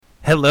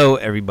Hello,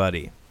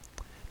 everybody.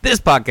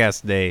 This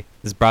podcast today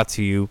is brought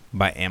to you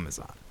by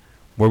Amazon,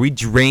 where we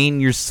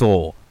drain your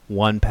soul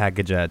one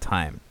package at a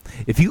time.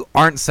 If you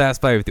aren't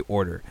satisfied with the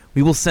order,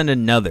 we will send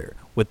another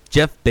with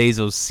Jeff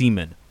Bezos'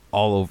 semen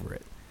all over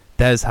it.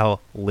 That is how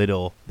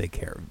little they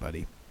care,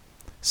 everybody.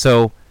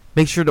 So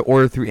make sure to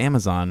order through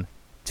Amazon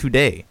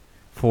today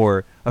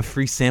for a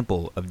free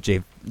sample of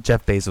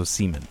Jeff Bezos'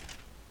 semen.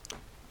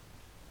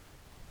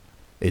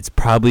 It's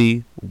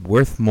probably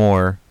worth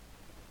more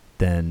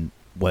than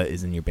what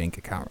is in your bank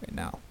account right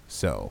now.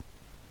 So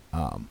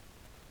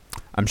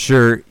I'm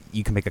sure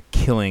you can make a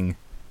killing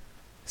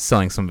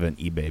selling some of it on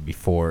eBay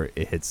before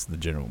it hits the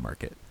general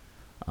market.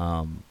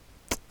 I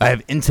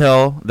have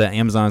intel that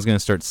Amazon is going to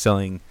start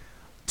selling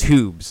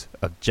tubes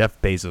of Jeff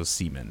Bezos'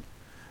 semen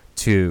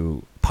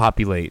to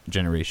populate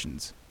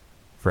generations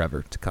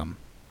forever to come.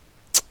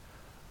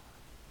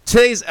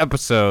 Today's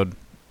episode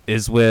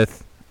is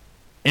with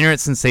internet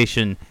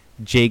sensation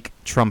Jake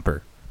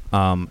Truemper.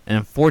 An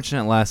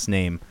unfortunate last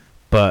name,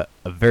 but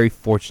a very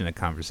fortunate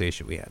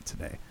conversation we had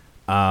today.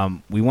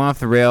 We went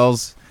off the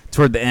rails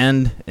toward the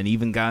end and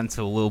even got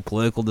into a little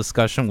political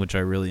discussion, which I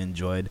really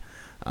enjoyed.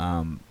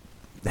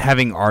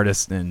 Having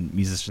artists and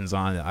musicians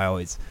on, I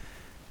always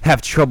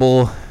have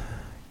trouble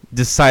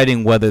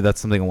deciding whether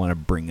that's something I want to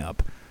bring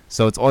up.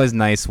 So it's always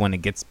nice when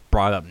it gets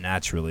brought up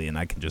naturally and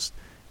I can just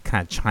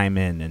kind of chime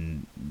in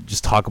and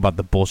just talk about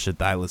the bullshit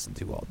that I listen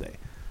to all day.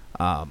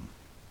 I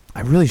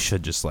really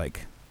should just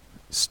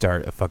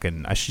start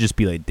I should just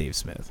be like Dave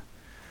Smith.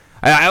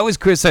 I always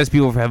criticize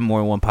people for having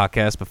more than one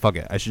podcast, but fuck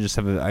it. I should just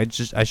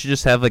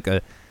have like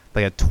a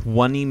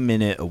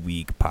 20-minute a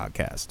week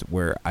podcast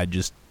where I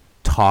just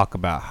talk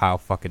about how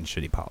fucking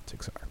shitty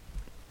politics are.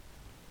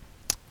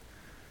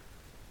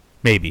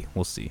 Maybe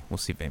we'll see. We'll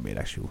see if anybody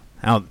actually.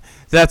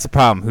 That's the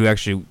problem. Who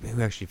actually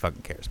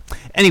fucking cares?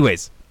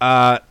 Anyways,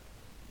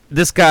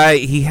 this guy,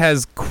 he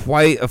has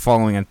quite a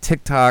following on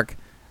TikTok,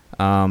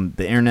 the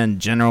internet in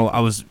general.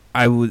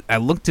 I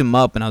looked him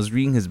up and I was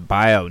reading his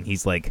bio and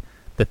he's like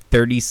the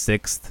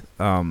 36th,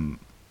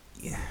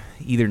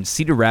 either in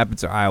Cedar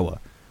Rapids or Iowa,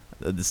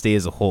 the state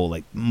as a whole,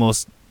 like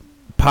most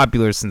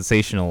popular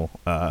sensational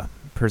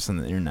person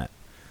on the internet.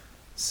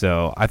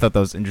 So I thought that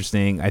was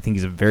interesting. I think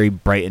he's a very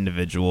bright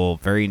individual,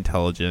 very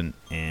intelligent,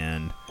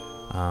 and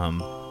yeah, I'm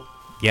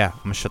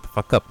gonna shut the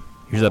fuck up.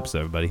 Here's the episode,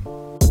 everybody.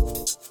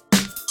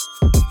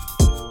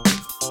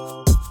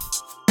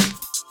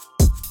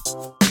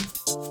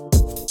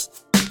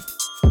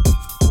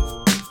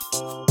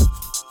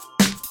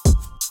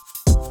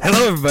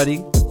 Hello,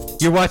 everybody.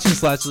 You're watching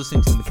 /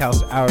 listening to the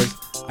McAllister Hours.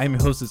 I'm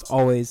your host, as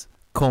always,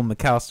 Cole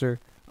McAllister.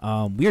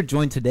 We are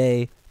joined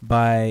today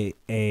by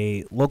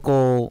a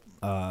local,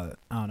 I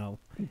don't know,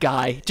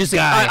 guy. I'm just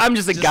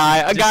a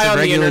guy on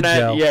the internet.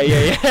 Joe.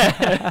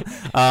 Yeah.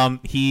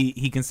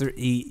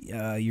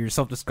 You're a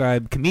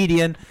self-described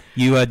comedian.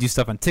 You do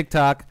stuff on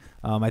TikTok.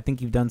 I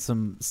think you've done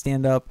some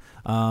stand-up.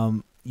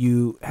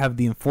 You have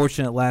the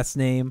unfortunate last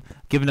name.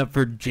 Give it up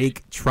for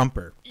Jake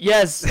Truemper.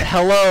 Yes.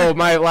 Hello.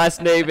 My last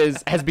name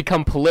has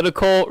become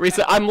political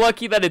recently. I'm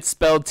lucky that it's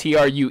spelled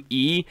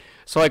True.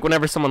 So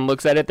whenever someone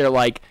looks at it, they're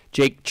like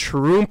Jake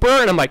Truemper,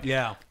 and I'm like,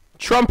 yeah,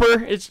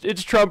 Truemper. It's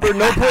Truemper.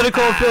 No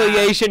political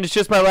affiliation. It's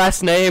just my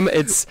last name.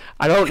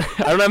 I don't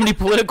have any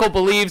political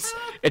beliefs.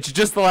 It's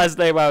just the last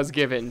name I was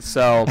given.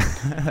 So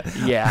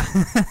yeah,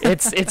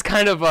 it's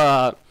kind of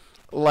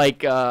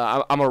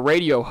I'm a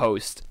radio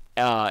host.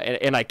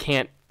 And I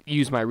can't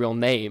use my real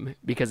name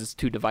because it's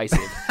too divisive.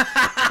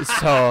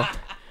 So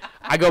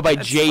I go by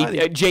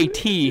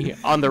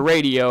JT on the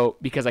radio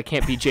because I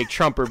can't be Jake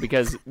Truemper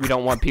because we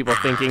don't want people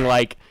thinking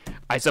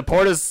I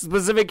support a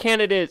specific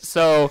candidate.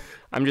 So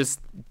I'm just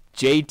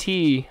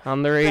JT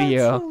on the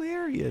radio. That's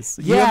hilarious.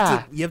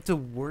 Yeah. You have to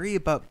worry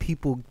about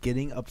people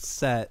getting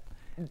upset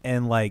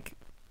and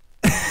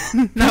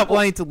not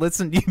wanting to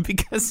listen to you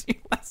because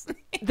you're listening.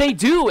 They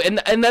do,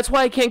 and that's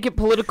why I can't get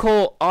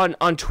political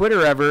on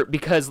Twitter ever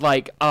because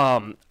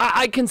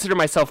I consider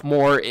myself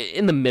more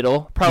in the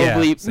middle,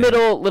 probably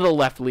middle, little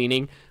left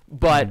leaning.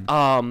 But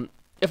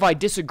if I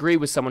disagree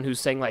with someone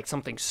who's saying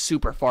something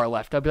super far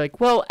left, I'll be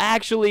like, well,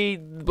 actually,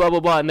 blah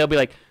blah blah, and they'll be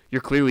like,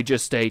 you're clearly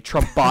just a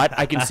Trump bot.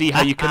 I can see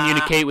how you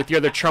communicate with your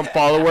other Trump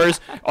followers.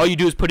 All you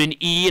do is put an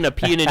E and a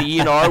P and an E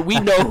and R. We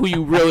know who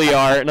you really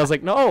are. And I was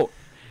like, no.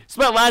 It's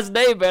my last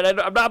name,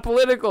 man. I'm not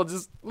political.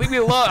 Just leave me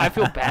alone. I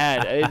feel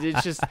bad.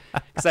 It's just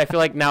because I feel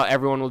like now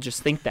everyone will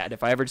just think that.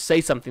 If I ever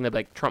say something, they'll be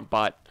like, Trump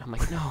bot. I'm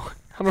like, no,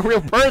 I'm a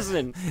real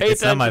person. Pay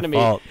it's attention not my to me.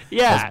 Fault.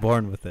 Yeah. I was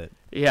born with it.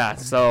 Yeah,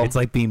 so it's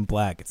like being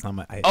black. It's not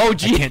my. I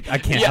can't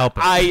yeah, help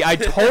it. I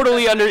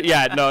totally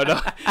no.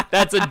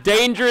 That's a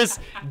dangerous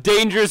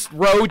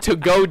road to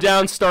go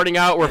down. Starting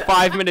out, we're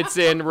 5 minutes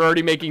in. We're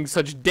already making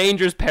such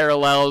dangerous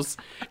parallels.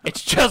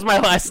 It's just my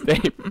last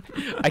name.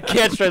 I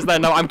can't stress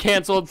that. No, I'm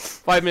canceled.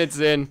 5 minutes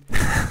in,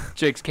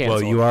 Jake's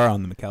canceled. Well, you are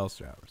on the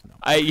McAllister Hours now.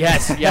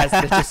 Yes.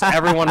 It's just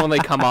everyone when they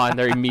come on,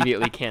 they're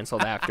immediately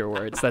canceled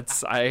afterwards.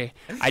 I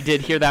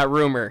did hear that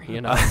rumor.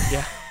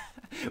 Yeah.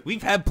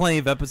 We've had plenty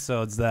of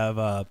episodes that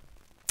have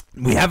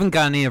We haven't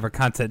gotten any of our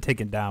content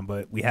taken down,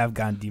 but we have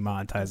gotten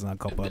demonetized on a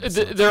couple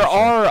episodes. There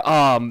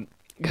are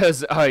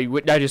because I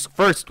just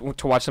first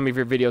to watch some of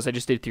your videos I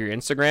just did through your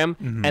Instagram,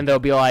 and they'll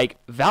be like,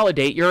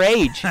 validate your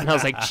age, and I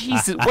was like,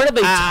 Jesus, what are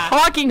they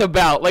talking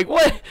about? Like,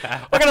 what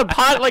kind of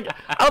like,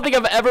 I don't think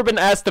I've ever been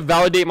asked to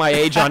validate my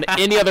age on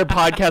any other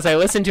podcast I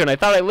listen to, and I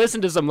thought I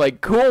listened to some like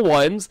cool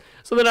ones,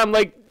 so then I'm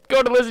like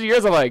going to listen to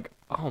yours, I'm like,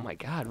 oh my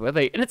God, what are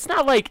they? And it's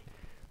not like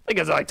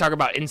I like talk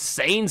about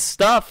insane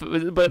stuff,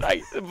 but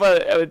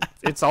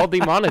it's all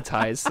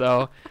demonetized,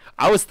 so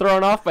I was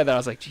thrown off by that. I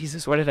was like,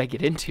 Jesus, what did I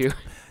get into?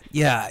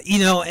 Yeah,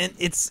 and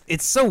it's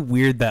so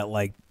weird that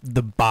like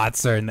the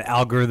bots and the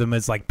algorithm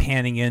is like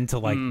panning into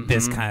like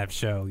this kind of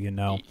show,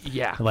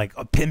 Yeah, like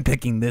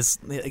picking this.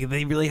 Like,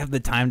 they really have the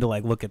time to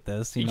like look at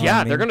this. You know yeah, what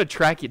I mean? they're gonna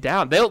track you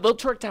down. They'll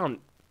track down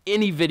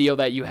any video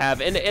that you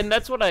have, and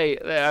that's what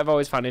I've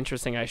always found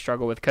interesting. I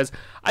struggle with because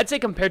I'd say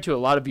compared to a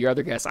lot of your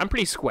other guests, I'm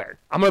pretty square.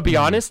 I'm gonna be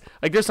honest.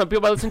 Like there's some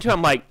people I listen to,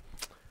 I'm like,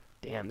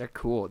 damn, they're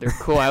cool.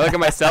 I look at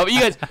myself. You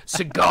guys,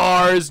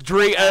 cigars,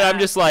 drink, and I'm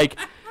just like,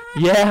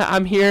 yeah,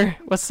 I'm here.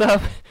 What's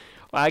up?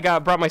 I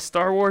brought my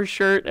Star Wars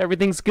shirt.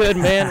 Everything's good,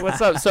 man.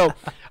 What's up? So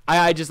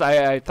I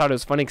thought it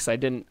was funny because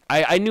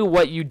I knew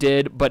what you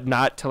did, but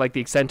not to like the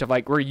extent of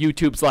like where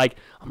YouTube's like,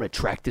 I'm going to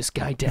track this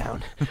guy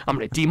down. I'm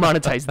going to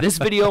demonetize this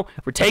video.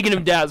 We're taking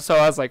him down. So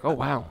I was like, oh,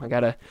 wow.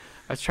 I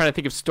was trying to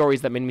think of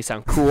stories that made me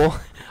sound cool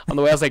on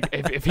the way. I was like,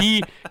 if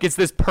he gets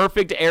this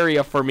perfect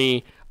area for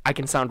me, I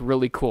can sound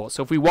really cool.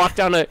 So if we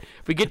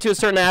get to a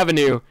certain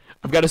avenue,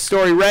 I've got a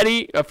story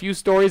ready, a few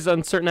stories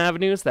on certain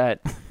avenues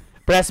but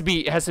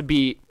it has to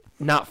be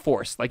not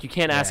forced. Like you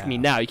can't ask me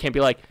now. You can't be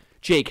like,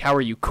 Jake, how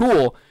are you?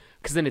 Cool.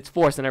 Because then it's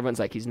forced and everyone's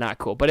like, he's not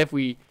cool. But if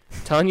we,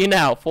 telling you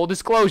now, full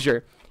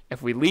disclosure,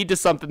 if we lead to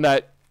something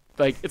that,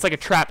 like, it's like a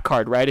trap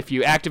card, right? If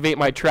you activate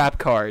my trap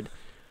card,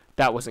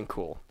 that wasn't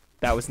cool.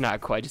 That was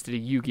not cool. I just did a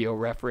Yu-Gi-Oh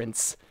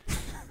reference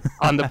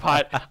on the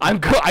pod.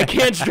 I'm cool. I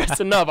can't stress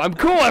enough. I'm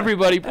cool,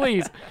 everybody,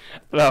 please.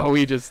 No,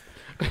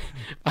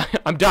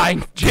 I'm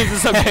dying. Change the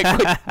subject.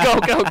 Quick.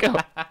 Go.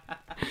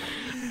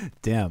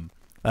 Damn.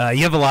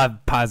 You have a lot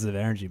of positive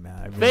energy, man.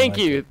 I really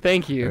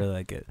Thank you. I really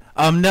like it.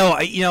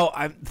 No,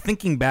 I'm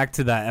thinking back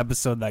to that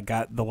episode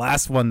the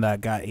last one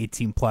that got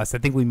 18 plus. I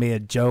think we made a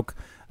joke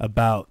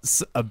about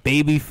a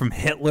baby from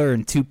Hitler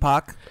and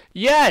Tupac.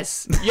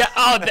 Yes. Yeah.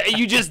 Oh,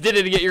 you just did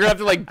it again. You're gonna have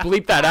to like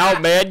bleep that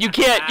out, man. You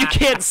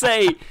can't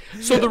say.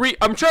 So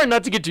I'm trying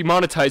not to get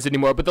demonetized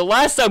anymore, but the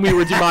last time we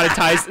were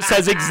demonetized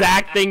says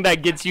exact thing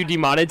that gets you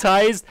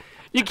demonetized.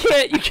 You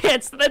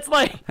can't. That's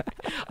like,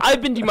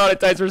 I've been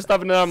demonetized for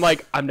stuff, and then I'm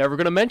like, I'm never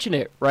gonna mention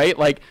it, right?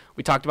 Like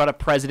we talked about a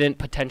president,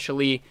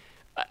 potentially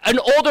an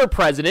older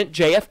president,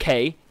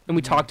 JFK, and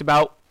we talked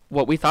about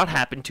what we thought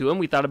happened to him.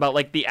 We thought about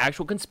like the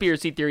actual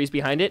conspiracy theories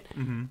behind it,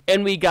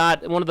 and we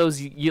got one of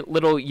those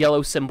little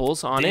yellow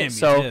symbols on it.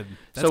 So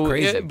that's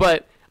crazy.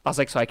 But I was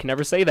like, so I can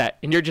never say that,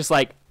 and you're just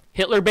like,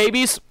 Hitler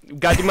babies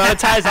got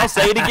demonetized. I'll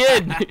say it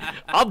again.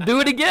 I'll do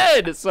it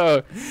again.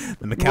 So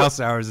the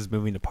McAllister Hours is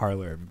moving to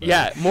Parler. Everybody.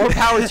 Yeah, more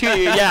power to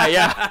you.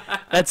 Yeah.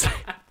 That's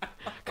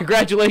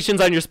congratulations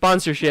on your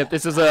sponsorship.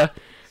 This is a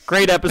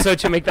great episode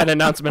to make that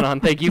announcement on.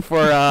 Thank you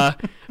for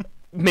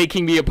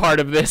making me a part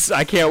of this.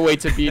 I can't wait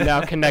to be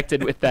now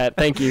connected with that.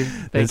 Thank you.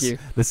 This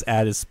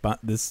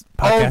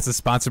podcast is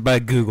sponsored by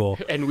Google,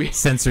 and we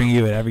censoring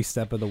you at every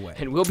step of the way.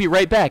 And we'll be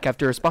right back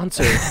after a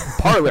sponsor,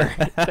 Parler.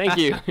 Thank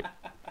you.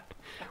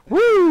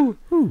 Woo!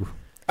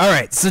 All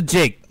right, so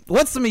Jake,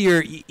 what's some of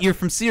you're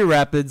from Cedar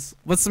Rapids.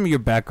 What's some of your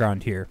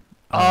background here?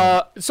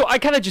 So I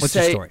kind of just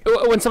say,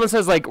 when someone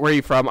says like, where are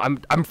you from?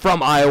 I'm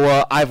from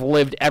Iowa. I've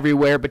lived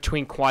everywhere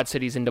between Quad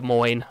Cities and Des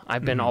Moines.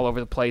 I've been all over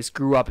the place.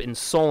 Grew up in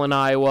Solon,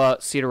 Iowa,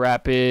 Cedar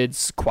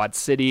Rapids, Quad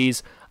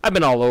Cities. I've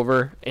been all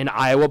over in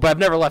Iowa, but I've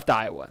never left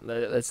Iowa.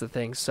 That's the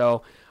thing.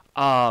 So,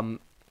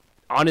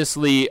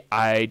 honestly,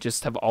 I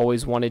just have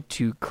always wanted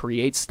to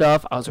create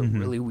stuff. I was a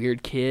really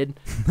weird kid,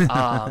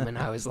 and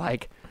I was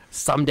like,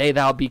 someday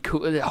that'll be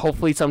cool.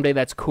 Hopefully someday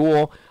that's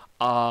cool.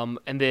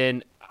 And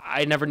then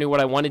I never knew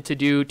what I wanted to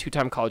do.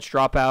 2-time college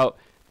dropout,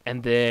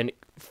 and then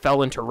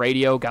fell into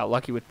radio. Got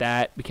lucky with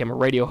that. Became a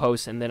radio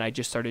host, and then I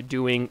just started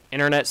doing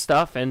internet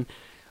stuff, and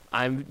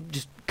I'm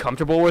just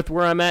comfortable with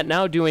where I'm at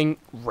now, doing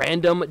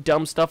random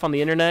dumb stuff on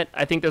the internet.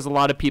 I think there's a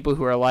lot of people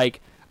who are like,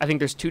 I think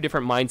there's two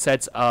different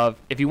mindsets of,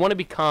 if you want to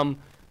become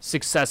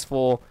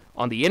successful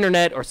on the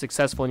internet or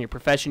successful in your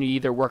profession, you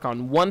either work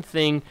on one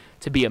thing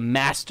to be a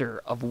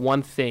master of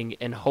one thing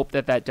and hope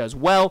that does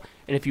well.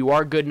 And if you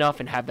are good enough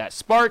and have that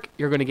spark,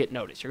 you're going to get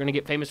noticed. You're going to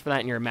get famous for that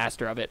and you're a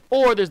master of it.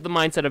 Or there's the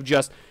mindset of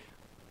just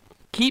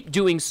keep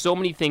doing so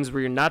many things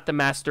where you're not the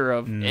master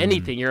of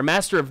anything. You're a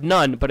master of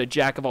none, but a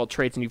jack of all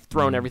trades, and you've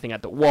thrown everything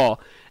at the wall.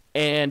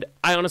 And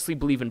I honestly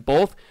believe in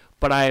both,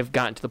 but I've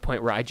gotten to the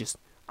point where I'm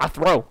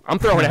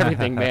throwing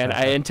everything, man.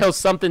 Until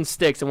something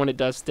sticks, and when it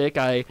does stick,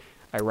 I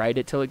ride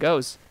it till it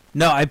goes.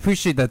 No, I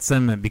appreciate that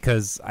sentiment,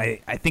 because I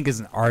think as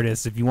an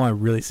artist, if you want to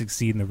really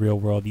succeed in the real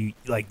world,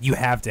 you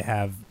have to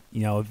have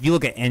if you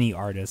look at any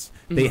artist,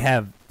 they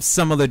have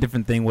some other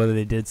different thing, whether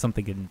they did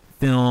something in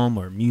film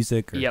or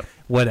music or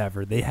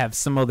whatever. They have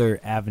some other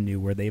avenue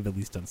where they've at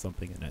least done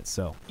something in it.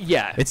 So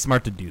it's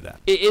smart to do that.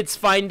 It's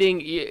finding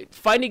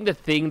the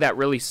thing that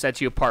really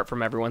sets you apart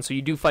from everyone. So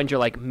you do find your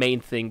like main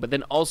thing, but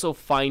then also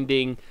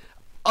finding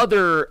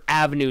other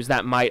avenues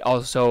that might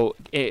also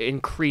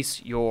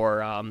increase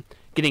your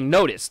getting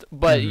noticed.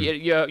 But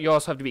you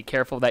also have to be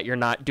careful that you're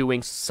not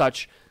doing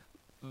such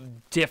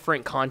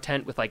different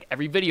content with like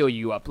every video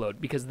you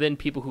upload, because then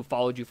people who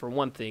followed you for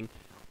one thing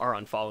are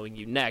unfollowing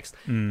you next.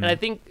 And I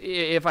think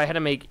if I had to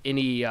make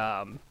any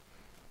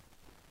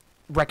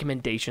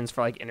recommendations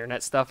for like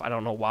internet stuff, I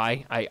don't know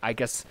why. I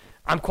guess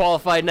I'm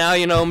qualified now,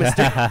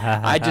 Mr.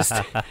 I just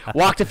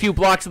walked a few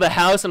blocks of the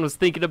house and was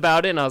thinking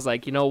about it, and I was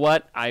like, you know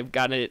what? I've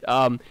got it.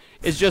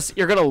 It's just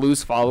you're gonna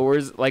lose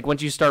followers. Like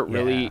once you start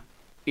really,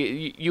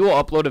 you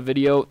will upload a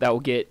video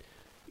that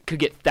could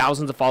get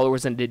thousands of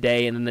followers in a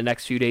day, and then the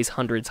next few days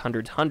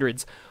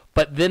hundreds.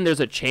 But then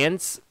there's a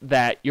chance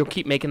that you'll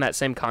keep making that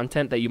same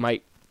content that you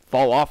might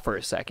fall off for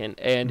a second,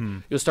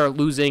 and you'll start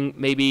losing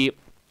maybe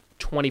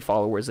 20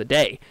 followers a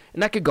day,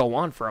 and that could go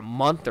on for a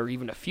month or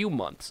even a few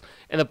months.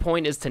 And the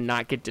point is to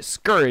not get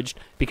discouraged,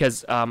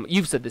 because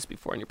you've said this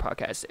before in your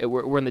podcast,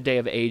 we're in the day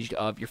of age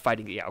of you're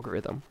fighting the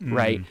algorithm,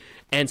 right?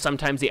 And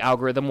sometimes the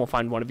algorithm will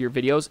find one of your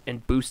videos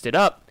and boost it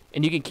up,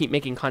 and you can keep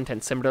making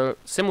content similar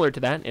to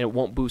that, and it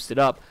won't boost it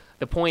up.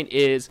 The point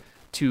is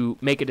to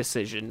make a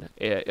decision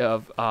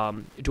of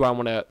do I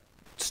want to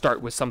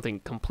start with something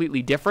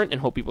completely different and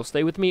hope people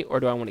stay with me, or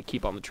do I want to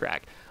keep on the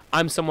track?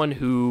 I'm someone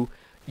who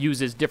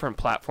uses different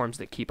platforms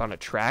that keep on a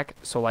track.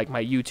 So like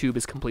my YouTube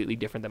is completely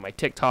different than my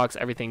TikToks.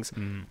 Everything's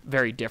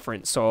very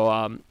different. So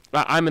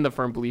I'm in the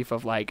firm belief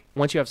of like,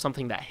 once you have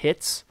something that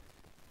hits,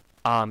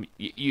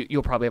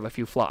 you'll probably have a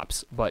few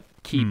flops, but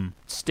keep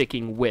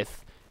sticking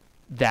with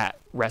that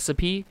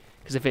recipe.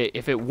 Because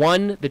if you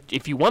won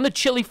the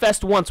Chili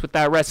Fest once with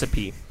that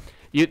recipe,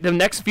 the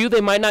next few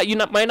you might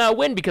not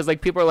win, because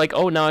like people are like,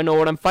 oh, now I know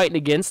what I'm fighting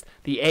against,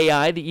 the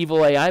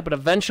evil AI, but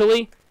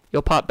eventually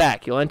you'll pop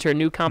back. You'll enter a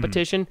new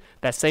competition.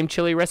 That same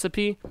chili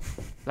recipe,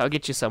 that'll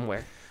get you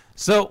somewhere.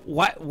 So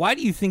why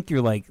do you think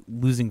you're like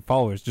losing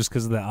followers? Just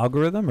because of the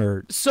algorithm,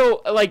 or?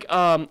 So like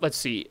let's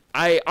see.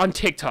 On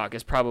TikTok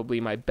is probably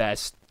my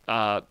best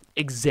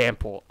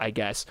example, I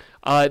guess.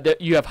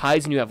 You have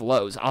highs and you have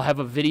lows. I'll have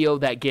a video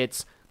that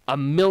gets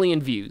 1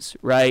 million views,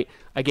 right?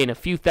 I gain a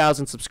few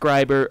thousand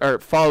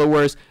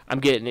followers.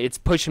 It's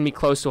pushing me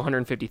close to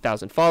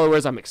 150,000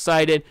 followers. I'm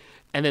excited.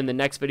 And then the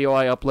next video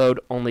I upload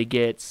only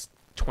gets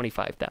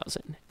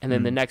 25,000. And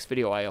then the next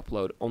video I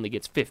upload only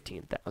gets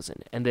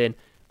 15,000. And then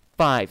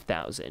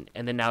 5,000.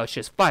 And then now it's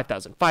just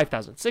 5,000,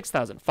 5,000,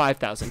 6,000,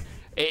 5,000.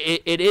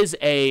 It is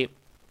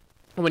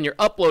when you're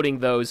uploading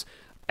those,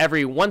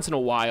 every once in a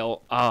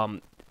while,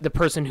 the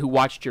person who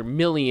watched your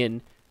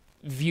million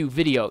view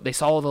video, they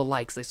saw all the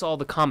likes, they saw all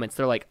the comments,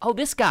 they're like, oh,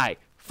 this guy,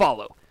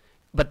 follow.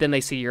 But then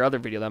they see your other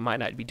video that might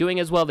not be doing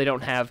as well. They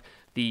don't have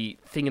the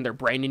thing in their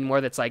brain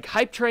anymore that's like,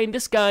 hype train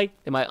this guy.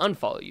 They might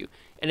unfollow you.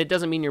 And it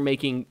doesn't mean you're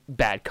making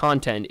bad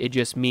content. It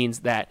just means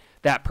that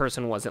that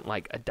person wasn't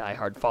like a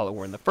diehard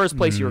follower in the first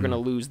place. You were going to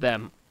lose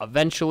them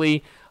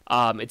eventually.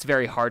 It's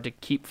very hard to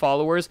keep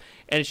followers.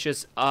 And it's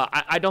just,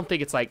 I don't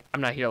think it's like,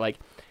 I'm not here like,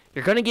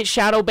 you're going to get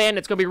shadow banned,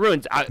 it's going to be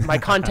ruined. My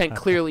content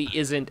clearly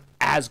isn't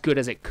as good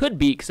as it could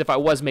be, because if I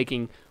was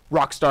making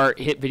rockstar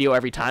hit video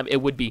every time,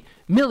 it would be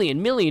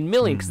million,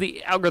 because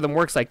the algorithm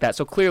works like that.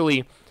 So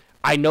clearly,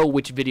 I know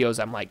which videos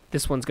I'm like,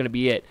 this one's going to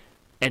be it.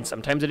 And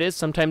sometimes it is,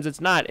 sometimes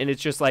it's not. And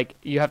it's just like,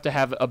 you have to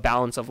have a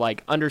balance of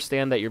like,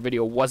 understand that your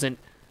video wasn't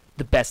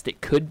the best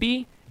it could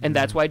be, and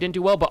that's why I didn't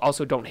do well, but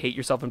also don't hate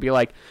yourself and be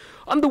like,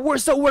 I'm the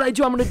worst at what I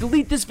do, I'm going to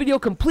delete this video,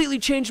 completely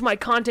change my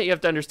content. You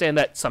have to understand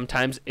that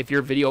sometimes if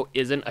your video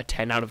isn't a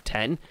 10 out of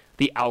 10,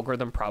 the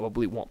algorithm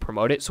probably won't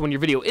promote it. So when your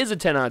video is a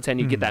 10 out of 10,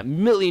 you get that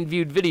million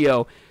viewed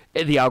video,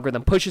 the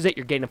algorithm pushes it,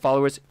 you're gaining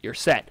followers, you're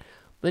set.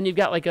 Then you've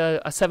got like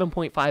a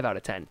 7.5 out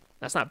of 10.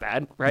 That's not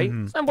bad, right?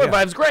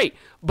 7.5 is great,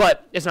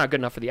 but it's not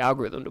good enough for the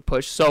algorithm to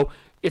push. So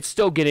it's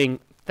still getting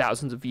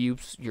thousands of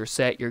views, you're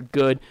set, you're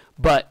good,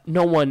 but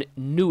no one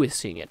new is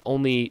seeing it.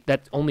 Only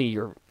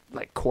your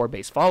like core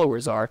base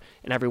followers are,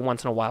 and every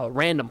once in a while a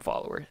random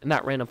follower, and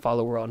that random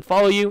follower will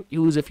unfollow you.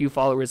 You lose a few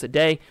followers a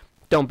day.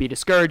 Don't be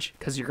discouraged,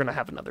 because you're gonna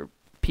have another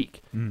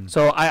peak.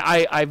 So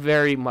I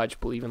very much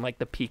believe in like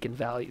the peak and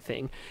valley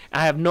thing.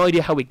 I have no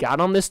idea how we got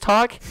on this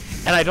talk,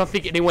 and I don't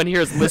think anyone here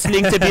is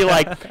listening to be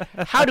like,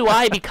 how do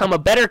I become a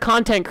better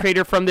content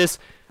creator from this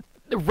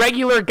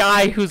regular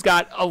guy who's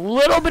got a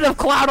little bit of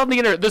clout on the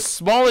internet, the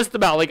smallest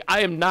amount? Like,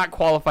 I am not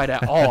qualified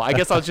at all. I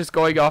guess I was just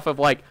going off of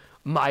like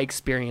my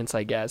experience,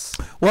 I guess.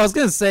 Well, I was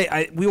gonna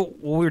say we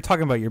were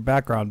talking about your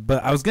background,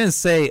 but I was gonna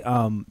say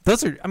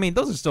those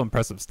are still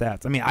impressive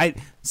stats. I mean, I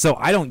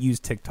don't use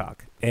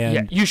TikTok, and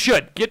yeah, you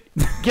should get.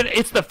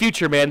 It's the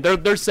future, man.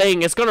 They're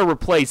saying it's gonna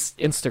replace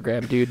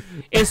Instagram, dude.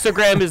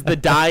 Instagram is the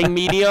dying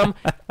medium.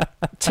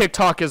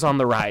 TikTok is on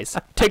the rise.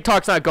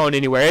 TikTok's not going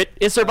anywhere.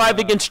 It survived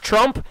against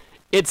Trump.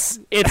 It's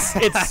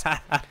the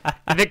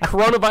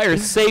coronavirus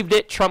saved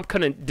it. Trump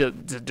couldn't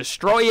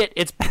destroy it.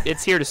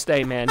 It's here to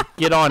stay, man.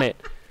 Get on it.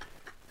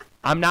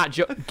 I'm not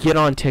get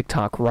on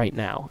TikTok right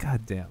now.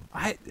 God damn.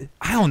 I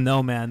don't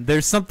know, man.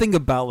 There's something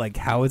about like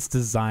how it's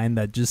designed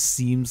that just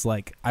seems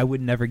like I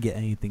would never get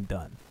anything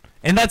done.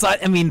 And that's,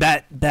 I mean,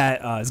 that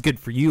is good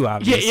for you,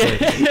 obviously.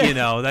 Yeah. You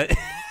know that.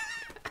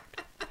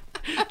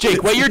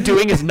 Jake, what you're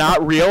doing is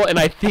not real, and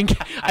I think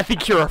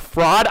you're a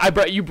fraud.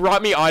 You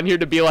brought me on here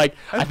to be like,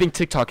 I think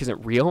TikTok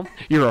isn't real.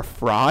 You're a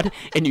fraud,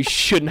 and you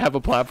shouldn't have a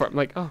platform. I'm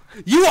like, oh,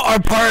 You are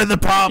part of the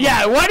problem.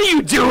 yeah. What are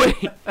you doing?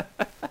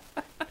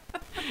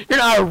 You're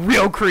not a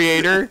real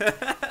creator.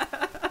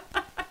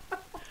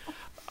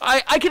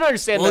 I can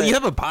understand. Well, that. you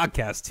have a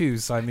podcast too,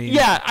 so I mean.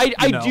 Yeah,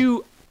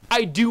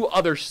 I do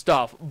other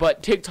stuff,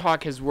 but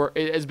TikTok has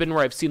been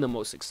where I've seen the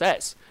most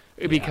success.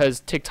 Because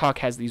TikTok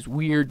has these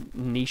weird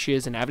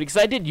niches and avenues.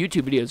 Because I did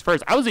YouTube videos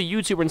first. I was a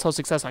YouTuber and saw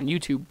success on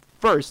YouTube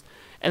first.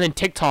 And then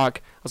TikTok,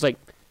 I was like,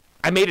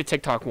 I made a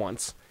TikTok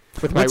once.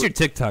 What's your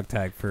TikTok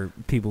tag for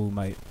people who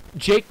might...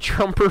 Jake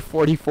Truemper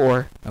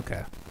 44.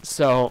 Okay.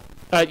 So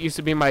that used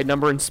to be my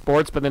number in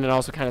sports, but then it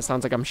also kind of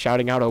sounds like I'm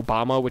shouting out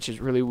Obama, which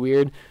is really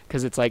weird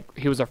because it's like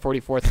he was our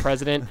 44th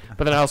president.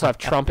 But then I also have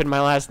Trump in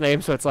my last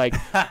name, so it's like,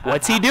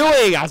 what's he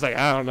doing? I was like,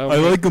 I don't know. I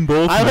like them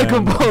both, I like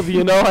them both,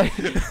 you know?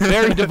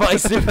 Very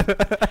divisive.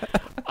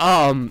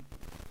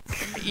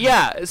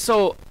 Yeah,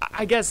 so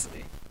I guess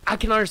I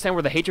can understand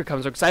where the hatred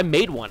comes from because I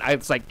made one. I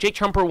was like, Jake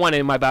Trumper one,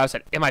 and in my bio I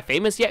said, am I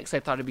famous yet? Because I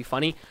thought it'd be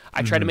funny.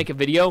 I tried to make a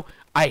video.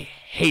 I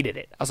hated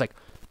it. I was like,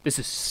 this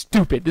is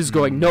stupid. This is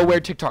going nowhere.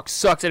 TikTok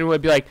sucks. And everyone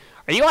would be like,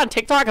 are you on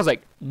TikTok? I was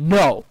like,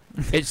 no,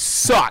 it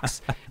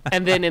sucks.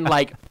 And then in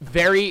like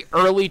very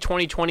early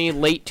 2020,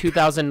 late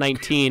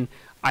 2019,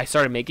 I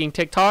started making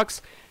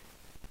TikToks.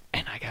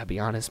 And I gotta be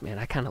honest, man,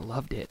 I kind of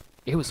loved it.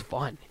 It was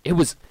fun.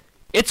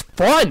 It's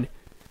fun.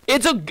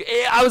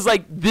 I was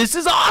like, this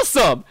is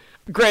awesome.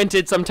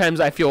 Granted, sometimes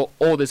I feel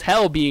old as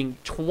hell being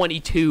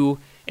 22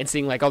 and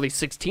seeing like all these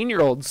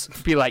 16-year-olds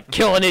be like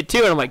killing it too.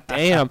 And I'm like,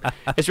 damn,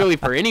 it's really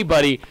for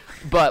anybody.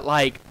 But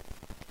like,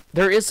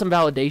 there is some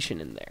validation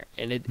in there.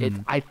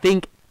 And I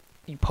think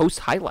you post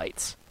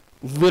highlights.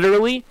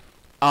 Literally,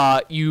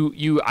 I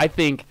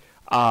think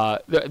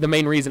the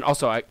main reason,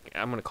 also, I'm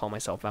going to call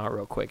myself out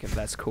real quick if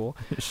that's cool.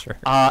 Sure.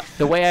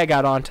 The way I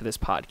got onto this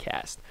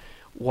podcast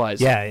was...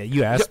 Yeah,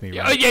 you asked me,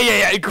 right?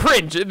 Yeah.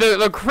 Cringe.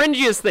 The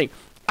cringiest thing.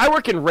 I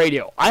work in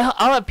radio.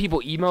 I'll have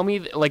people email me,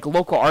 like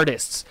local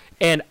artists,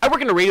 and I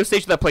work in a radio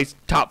station that plays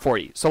top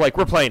 40. So, like,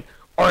 we're playing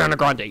Ariana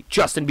Grande,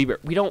 Justin Bieber.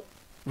 We don't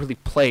really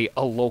play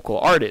a local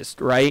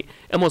artist, right?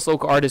 And most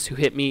local artists who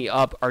hit me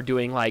up are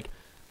doing, like,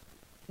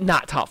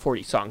 not top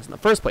 40 songs in the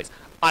first place.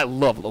 I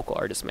love local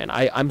artists, man.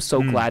 I'm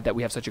so glad that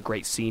we have such a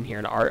great scene here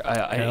in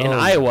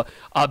Iowa.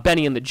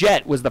 Benny and the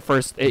Jet was the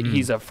first.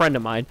 He's a friend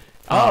of mine.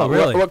 Oh,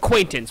 really? We're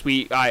acquaintance.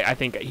 I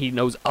think he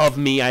knows of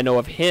me. I know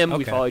of him.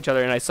 We follow each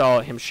other, and I saw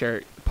him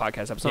share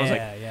podcast episodes.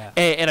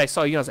 And I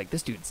saw you. I was like,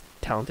 this dude's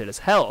talented as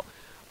hell.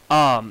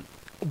 And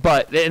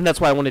that's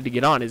why I wanted to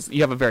get on. Is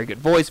you have a very good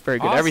voice, very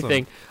good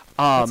everything.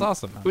 That's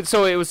awesome, man.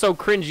 So it was so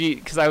cringy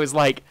because I was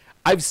like,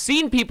 I've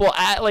seen people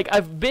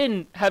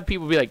have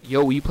people be like,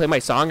 yo, will you play my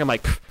song? I'm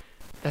like,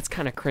 that's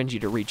kind of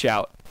cringy to reach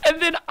out. And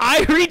then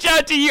I reach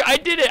out to you. I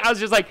did it. I was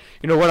just like,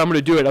 you know what? I'm going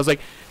to do it. I was like,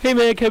 hey,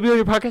 man, can I be on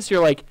your podcast?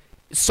 You're like,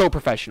 so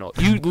professional.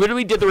 You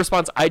literally did the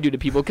response I do to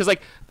people. Because,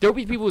 like, there'll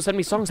be people who send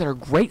me songs that are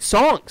great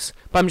songs.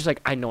 But I'm just like,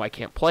 I know I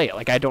can't play it.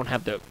 Like, I don't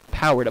have the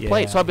power to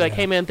play it. So I'll be like,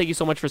 hey, man, thank you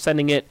so much for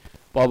sending it.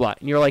 Blah, blah.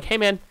 And you're like, hey,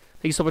 man,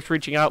 thank you so much for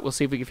reaching out. We'll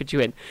see if we can fit you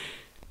in.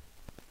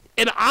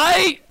 And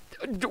I'm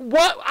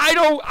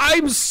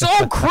so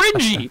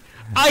cringy.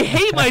 I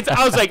hate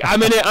I was like,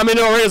 I'm in it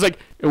already. I was like,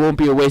 it won't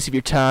be a waste of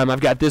your time. I've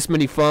got this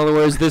many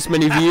followers, this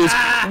many views.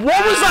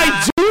 What was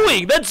I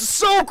doing? That's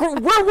so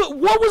what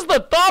was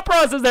the thought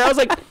process there? I was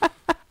like,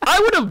 I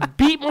would have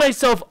beat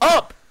myself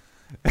up.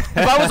 If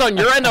I was on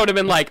your end, I would have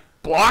been like,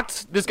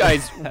 blocked. This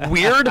guy's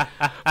weird.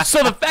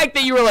 So the fact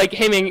that you were like,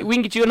 hey, man, we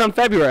can get you in on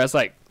February. I was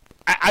like,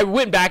 I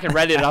went back and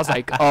read it, and I was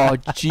like, oh,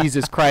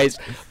 Jesus Christ.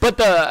 But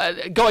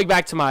going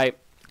back to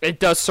it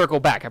does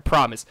circle back, I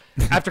promise.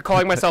 After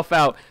calling myself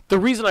out, the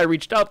reason I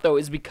reached out, though,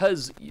 is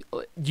because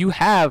you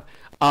have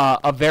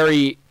a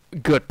very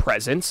good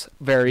presence,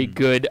 very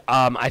good,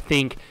 I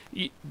think,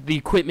 the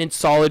equipment's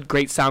solid,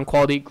 great sound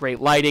quality, great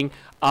lighting.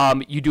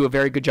 You do a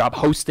very good job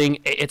hosting.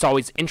 It's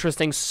always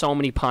interesting. So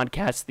many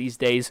podcasts these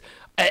days.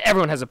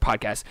 Everyone has a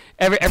podcast.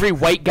 Every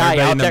white guy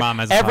out there,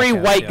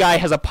 white guy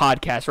has a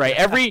podcast, right?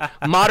 Every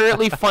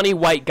moderately funny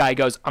white guy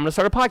goes, I'm going to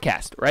start a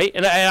podcast, right?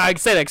 And I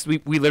say that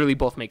because we literally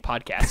both make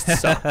podcasts.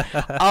 So,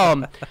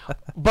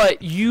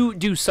 but you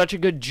do such a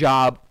good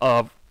job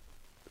of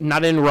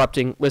not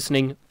interrupting,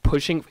 listening,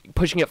 pushing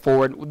it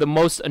forward. The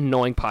most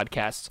annoying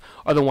podcasts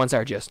are the ones that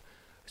are just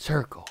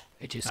circle.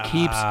 It just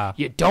keeps,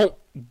 you don't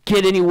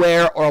get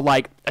anywhere, or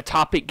like a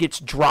topic gets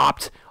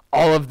dropped,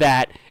 all of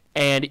that.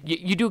 and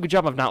you do a good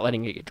job of not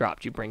letting it get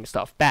dropped. You bring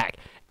stuff back.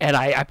 And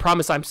I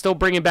promise I'm still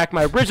bringing back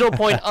my original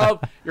point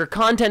of your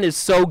content is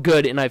so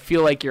good, and I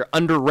feel like you're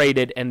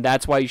underrated, and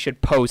that's why you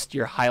should post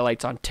your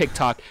highlights on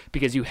TikTok,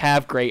 because you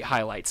have great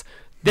highlights.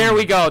 There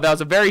we go. That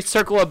was a very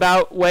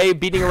circle-about way,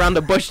 beating around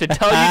the bush to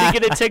tell you to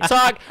get a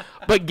TikTok,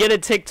 but get a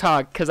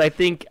TikTok, because I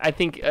think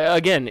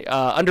again,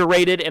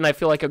 underrated, and I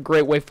feel like a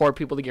great way for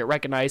people to get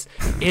recognized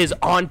is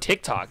on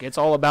TikTok. It's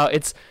all about,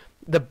 it's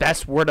the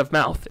best word of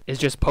mouth is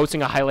just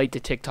posting a highlight to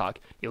TikTok.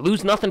 You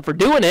lose nothing for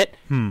doing it.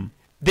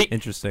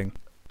 Interesting.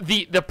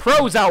 The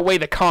pros outweigh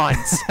the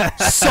cons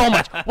so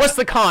much. What's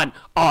the con?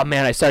 Oh,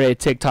 man, I started a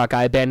TikTok.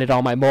 I abandoned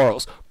all my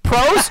morals.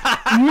 Pros?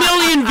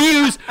 Million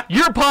views.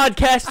 Your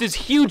podcast is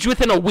huge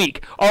within a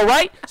week. All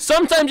right?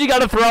 Sometimes you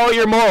got to throw out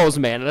your morals,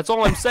 man. That's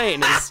all I'm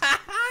saying is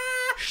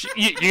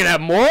you can have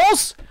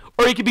morals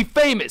or you can be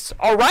famous.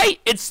 All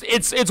right? It's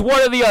one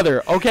or the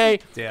other, okay?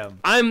 Damn.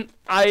 I've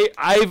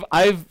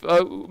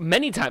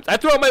many times I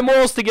threw out my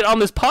morals to get on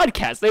this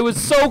podcast. It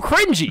was so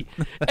cringy,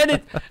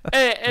 and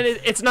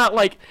it's not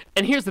like.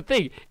 And here's the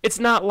thing: it's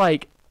not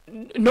like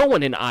no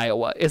one in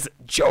Iowa is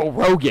Joe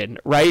Rogan,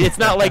 right? It's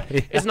not like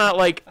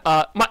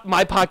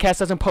my podcast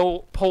doesn't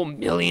pull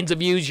millions of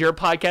views. Your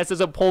podcast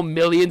doesn't pull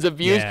millions of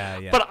views.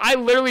 Yeah. But I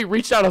literally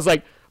reached out. I was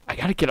like, I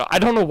gotta get on. I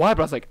don't know why,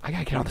 but I was like, I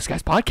gotta get on this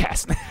guy's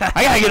podcast.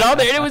 I gotta get on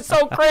there. And it was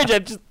so cringe. I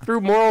just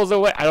threw morals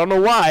away. I don't know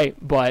why,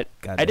 but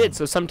I did.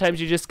 So sometimes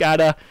you just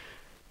gotta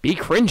be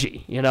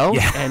cringy, you know?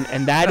 Yeah.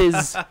 And that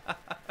is.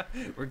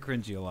 We're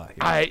cringy a lot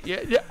I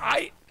here.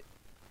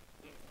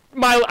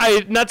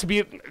 not to be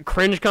a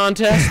cringe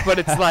contest, but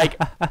it's like,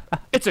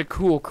 it's a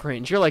cool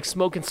cringe. You're like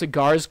smoking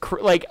cigars.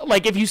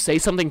 Like if you say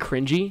something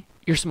cringy,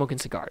 you're smoking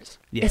cigars.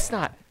 Yeah. It's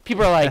not.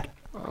 People are like,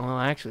 well,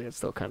 actually, that's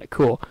still kind of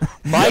cool.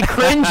 My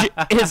cringe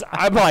is,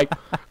 I'm like,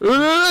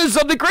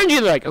 something cringy.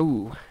 They're like,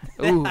 ooh,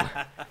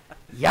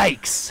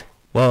 yikes.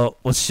 Well,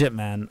 shit,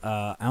 man.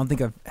 I don't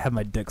think I've had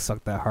my dick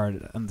sucked that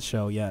hard on the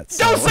show yet.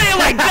 So. Don't say it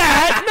like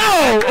that.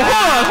 No,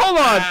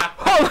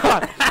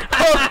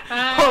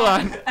 hold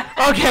on.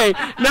 Okay,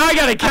 now I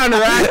gotta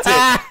counteract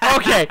it.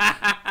 Okay,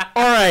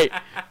 all right.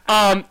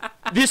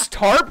 This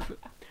tarp.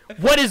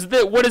 What is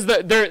the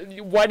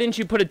why didn't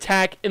you put a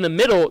tack in the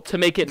middle to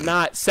make it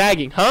not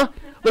sagging, huh?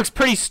 Looks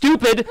pretty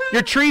stupid.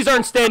 Your trees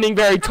aren't standing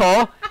very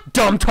tall.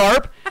 Dumb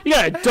tarp. You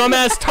got a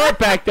dumbass tarp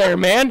back there,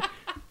 man.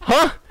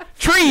 Huh?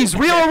 Trees,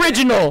 real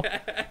original.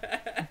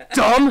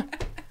 Dumb.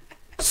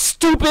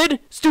 Stupid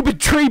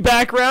tree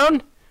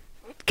background.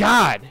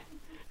 God.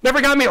 Never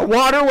got me a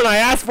water when I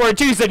asked for it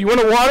too. You said, you want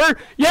a water?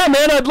 Yeah,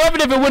 man, I'd love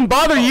it if it wouldn't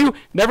bother you.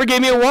 Never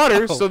gave me a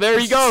water, so there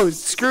you go.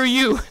 Screw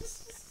you.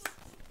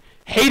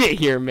 Hate it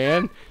here,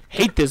 man.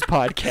 Hate this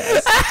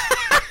podcast.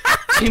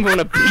 Didn't want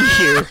to be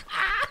here.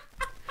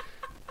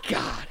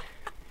 God.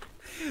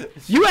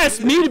 He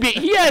asked me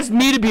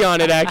to be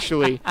on it,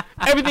 actually.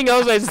 Everything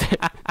else I said.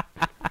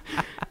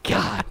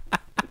 God.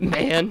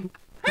 Man.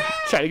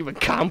 Trying to give a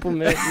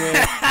compliment,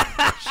 man.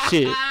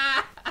 Shit.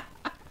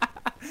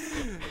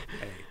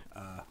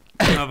 I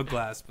don't have a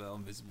glass, but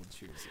invisible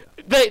cheers.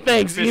 Yeah.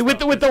 Thanks. With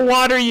the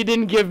water you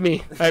didn't give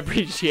me. I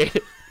appreciate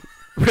it.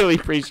 Really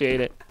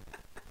appreciate it.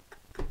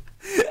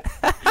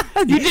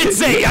 You did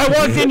say, I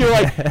walked in, you're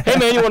like, hey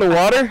man, you want a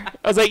water?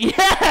 I was like,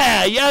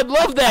 yeah, I'd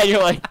love that.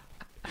 You're like,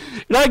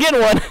 you're not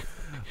getting one.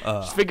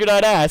 Just figured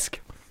I'd ask.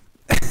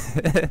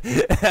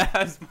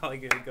 How's Molly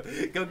gonna go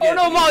get it? Oh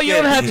no, Molly, you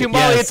don't have to.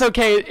 Molly, it's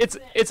okay.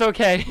 It's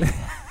okay.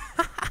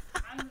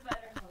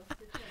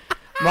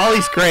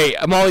 Molly's great.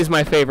 Molly's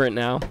my favorite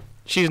now.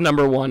 She's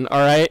number one, all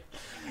right?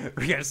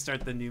 We gotta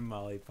start the new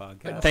Molly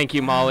podcast. Thank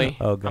you, Molly.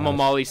 Oh, gosh. I'm a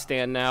Molly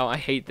stan now. I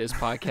hate this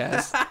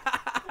podcast.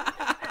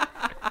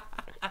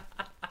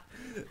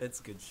 It's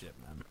good shit,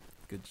 man.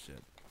 Good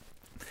shit.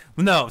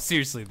 Well, no,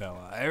 seriously though,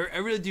 I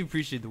really do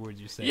appreciate the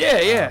words you say.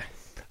 Yeah.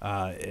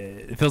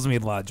 It fills me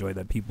with a lot of joy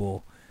that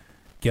people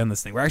get on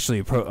this thing. We're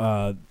actually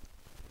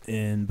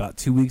in about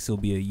 2 weeks. It'll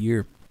be a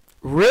year.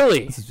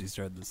 Really? Since we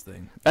started this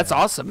thing. That's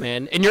awesome,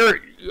 man. And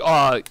you're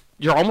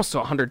almost to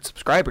 100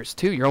 subscribers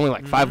too. You're only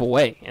like 5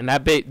 away, and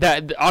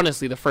that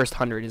honestly, the first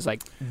 100 is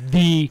like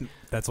the.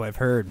 That's what I've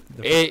heard.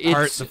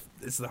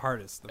 It's the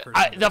hardest.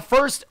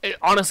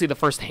 The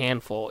first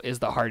handful is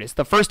the hardest.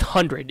 The first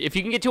 100, if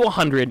you can get to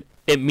 100,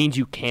 it means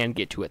you can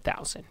get to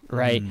 1,000,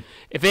 right?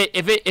 If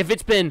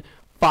it's been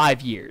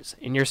 5 years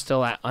and you're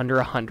still at under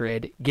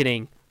 100,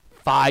 getting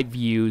 5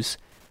 views,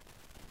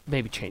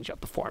 maybe change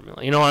up the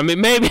formula. You know what I mean?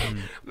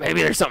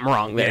 Maybe there's something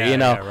wrong there. You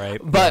know, yeah,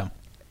 right. But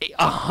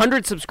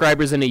 100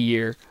 subscribers in a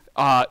year.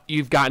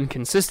 You've gotten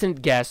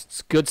consistent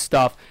guests, good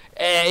stuff.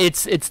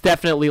 It's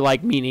definitely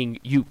like meaning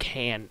you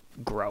can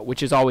grow,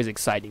 which is always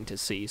exciting to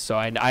see. So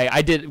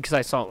I did, because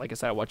I saw, like I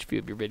said, I watched a few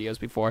of your videos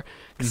before.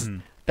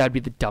 That'd be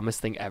the dumbest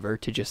thing ever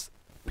to just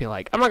be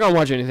like, I'm not gonna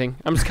watch anything.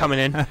 I'm just coming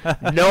in,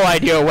 no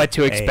idea what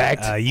to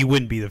expect. Hey, you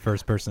wouldn't be the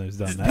first person who's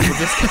done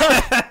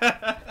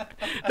that.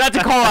 Not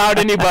to call out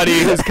anybody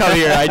who's come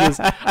here.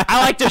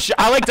 I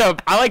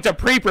like to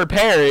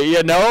pre-prepare.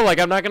 You know, like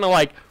I'm not gonna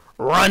like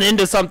run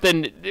into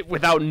something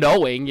without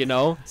knowing, you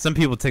know. Some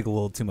people take a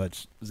little too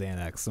much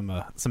Xanax,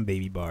 some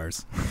baby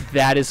bars.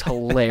 That is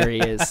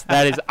hilarious.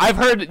 That is. I've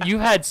heard you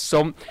had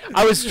some.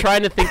 I was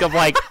trying to think of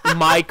like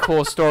my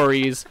cool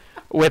stories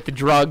with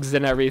drugs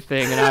and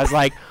everything, and I was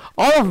like,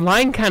 all of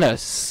mine kind of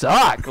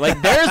suck.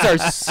 Like theirs are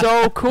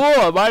so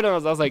cool. Mine I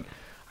was like,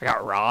 I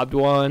got robbed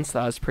once.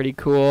 That was pretty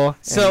cool.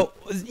 So,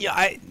 yeah,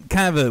 I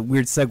kind of a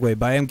weird segue,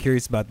 but I am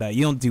curious about that.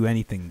 You don't do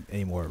anything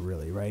anymore,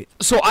 really, right?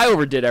 So I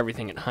overdid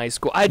everything in high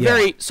school.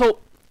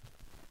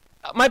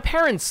 My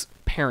parents'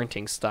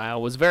 parenting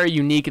style was very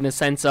unique in the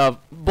sense of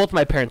both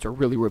my parents were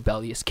really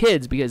rebellious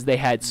kids because they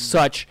had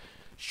such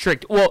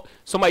strict. Well,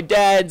 so my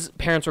dad's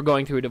parents were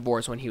going through a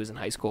divorce when he was in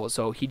high school,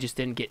 so he just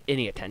didn't get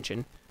any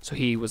attention. So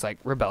he was like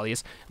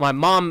rebellious. My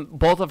mom,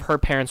 both of her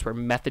parents were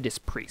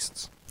Methodist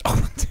priests.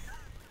 Oh,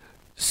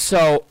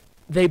 so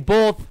they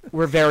both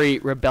were very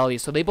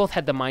rebellious. So they both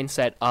had the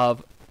mindset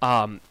of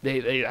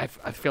I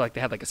feel like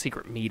they had like a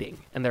secret meeting,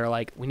 and they're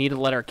like, we need to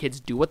let our kids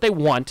do what they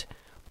want,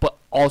 but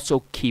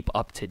also keep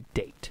up to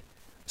date.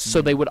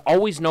 So they would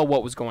always know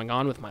what was going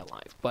on with my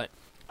life. But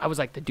I was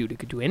like the dude who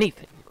could do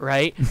anything,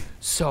 right?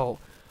 So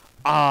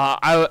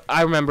I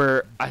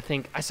remember, I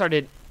think I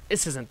started.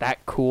 This isn't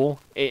that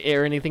cool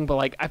or anything, but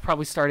like I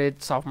probably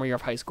started sophomore year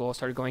of high school.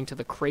 Started going to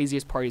the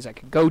craziest parties I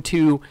could go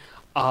to.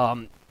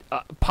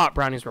 Pot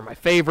brownies were my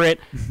favorite.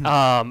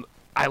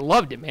 I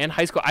loved it, man.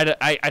 High school.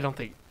 I don't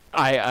think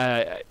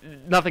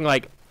nothing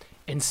like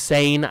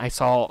insane. I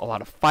saw a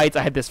lot of fights.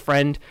 I had this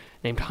friend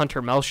named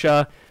Hunter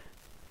Melsha.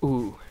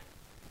 Ooh.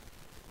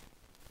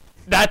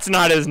 That's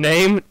not his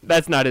name.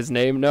 That's not his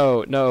name.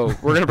 No.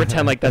 We're gonna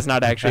pretend like that's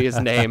not actually his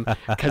name,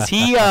 because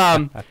he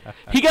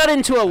got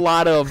into a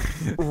lot of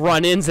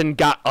run-ins and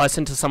got us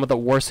into some of the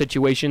worst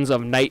situations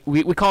of night.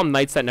 We call them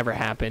nights that never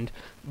happened.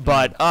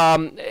 But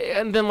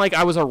and then like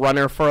I was a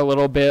runner for a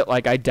little bit.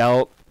 Like I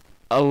dealt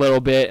a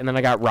little bit, and then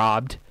I got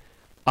robbed.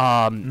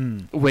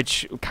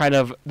 Which kind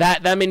of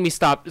that made me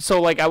stop. So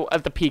like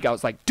at the peak, I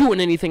was like doing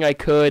anything I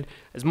could,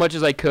 as much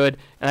as I could,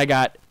 and I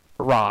got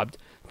robbed.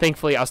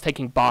 Thankfully, I was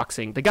taking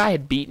boxing. The guy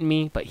had beaten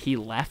me, but he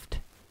left,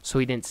 so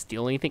he didn't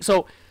steal anything.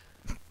 So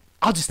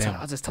I'll just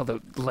tell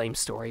the lame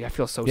story. I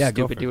feel so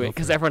stupid doing it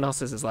because everyone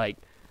else's is like,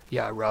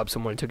 yeah, I robbed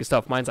someone and took his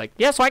stuff. Mine's like,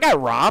 yeah, so I got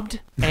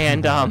robbed,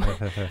 and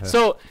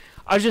so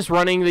I was just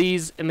running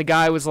these, and the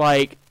guy was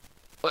like,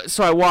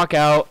 so I walk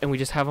out, and we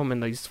just have them in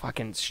these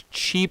fucking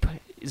cheap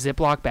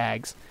Ziploc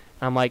bags.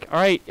 And I'm like,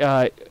 all right,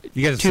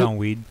 you guys are selling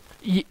weed?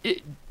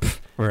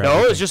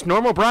 No, it was just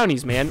normal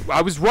brownies, man.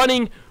 I was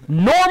running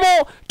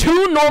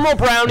two normal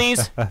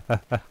brownies for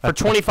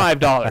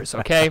 $25,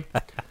 okay?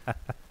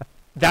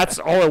 That's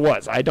all it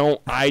was. I don't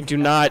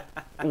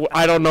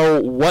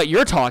know what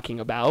you're talking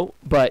about,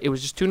 but it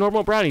was just two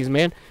normal brownies,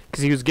 man,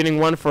 because he was getting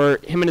one for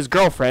him and his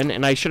girlfriend,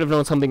 and I should have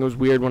known something was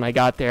weird when I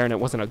got there, and it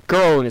wasn't a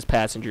girl in his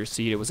passenger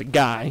seat, it was a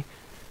guy.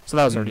 So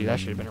that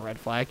should have been a red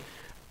flag.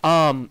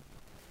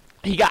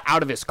 He got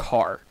out of his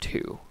car,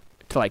 too,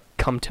 to, like,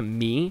 come to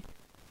me.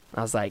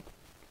 I was like,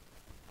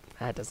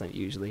 that doesn't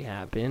usually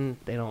happen.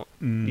 They don't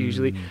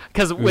usually.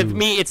 Because with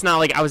me, it's not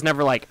like I was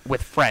never like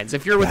with friends.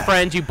 If you're with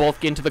friends, you both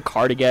get into the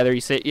car together.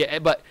 You sit. Yeah,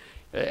 but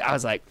I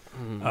was like,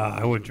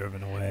 I would have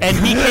driven away. And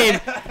he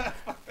came.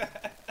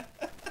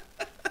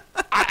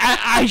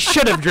 I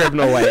should have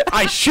driven away.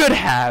 I should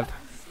have.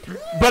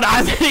 But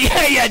I'm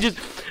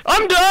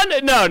I'm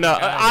done. No.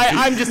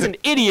 I'm just an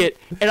idiot.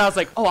 And I was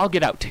like, oh, I'll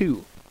get out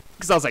too.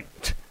 Because I was like,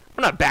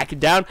 I'm not backing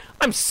down.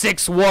 I'm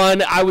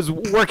 6'1". I was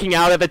working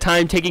out at the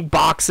time, taking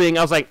boxing.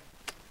 I was like,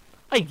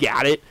 I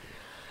got it.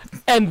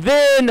 And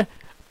then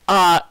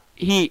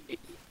the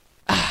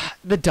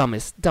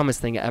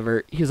dumbest thing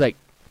ever. He was like,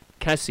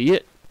 can I see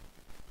it?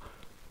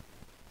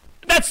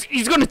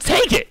 He's going to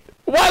take it.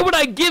 Why would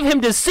I give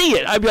him to see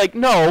it? I'd be like,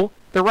 no,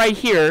 they're right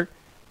here.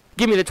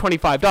 Give me the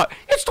 $25.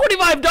 It's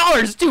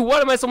 $25, dude.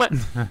 What am I so much?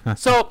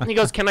 So he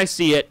goes, can I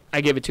see it?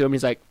 I give it to him.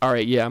 He's like, all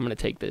right, yeah, I'm going to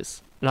take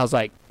this. And I was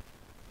like,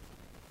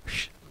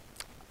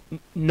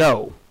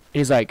 no. And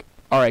he's like,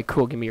 all right,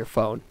 cool, give me your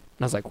phone.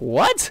 And I was like,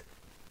 what?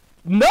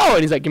 No.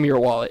 And he's like, give me your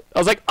wallet. I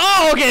was like,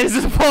 oh, okay, this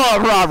is a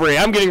full-on robbery.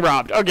 I'm getting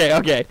robbed.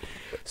 Okay.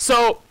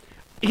 So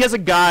he has a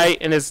guy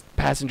in his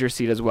passenger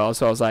seat as well.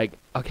 So I was like,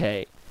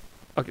 okay,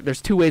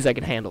 there's two ways I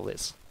can handle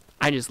this.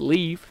 I just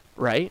leave,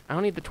 right? I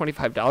don't need the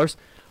 $25.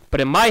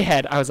 But in my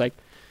head, I was like,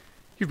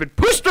 you've been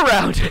pushed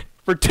around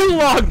for too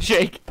long,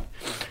 Jake.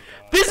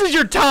 This is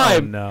your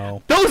time. Oh,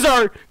 no. Those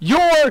are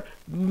your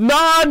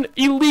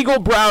non-illegal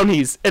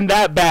brownies in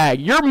that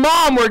bag. Your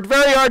mom worked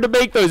very hard to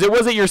make those. It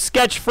wasn't your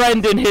sketch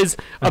friend in his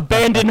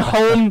abandoned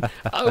home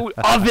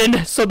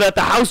oven so that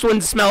the house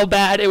wouldn't smell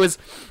bad. It was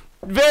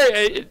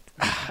very...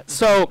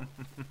 So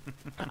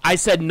I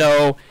said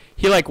no.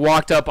 He like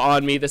walked up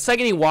on me. The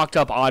second he walked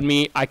up on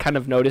me, I kind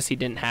of noticed he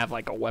didn't have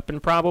like a weapon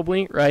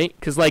probably, right?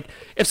 Because like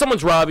if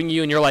someone's robbing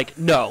you and you're like,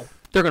 no,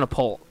 they're going to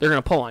pull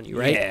on you,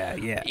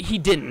 right? Yeah. He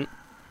didn't.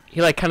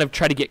 He like kind of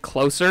tried to get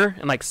closer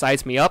and like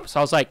size me up. So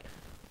I was like,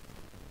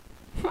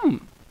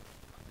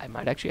 I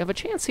might actually have a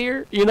chance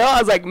here. You know, I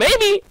was like,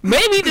 maybe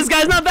this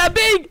guy's not that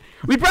big.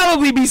 We'd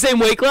probably be same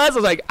weight class. I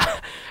was like,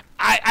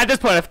 at this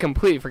point, I've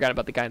completely forgot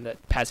about the guy in the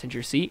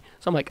passenger seat.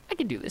 So I'm like, I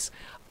can do this.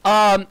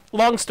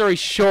 Long story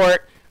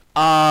short,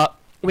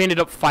 we ended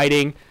up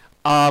fighting.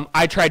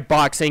 I tried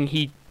boxing.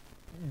 He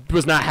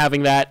was not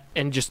having that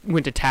and just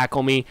went to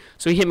tackle me.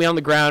 So he hit me on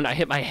the ground. I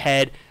hit my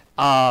head.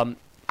 I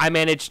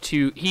managed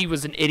to. He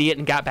was an idiot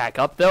and got back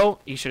up though.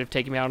 He should have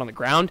taken me out on the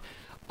ground.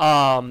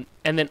 And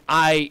then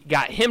I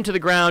got him to the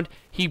ground.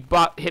 He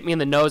hit me in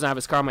the nose. And I have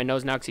a scar on my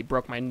nose now because he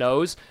broke my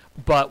nose.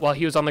 But while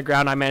he was on the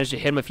ground, I managed to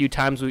hit him a few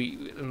times.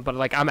 But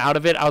like I'm out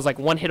of it. I was like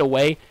one hit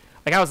away.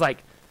 Like I was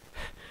like,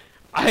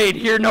 I ain't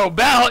hear no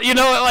bell. You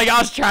know, like I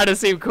was trying to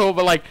seem cool.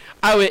 But like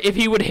if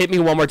he would hit me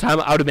one more time,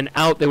 I would have been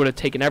out. They would have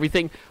taken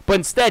everything. But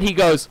instead, he's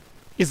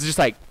just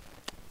like,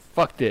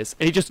 fuck this.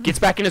 And he just gets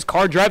back in his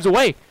car, drives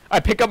away. I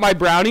pick up my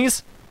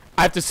brownies.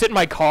 I have to sit in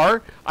my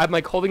car. I'm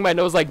like holding my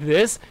nose like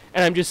this,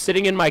 and I'm just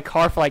sitting in my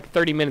car for like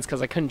 30 minutes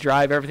because I couldn't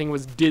drive. Everything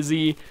was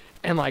dizzy,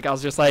 and like I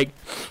was just like,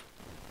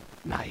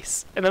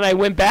 nice. And then I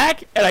went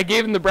back and I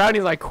gave him the brownies.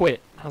 And I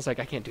quit. I was like,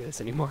 I can't do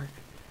this anymore.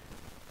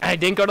 And I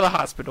didn't go to the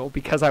hospital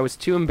because I was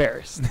too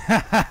embarrassed.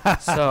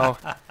 So,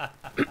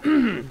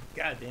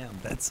 goddamn,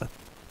 that's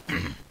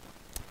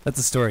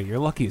a story. You're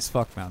lucky as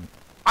fuck, man.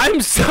 I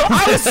was so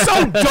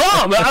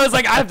dumb. I was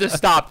like, I have to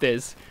stop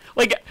this.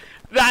 Like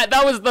that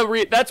was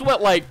that's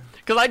what like.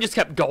 Because I just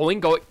kept going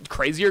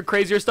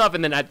crazier stuff,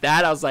 and then at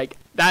that I was like,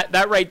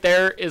 that right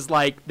there is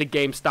like the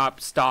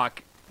GameStop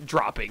stock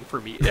dropping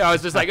for me. I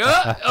was just like,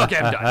 okay,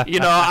 I'm done.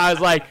 You know, I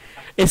was like,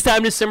 it's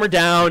time to simmer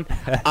down.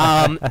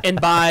 And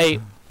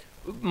by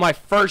my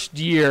first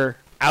year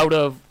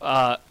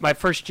my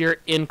first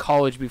year in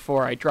college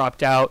before I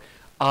dropped out,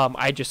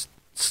 I just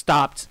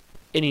stopped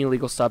any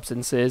illegal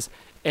substances,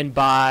 and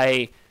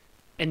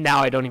now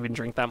I don't even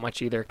drink that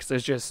much either because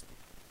there's just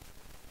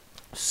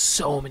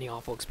so many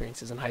awful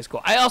experiences in high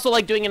school. I also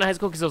like doing it in high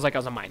school because it was like I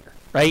was a minor,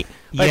 right?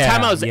 By the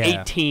time I was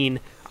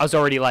 18, I was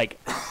already like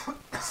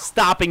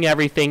stopping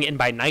everything, and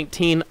by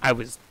 19, I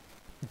was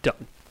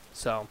done.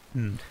 So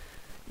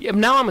yeah,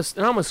 now I'm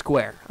a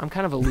square. I'm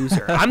kind of a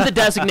loser. I'm the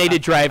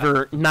designated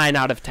driver 9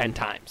 out of 10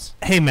 times.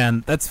 Hey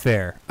man, that's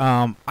fair.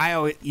 I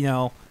always,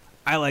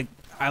 I like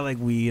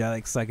weed. I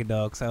like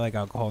psychedelics. I like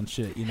alcohol and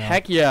shit. You know.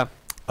 Heck yeah.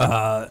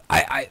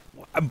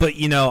 But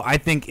I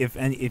think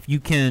if you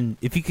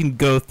can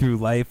go through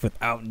life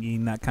without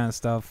needing that kind of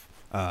stuff,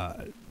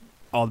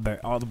 all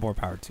the more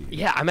power to you.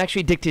 Yeah, I'm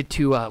actually addicted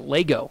to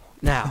Lego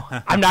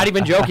now. I'm not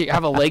even joking. I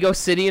have a Lego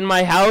city in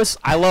my house.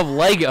 I love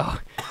Lego.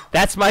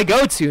 That's my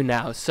go-to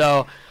now.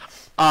 So,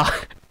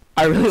 I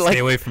really Stay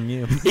away from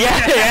you.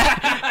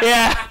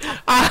 Yeah.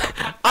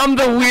 I'm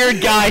the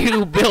weird guy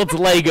who builds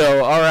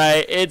Lego. All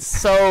right, it's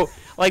so.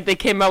 Like, they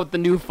came out with the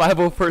new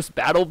 501st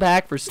Battle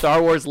Pack for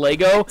Star Wars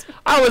Lego.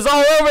 I was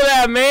all over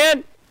that,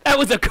 man. That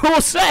was a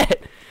cool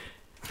set.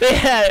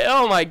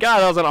 Oh, my God,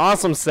 that was an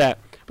awesome set.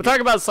 But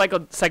talking about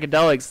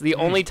psychedelics, the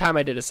only time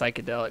I did a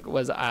psychedelic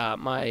was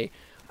my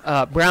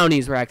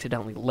brownies were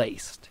accidentally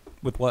laced.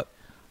 With what?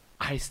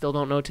 I still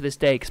don't know to this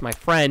day because my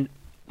friend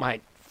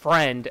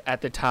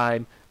at the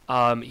time,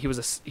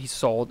 he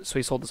sold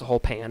this whole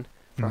pan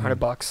for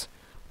 $100,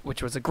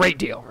 which was a great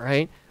deal,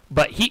 right?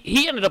 But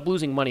he ended up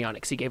losing money on it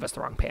because he gave us the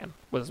wrong pan.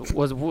 Was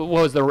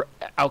the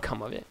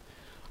outcome of it?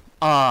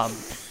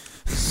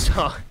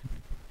 So,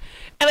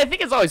 and I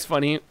think it's always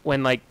funny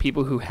when like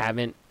people who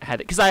haven't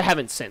had it, because I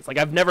haven't since. Like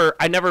I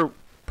never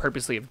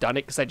purposely have done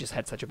it because I just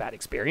had such a bad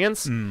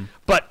experience.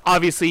 But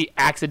obviously,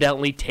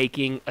 accidentally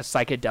taking a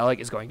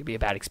psychedelic is going to be a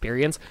bad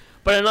experience.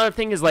 But another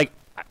thing is like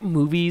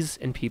movies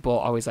and people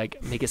always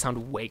like make it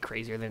sound way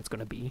crazier than it's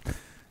going to be.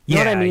 You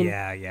know what I mean?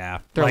 Yeah.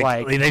 They're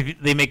like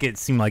they make it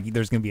seem like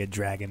there's gonna be a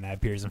dragon that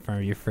appears in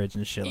front of your fridge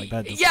and shit like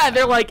that. Yeah,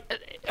 they're like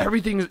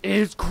everything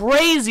is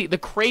crazy. The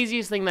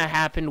craziest thing that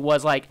happened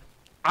was like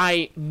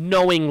I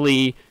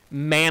knowingly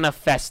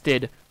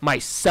manifested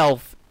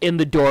myself in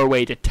the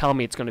doorway to tell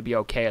me it's gonna be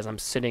okay as I'm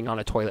sitting on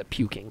a toilet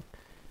puking.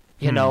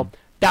 You know,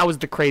 that was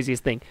the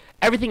craziest thing.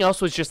 Everything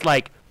else was just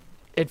like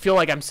it'd feel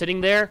like I'm sitting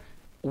there,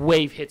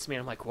 wave hits me,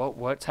 and I'm like,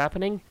 what's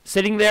happening?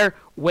 Sitting there,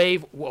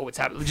 wave, whoa, what's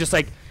happening? Just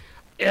like.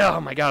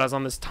 Oh my God, I was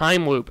on this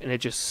time loop and it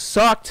just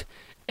sucked.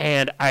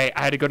 And I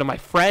had to go to my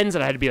friends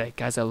and I had to be like,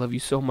 guys, I love you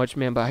so much,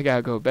 man, but I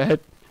gotta go to bed.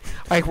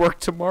 I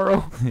work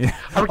tomorrow. Yeah.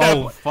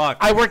 Fuck.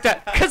 I worked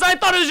at, because I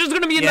thought it was just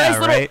going to be a nice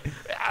right? little.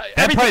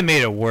 That probably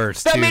made it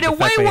worse. That too, made it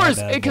way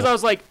worse. Because I I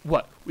was like,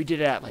 what? We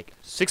did it at like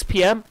 6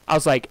 p.m.? I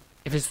was like,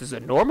 if this is a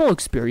normal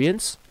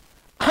experience,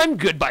 I'm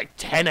good by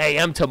 10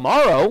 a.m.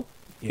 tomorrow.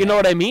 Yeah. You know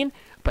what I mean?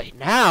 But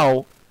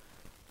now.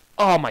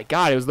 Oh my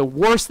God! It was the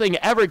worst thing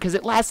ever because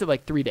it lasted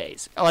like 3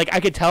 days. Like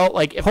I could tell,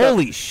 like if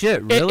holy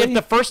shit, really? If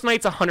the first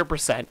night's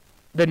 100%,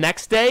 the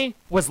next day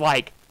was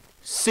like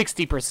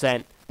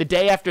 60%. The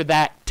day after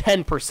that,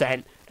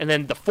 10%, and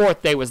then the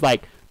fourth day was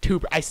like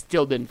 2%. I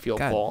still didn't feel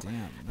full.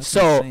 Damn, that's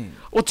so, insane.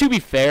 Well, to be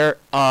fair,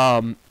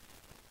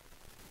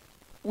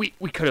 we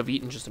could have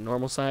eaten just a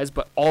normal size,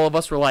 but all of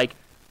us were like,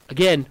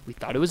 again, we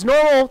thought it was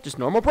normal, just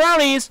normal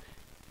brownies.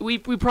 we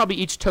probably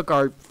each took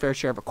our fair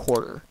share of a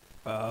quarter.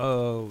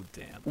 Oh,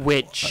 damn.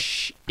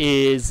 Which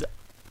is,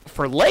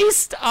 for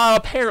laced,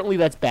 apparently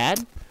that's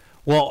bad.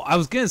 Well, I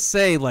was gonna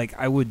say like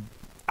I would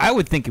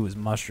think it was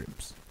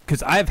mushrooms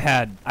because I've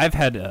had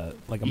a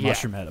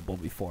mushroom edible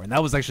before, and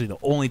that was actually the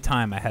only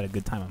time I had a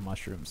good time on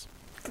mushrooms.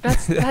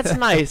 That's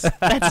nice.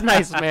 That's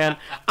nice, man.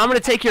 I'm gonna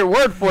take your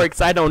word for it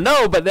because I don't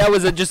know, but that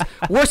was a just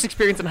worst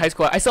experience in high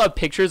school. I saw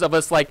pictures of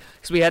us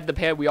because we had the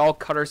pan, we all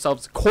cut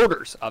ourselves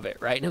quarters of it,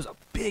 right? And it was a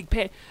big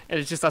pan, and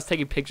it's just us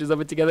taking pictures of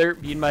it together,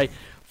 me and my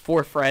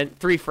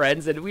three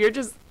friends, and we were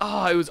just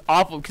it was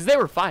awful because they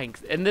were fine.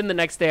 And then the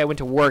next day I went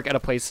to work at a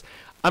place.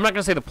 I'm not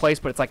gonna say the place,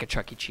 but it's like a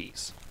Chuck E.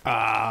 Cheese.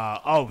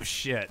 Oh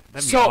shit,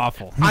 that'd be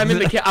awful. I'm in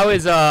the. I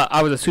was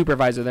a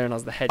supervisor there, and I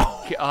was the head.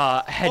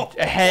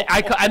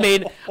 I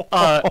made.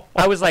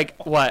 I was like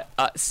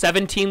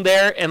 17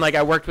 there, and like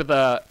I worked with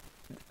so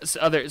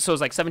it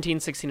was like 17,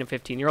 16, and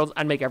 15-year-olds.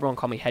 I'd make everyone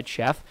call me head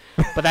chef,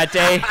 but that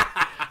day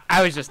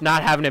I was just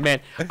not having it,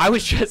 man.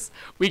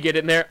 We get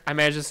in there, I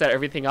managed to set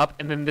everything up,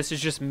 and then this is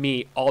just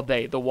me all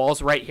day. The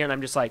wall's right here, and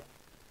I'm just like.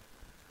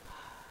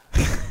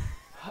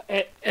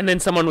 And then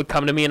someone would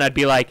come to me and I'd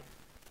be like,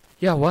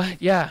 yeah,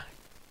 what? Yeah.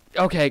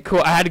 Okay,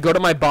 cool. I had to go to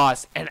my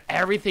boss and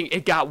everything,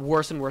 it got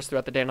worse and worse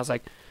throughout the day. And I was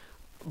like,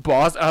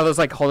 boss, I was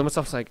like holding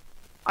myself. I was like,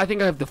 I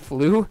think I have the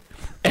flu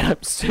and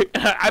I'm sick.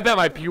 I bet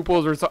my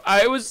pupils were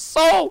it was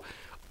so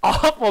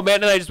awful,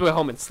 man. And I just went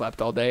home and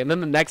slept all day. And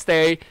then the next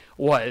day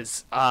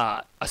was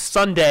a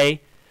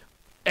Sunday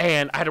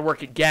and I had to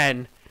work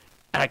again.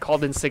 And I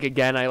called in sick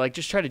again. I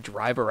just tried to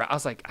drive around. I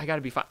was like, I gotta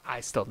be fine.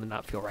 I still did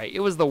not feel right. It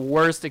was the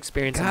worst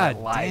experience of my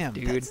life, damn,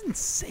 dude. That's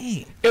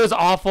insane. It was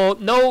awful.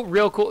 No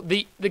real cool.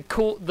 The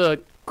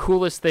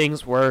coolest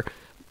things were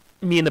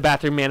me in the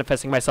bathroom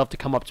manifesting myself to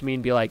come up to me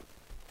and be like,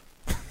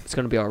 "It's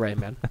gonna be all right,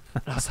 man."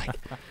 And I was like,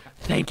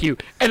 "Thank you."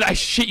 And I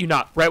shit you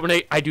not. Right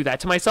when I do that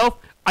to myself,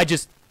 I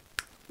just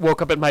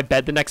woke up in my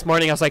bed the next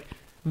morning. I was like,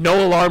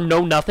 no alarm,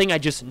 no nothing. I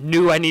just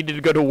knew I needed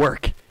to go to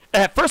work.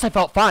 And at first, I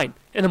felt fine.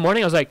 In the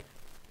morning, I was like.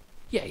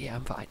 Yeah,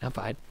 I'm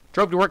fine.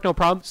 Drove to work, no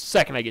problem.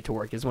 Second I get to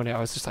work is when I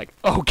was just like,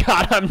 oh,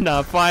 God, I'm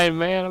not fine,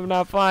 man. I'm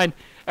not fine.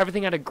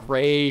 Everything had a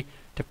gray,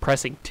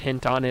 depressing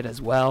tint on it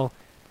as well.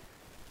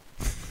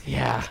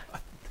 Yeah,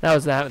 that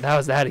was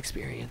that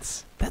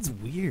experience. That's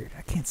weird.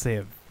 I can't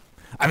say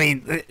I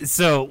mean,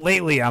 so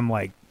lately I'm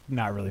like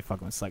not really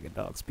fucking with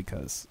psychedelics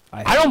because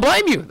I don't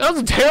blame you. That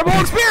was a terrible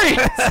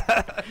experience.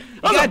 That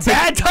was a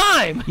bad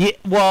time. Yeah,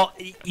 well,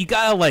 you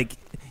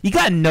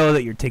gotta know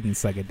that you're taking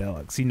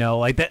psychedelics,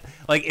 like that.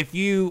 Like if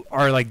you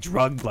are like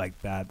drugged like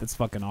that, that's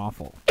fucking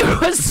awful.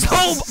 It was so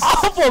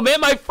awful, man.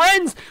 My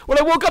friends, when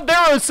I woke up there,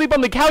 I was asleep on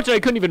the couch and I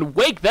couldn't even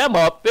wake them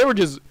up. They were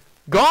just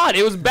gone.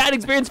 It was a bad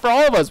experience for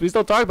all of us. We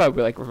still talk about it.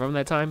 We're like, remember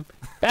that time?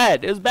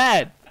 Bad. It was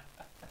bad.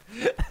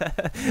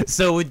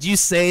 So would you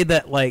say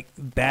that like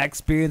that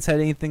experience had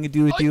anything to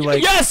do with you?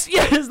 Like yes,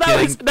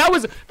 that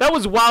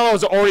was while I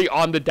was already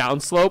on the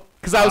downslope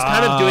because I was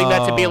kind of doing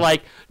that to be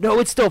like, no,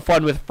 it's still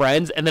fun with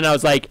friends, and then I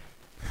was like,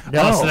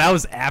 no. So that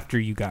was after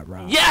you got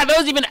robbed. Yeah, that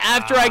was even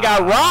after I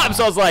got robbed.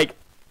 So I was like,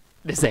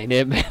 this ain't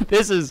it, man.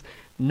 This is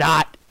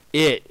not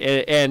it.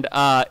 And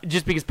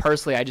just because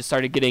personally, I just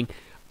started getting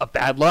a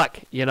bad luck,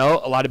 a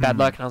lot of bad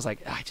luck, and I was like,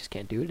 I just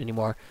can't do it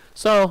anymore.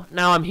 So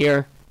now I'm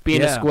here.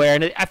 Being a square,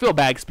 and I feel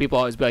bad because people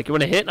always be like, "You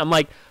want to hit?" And I'm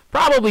like,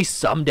 "Probably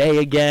someday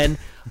again."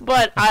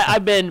 But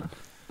I've been,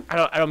 I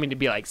don't mean to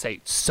be like say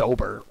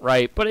sober,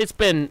 right? But it's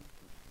been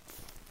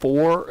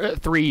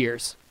 3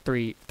 years,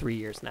 three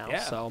years now. Yeah.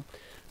 So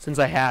since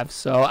I have,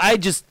 so I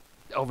just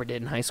overdid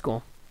in high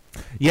school.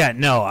 Yeah,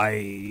 no,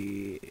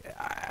 I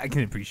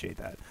can appreciate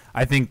that.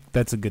 I think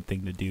that's a good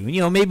thing to do.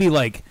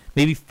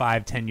 Maybe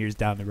 5-10 years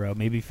down the road,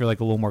 maybe if you're like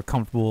a little more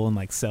comfortable and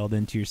like settled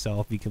into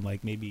yourself, you can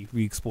like maybe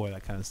re-explore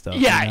that kind of stuff.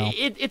 Yeah,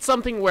 it's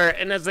something where,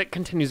 and as it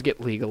continues to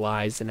get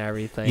legalized and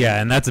everything. Yeah,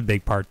 and that's a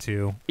big part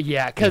too.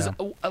 Yeah, because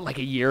like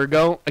a year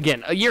ago,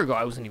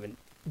 I wasn't even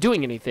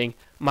doing anything.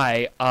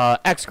 My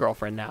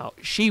ex-girlfriend now,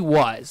 she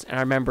was, and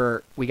I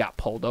remember we got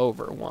pulled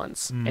over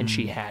once, and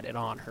she had it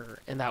on her,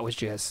 and that was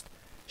just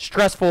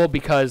stressful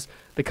because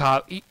the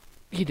cop, he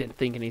didn't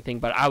think anything,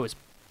 but I was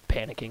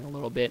panicking a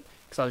little bit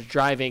because I was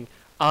driving.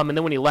 And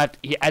then when he left,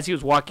 as he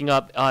was walking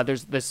up,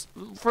 there's this,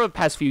 for the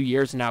past few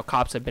years now,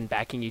 cops have been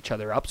backing each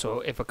other up.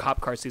 So if a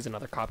cop car sees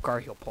another cop car,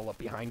 he'll pull up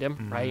behind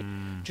him, right?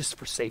 Just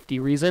for safety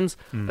reasons.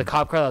 The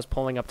cop car that was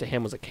pulling up to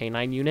him was a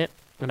K9 unit.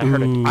 And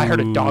I heard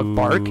a dog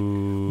bark,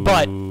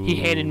 but he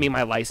handed me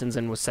my license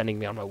and was sending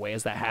me on my way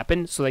as that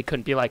happened. So they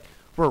couldn't be like,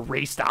 we're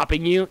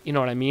re-stopping you. You know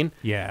what I mean?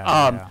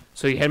 Yeah.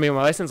 So he handed me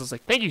my license. I was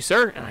like, thank you,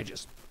 sir. And I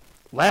just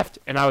left.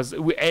 And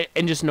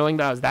and just knowing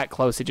that I was that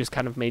close, it just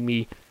kind of made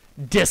me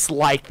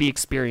dislike the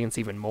experience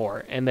even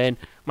more. And then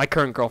my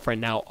current girlfriend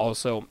now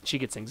also, she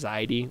gets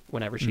anxiety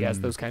whenever she has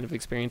those kind of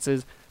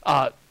experiences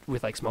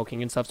with like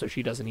smoking and stuff. So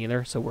she doesn't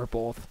either. So we're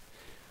both,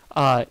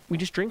 we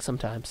just drink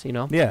sometimes,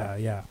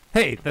 Yeah.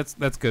 Hey,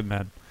 that's good,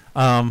 man.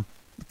 Kind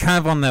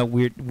of on that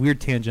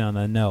weird tangent on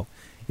that note.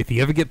 If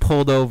you ever get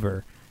pulled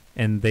over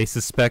and they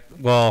suspect,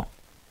 well,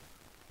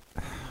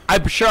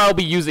 I'm sure I'll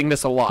be using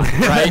this a lot,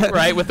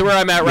 right, with where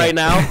I'm at right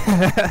now.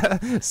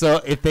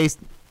 So if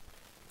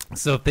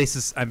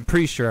I'm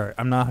pretty sure,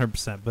 I'm not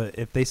 100%, but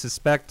if they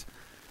suspect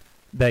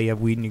that you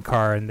have weed in your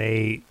car and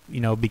they,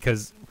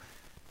 because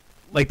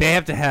like they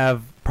have to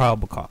have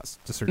probable cause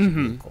to search the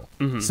vehicle.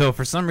 So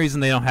for some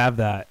reason they don't have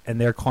that and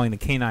they're calling the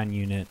canine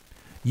unit,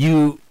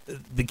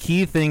 the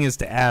key thing is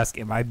to ask,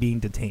 am I being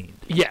detained?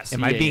 Yes.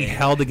 Am I being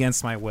held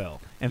against my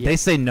will? And if they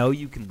say no,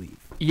 you can leave.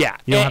 Yeah.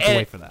 You don't have to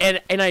wait for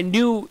that. And I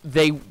knew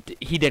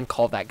he didn't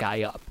call that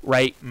guy up,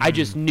 right? I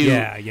just knew.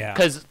 Yeah.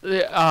 Because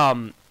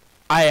I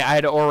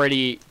had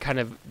already kind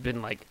of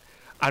been like,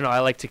 I don't know, I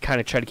like to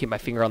kind of try to keep my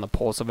finger on the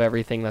pulse of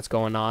everything that's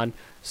going on.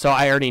 So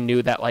I already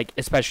knew that, like,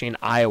 especially in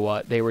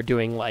Iowa, they were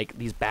doing, like,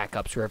 these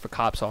backups where if a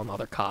cop saw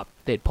another cop,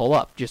 they'd pull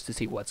up just to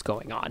see what's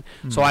going on.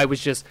 So I was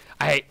just,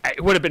 I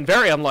would have been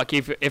very unlucky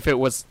if it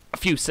was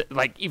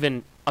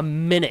even a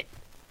minute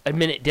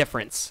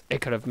difference.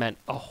 It could have meant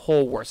a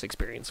whole worse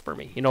experience for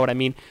me. You know what I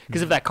mean?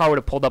 Because if that car would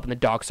have pulled up and the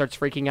dog starts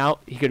freaking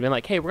out, he could have been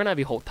like, hey, we're going to have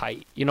you hold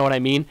tight. You know what I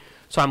mean?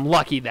 So I'm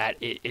lucky that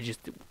it just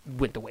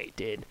went the way it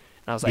did.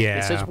 And I was like,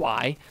 this is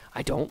why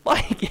I don't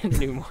like it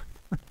anymore.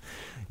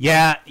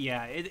 Yeah,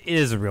 it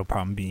is a real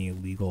problem being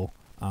illegal.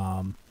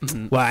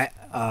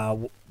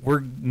 Well,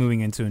 we're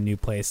moving into a new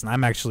place, and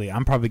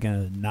I'm probably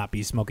gonna not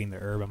be smoking the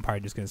herb. I'm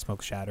probably just gonna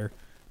smoke shatter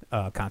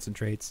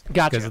concentrates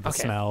because of the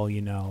smell,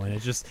 and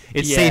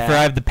it's safer.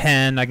 I have the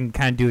pen. I can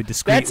kind of do it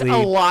discreetly.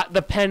 That's a lot.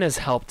 The pen has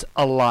helped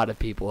a lot of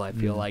people. I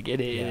feel like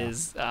it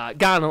is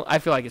gotten. I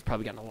feel like it's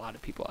probably gotten a lot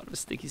of people out of a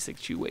sticky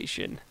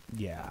situation.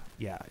 Yeah.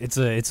 It's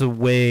a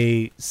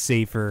way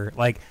safer.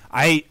 Like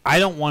I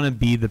don't want to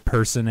be the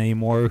person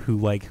anymore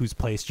whose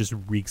place just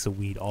reeks of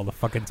weed all the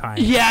fucking time.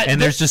 Yeah,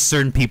 and there's just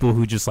certain people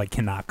who just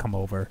cannot come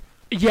over.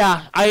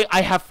 Yeah,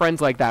 I have friends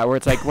like that where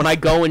it's like when I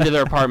go into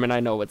their apartment, I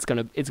know it's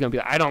gonna be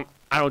like, I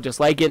don't just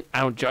like it.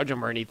 I don't judge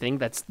them or anything.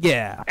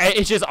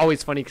 It's just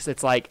always funny because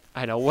it's like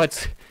I know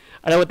what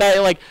that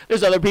like.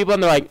 There's other people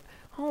and they're like,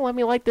 oh, let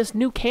me light this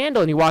new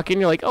candle, and you walk in,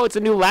 you're like, oh, it's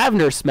a new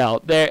lavender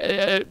smell.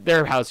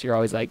 Their house, you're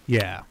always like,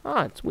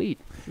 oh, it's weed.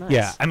 Nice.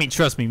 Yeah, I mean,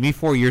 trust me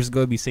 4 years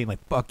ago, I'd be saying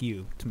fuck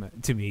you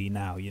to me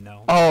now,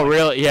 Oh,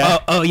 really? Yeah.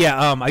 Oh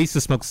yeah. I used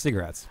to smoke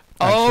cigarettes.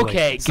 Actually.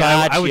 Okay, so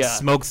gotcha. I would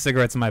smoke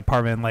cigarettes in my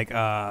apartment,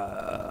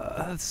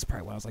 this is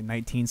probably when I was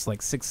 19, so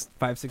 6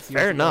 years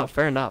ago.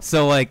 Fair enough.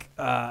 So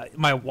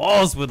my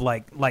walls would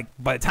by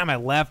the time I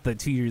left the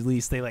 2 year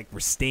lease, they were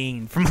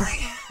stained from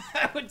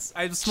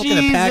I was smoking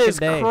a pack a day.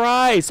 Jesus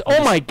Christ!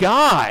 Oh my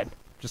God!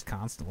 Just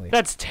constantly.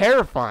 That's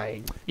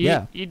terrifying.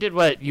 Yeah. You did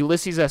what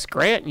Ulysses S.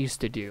 Grant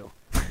used to do.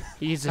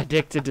 He's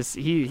addicted to.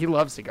 He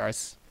loves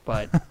cigars,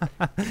 but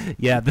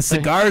yeah, the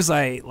cigars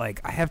I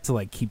have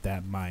to keep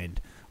that in mind.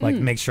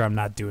 Make sure I'm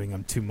not doing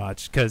them too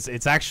much because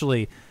it's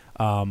actually,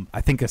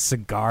 I think a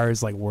cigar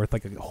is worth a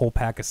whole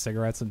pack of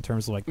cigarettes in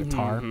terms of the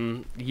tar.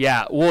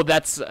 Yeah, well,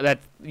 that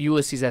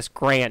Ulysses S.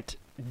 Grant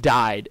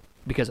died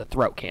because of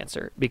throat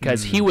cancer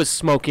because he was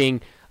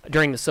smoking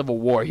during the Civil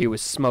War. He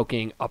was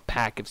smoking a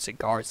pack of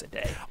cigars a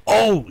day.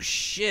 Oh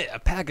shit, a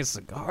pack of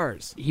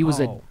cigars. He was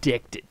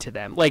addicted to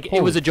them.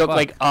 It was a joke.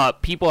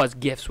 Fuck. People as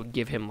gifts would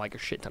give him a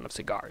shit ton of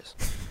cigars.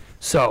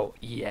 So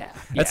yeah,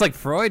 that's like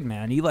Freud,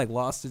 man. He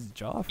lost his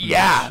jaw. For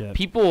that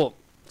shit.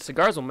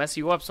 Cigars will mess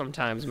you up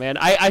sometimes, man.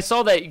 I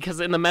saw that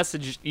because in the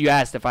message you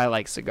asked if I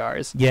like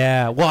cigars.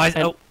 Yeah,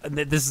 well,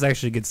 this is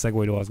actually a good segue to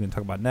what I was going to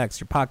talk about next.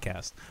 Your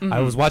podcast. I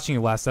was watching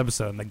your last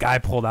episode, and the guy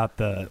pulled out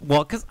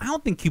because I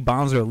don't think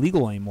Cubans are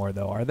illegal anymore,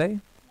 though, are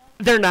they?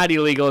 They're not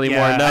illegal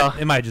anymore, no.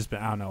 It might have just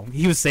been, I don't know.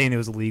 He was saying it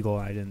was illegal,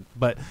 I didn't.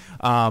 But,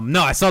 no,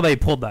 I saw they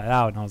pulled that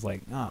out, and I was like,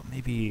 oh,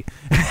 maybe.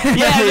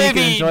 Yeah,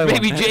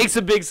 maybe Jake's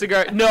a big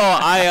cigar.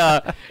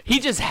 No,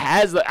 he just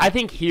has, I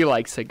think he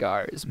likes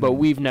cigars, but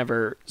we've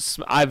never,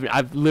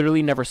 I've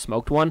literally never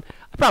smoked one.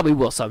 I probably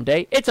will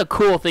someday. It's a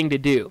cool thing to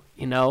do,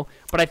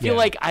 But I feel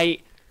like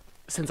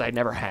since I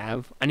never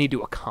have, I need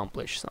to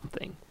accomplish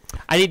something.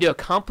 I need to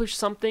accomplish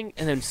something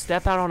and then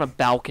step out on a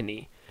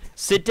balcony.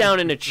 Sit down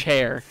in a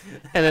chair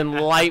and then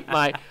light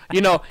my,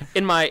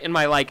 in my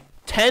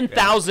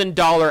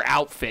 $10,000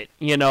 outfit,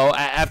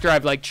 after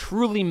I've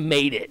truly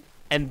made it,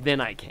 and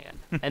then I can,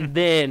 and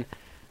then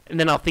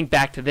I'll think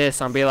back to this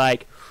and be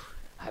like,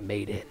 I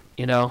made it,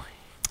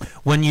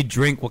 When you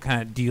drink, what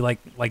kind of do you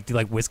like? Do you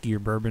like whiskey or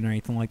bourbon or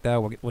anything like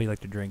that? What do you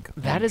like to drink?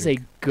 That is a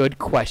good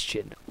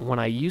question. When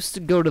I used to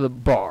go to the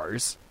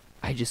bars,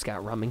 I just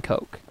got rum and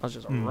coke. I was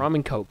just a rum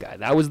and coke guy.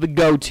 That was the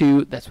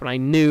go-to. That's what I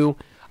knew.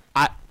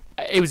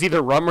 It was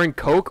either rum and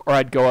coke, or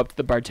I'd go up to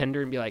the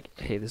bartender and be like,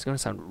 hey, this is going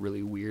to sound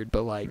really weird,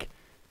 but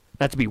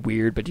not to be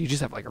weird, but do you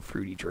just have a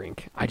fruity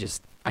drink? I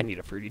need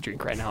a fruity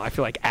drink right now. I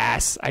feel like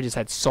ass. I just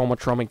had so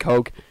much rum and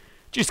coke.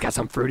 Just got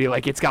some fruity,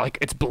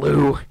 it's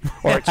blue,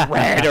 or it's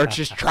red, or it's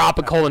just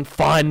tropical and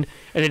fun,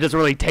 and it doesn't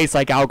really taste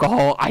like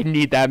alcohol. I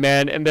need that,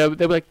 man. And they'll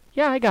be like,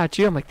 yeah, I got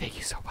you. I'm like, thank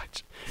you so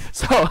much.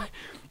 So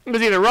it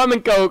was either rum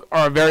and coke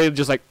or a very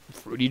just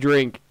fruity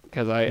drink,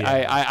 because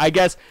I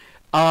guess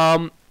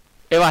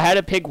if I had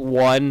to pick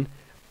one,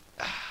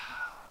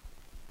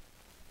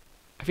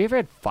 Have you ever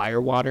had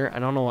fire water? I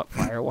don't know what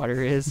fire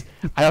water is.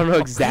 I don't know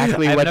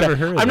exactly I've what never that.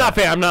 heard of I'm not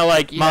that. fan. I'm not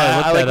like Molly, yeah.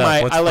 look I like that up.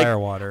 my. What's I like. fire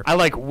water? I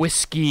like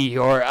whiskey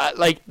or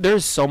like.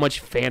 There's so much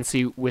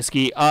fancy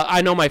whiskey.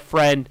 I know my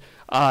friend.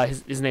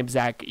 His name's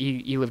Zach.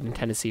 He lived in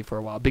Tennessee for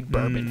a while. Big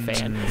bourbon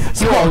fan.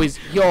 So he always.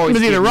 It was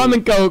give either me- rum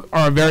and coke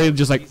or a very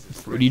just like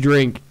fruity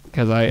drink.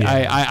 Because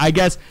I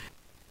guess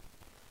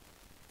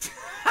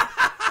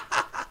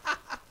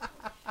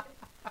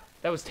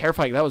That was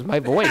terrifying. That was my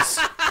voice.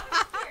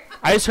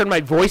 I just heard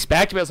my voice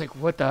back to me. I was like,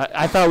 what the?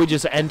 I thought we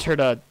just entered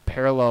a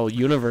parallel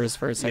universe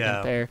for a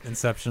second there.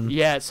 Inception.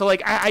 Yeah, so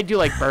like I do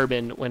like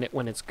bourbon when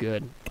it's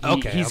good.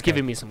 He's Okay.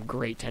 giving me some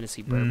great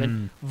Tennessee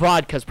bourbon.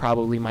 Vodka's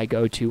probably my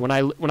go-to. When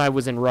I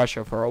was in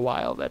Russia for a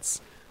while,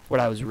 that's what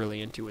I was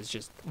really into was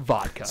just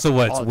vodka. So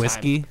what? all It's the time.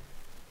 whiskey?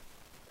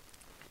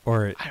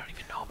 Or I don't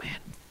even know, man.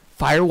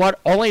 Firewater.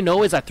 All I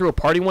know is I threw a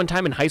party one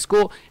time in high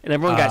school, and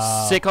everyone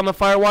got sick on the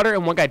firewater,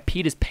 and one guy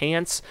peed his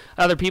pants.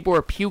 Other people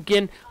were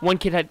puking. One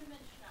kid had.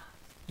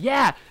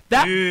 Yeah,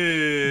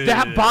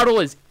 that bottle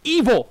is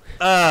evil.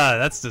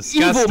 that's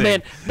disgusting. Evil,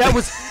 man. That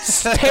was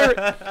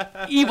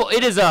evil.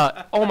 It is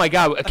oh my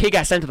god, a kid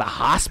got sent to the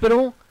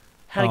hospital.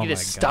 Had to Oh get his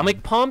my stomach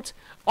God. pumped.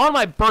 On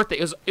my birthday,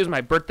 it was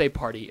my birthday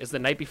party. It was the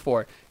night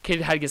before.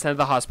 Kid had to get sent to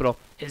the hospital.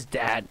 His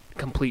dad,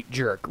 complete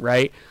jerk,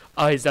 right?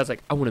 His dad's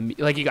like, I want to meet,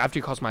 like, after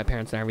he calls my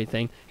parents and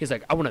everything, he's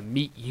like, I want to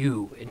meet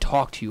you and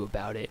talk to you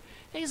about it.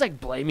 And he's like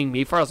blaming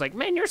me for. I was like,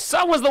 man, your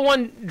son was the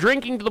one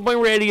drinking to the point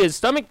where he had to get his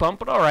stomach pumped.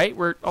 But all right,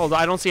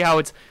 I don't see how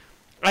it's.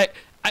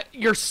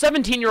 Your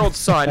 17-year-old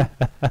son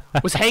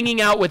was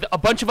hanging out with a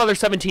bunch of other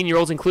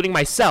 17-year-olds, including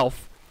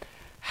myself.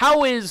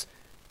 How is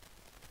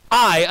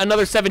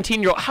another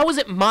 17-year-old? How is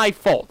it my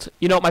fault?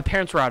 You know, my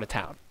parents were out of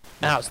town,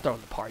 and I was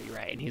throwing the party,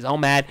 right? And he's all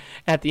mad.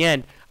 At the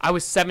end, I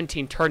was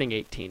 17, turning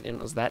 18, and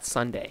it was that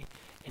Sunday.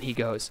 And he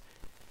goes,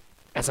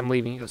 as I'm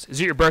leaving, he goes, "Is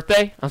it your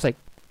birthday?" I was like,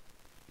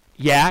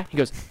 "Yeah." He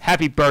goes,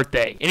 "Happy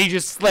birthday." And he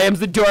just slams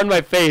the door in my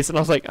face. And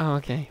I was like, oh,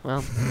 okay,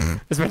 well,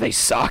 this birthday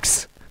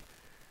sucks.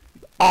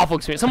 Awful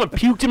experience. Someone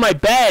puked in my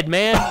bed,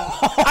 man.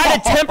 I had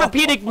a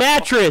Tempur-Pedic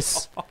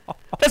mattress.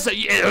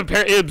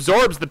 It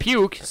absorbs the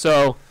puke,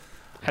 so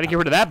I had to get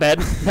rid of that bed.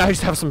 Now I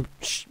just have some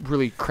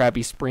really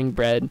crappy spring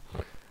bed.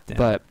 Damn.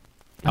 But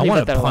I think want about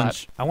to that a lot.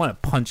 punch. I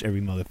want to punch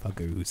every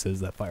motherfucker who says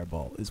that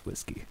Fireball is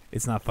whiskey.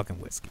 It's not fucking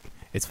whiskey.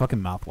 It's fucking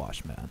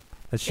mouthwash, man.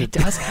 That shit. It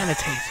does kind of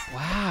taste.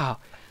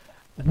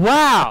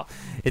 Wow.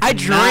 It's I not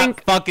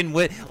drink. fucking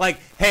like.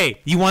 Hey,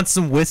 you want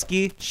some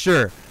whiskey?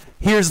 Sure.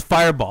 Here's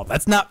Fireball.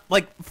 That's not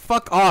like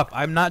fuck off.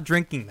 I'm not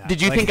drinking that.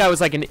 Did you Like, think I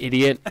was like an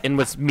idiot and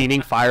was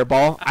meaning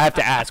fireball? I have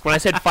to ask. When I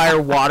said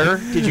fire water,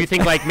 did you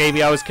think like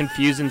maybe I was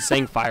confused in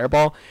saying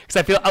fireball? Because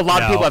I feel a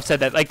lot of No. people have said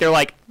that. Like they're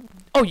like,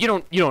 "Oh, you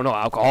don't know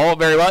alcohol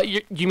very well.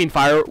 You mean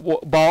fireball?"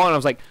 And I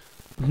was like,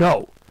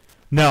 "No,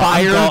 No,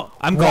 Fire,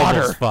 I'm gullible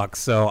water. as fuck.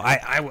 So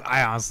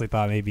I honestly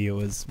thought maybe it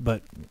was,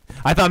 but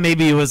I thought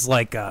maybe it was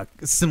like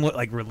similar,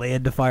 like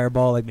related to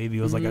Fireball. Like maybe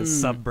it was like a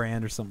sub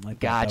brand or something like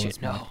that. gotcha."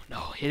 That was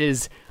No, it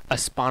is a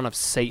spawn of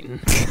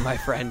Satan, my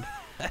friend.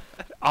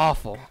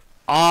 Awful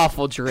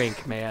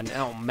drink, man.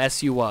 It'll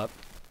mess you up.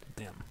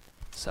 Damn.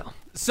 So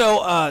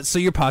So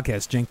your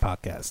podcast, Jank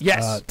Podcast.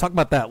 Yes. Talk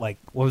about that. Like,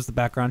 what was the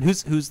background?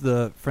 Who's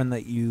the friend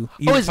that you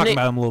Oh, were his talking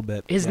na- about him a little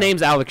bit? his Yeah.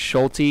 name's Alex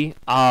Schulte.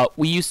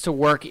 We used to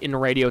work in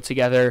radio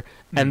together,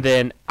 and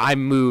then I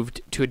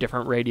moved to a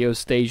different radio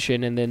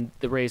station, and then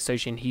the radio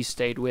station he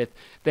stayed with,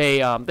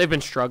 they've been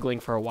struggling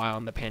for a while,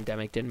 and the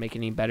pandemic didn't make it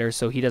any better,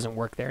 so he doesn't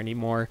work there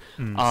anymore.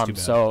 That's too bad.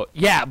 So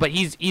yeah, but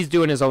he's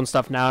doing his own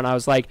stuff now, and I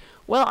was like,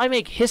 well, I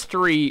make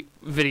history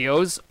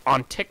videos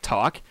on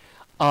TikTok.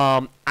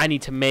 I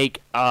need to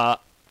make a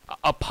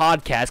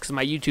podcast because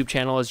my YouTube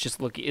channel is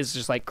just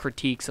like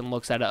critiques and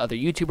looks at other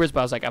YouTubers. But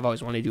I was like, I've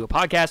always wanted to do a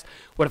podcast.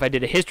 What if I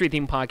did a history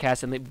themed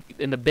podcast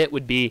and the bit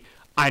would be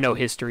I know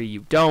history,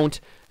 you don't.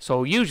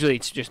 So usually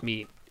it's just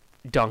me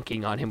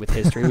dunking on him with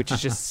history, which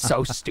is just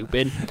so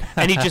stupid,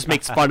 and he just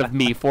makes fun of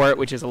me for it,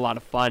 which is a lot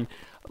of fun.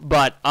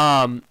 But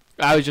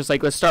I was just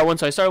like, let's start one.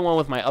 So I started one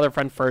with my other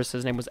friend first.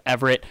 His name was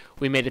Everett.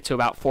 We made it to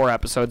about 4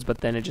 episodes, but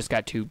then it just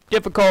got too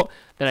difficult.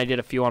 Then I did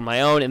a few on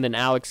my own, and then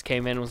Alex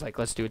came in and was like,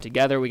 let's do it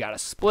together. We got a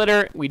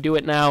splitter. We do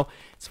it now.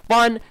 It's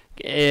fun.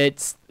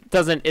 It's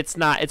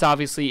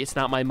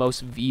not my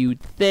most viewed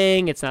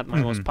thing. It's not my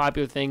most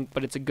popular thing,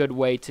 but it's a good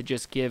way to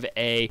just give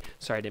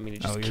sorry, I didn't mean to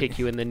just kick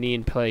you in the knee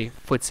and play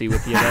footsie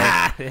with you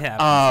there. It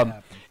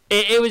happens.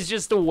 It was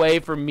just a way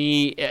for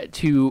me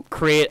to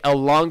create a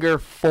longer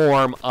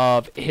form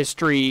of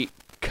history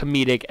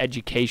comedic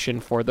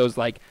education for those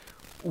like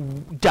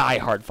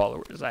die-hard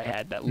followers I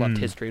had that loved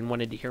history and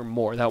wanted to hear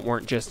more that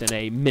weren't just in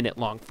a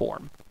minute-long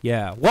form.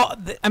 Yeah. Well,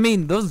 I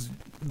mean, the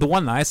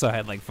one that I saw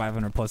had like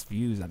 500 plus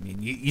views. I mean,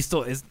 you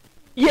still is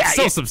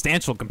still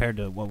substantial compared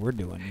to what we're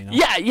doing. You know?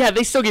 Yeah.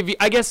 They still give you.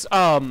 I guess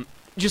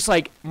just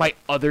like my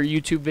other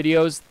YouTube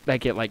videos that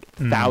get like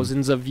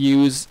thousands of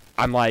views.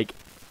 I'm like,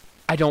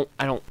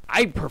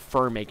 I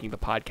prefer making the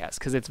podcast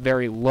because it's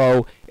very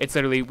low. It's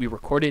literally, we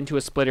record it into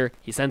a splitter.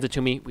 He sends it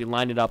to me. We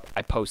line it up.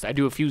 I post. I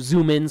do a few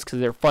zoom ins because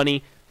they're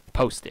funny.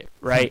 Post it,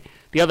 right?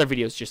 The other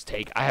videos just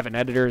take. I have an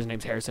editor. His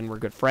name's Harrison. We're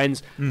good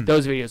friends.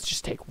 Those videos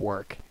just take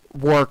work,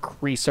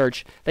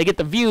 research. They get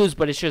the views,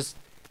 but it's just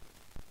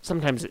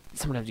sometimes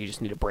you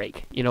just need a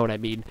break. You know what I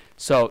mean?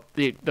 So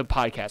the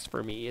podcast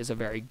for me is a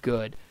very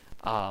good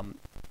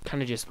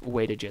kind of just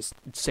way to just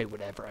say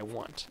whatever I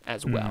want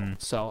as well.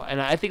 So,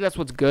 and I think that's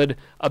what's good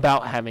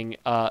about having,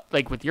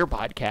 like with your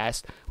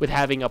podcast, with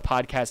having a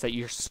podcast that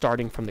you're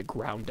starting from the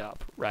ground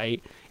up,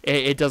 right?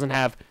 It doesn't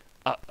have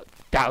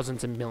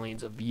thousands and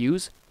millions of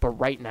views, but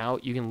right now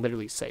you can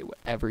literally say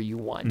whatever you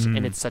want,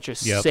 and it's such a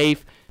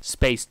safe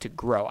space to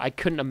grow. I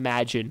couldn't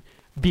imagine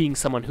being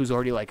someone who's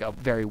already like a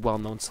very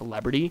well-known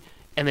celebrity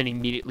and then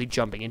immediately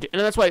jumping into, and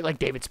that's why like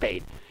David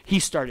Spade, he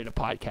started a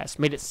podcast,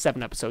 made it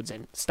 7 episodes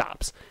and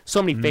stops.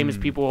 So many famous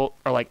people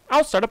are like,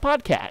 I'll start a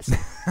podcast,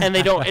 and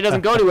it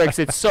doesn't go anywhere because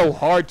it's so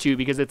hard to,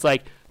 because it's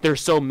like they're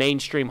so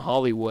mainstream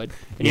Hollywood,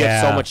 and you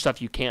have so much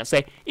stuff you can't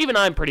say. Even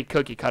I'm pretty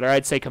cookie cutter,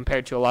 I'd say,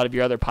 compared to a lot of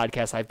your other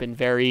podcasts. I've been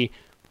very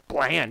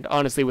bland,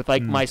 honestly, with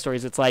like my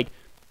stories. It's like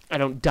I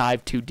don't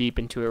dive too deep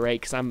into it, right?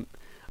 Because I'm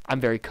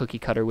very cookie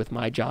cutter with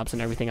my jobs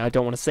and everything. I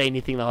don't want to say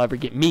anything that'll ever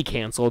get me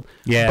canceled.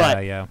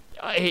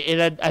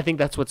 I think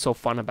that's what's so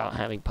fun about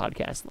having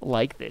podcasts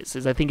like this,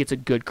 is I think it's a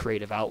good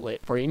creative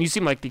outlet for you. And you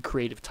seem like the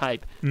creative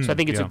type, so I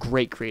think it's a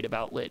great creative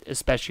outlet,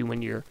 especially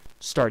when you're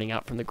starting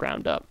out from the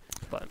ground up.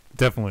 But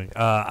definitely,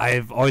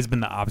 I've always been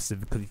the opposite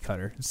of a cookie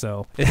cutter.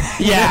 So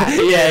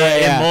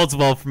it molds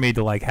well for me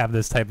to like have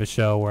this type of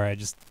show where I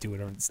just do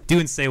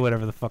and say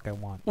whatever the fuck I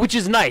want, which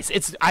is nice.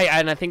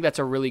 I think that's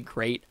a really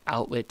great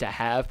outlet to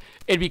have.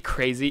 It'd be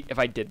crazy if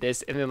I did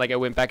this and then like I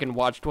went back and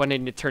watched one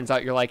and it turns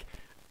out you're like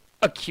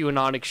a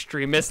QAnon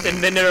extremist,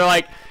 and then they're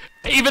like,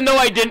 even though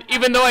I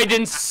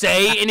didn't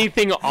say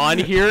anything on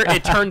here,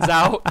 it turns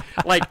out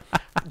like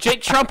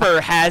Jake Trumper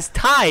has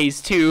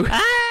ties to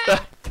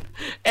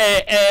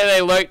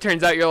and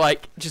turns out you're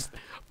like just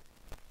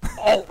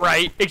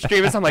alt-right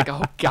extremist. I'm like,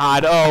 oh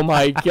God, oh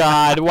my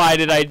God, why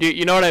did I do?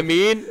 You know what I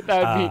mean?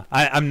 That would be.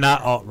 I'm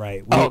not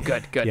alt-right.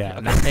 Good. Yeah.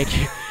 Okay, thank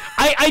you.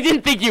 I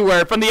didn't think you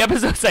were. From the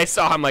episodes I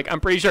saw, I'm like, I'm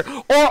pretty sure.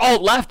 Or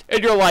alt-left,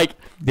 and you're like,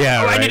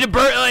 yeah, I need to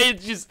burn.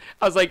 It's just,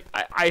 I was like,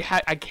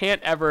 I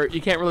can't ever. You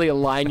can't really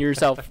align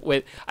yourself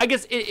with. I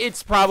guess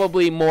it's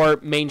probably more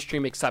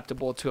mainstream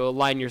acceptable to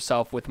align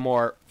yourself with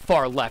more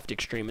far left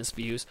extremist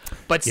views.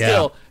 But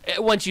still,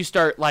 once you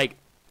start like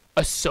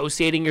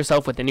associating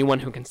yourself with anyone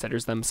who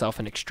considers themselves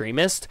an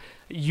extremist,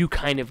 you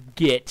kind of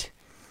get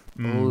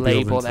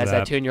labeled as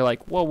that too, and you're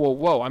like,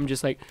 whoa. I'm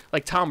just like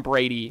Tom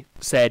Brady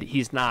said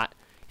he's not.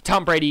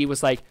 Tom Brady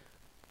was like,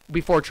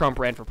 before Trump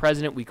ran for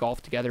president, we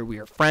golfed together, we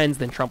were friends.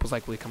 Then Trump was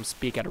like, will you come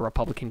speak at a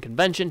Republican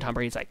convention? Tom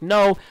Brady's like,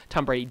 no.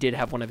 Tom Brady did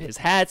have one of his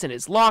hats in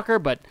his locker,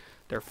 but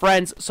they're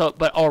friends. So,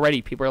 but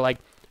already people are like,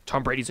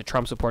 Tom Brady's a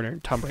Trump supporter.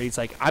 And Tom Brady's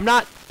like,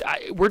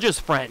 we're just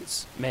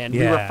friends, man.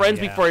 We were friends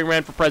before he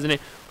ran for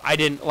president. I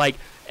didn't like,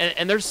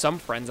 and there's some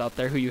friends out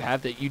there who you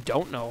have that you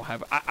don't know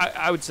have.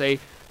 I would say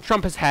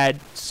Trump has had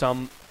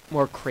some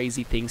more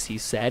crazy things he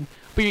said,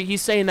 but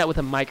he's saying that with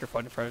a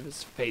microphone in front of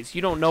his face.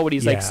 You don't know what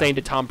he's like saying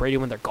to Tom Brady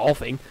when they're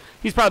golfing.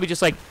 He's probably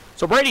just like,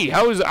 so Brady,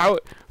 how's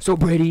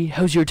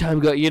your time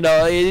going? You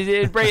know,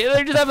 Brady,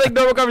 they're just having like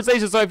normal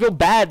conversations. So I feel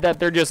bad that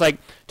they're just like,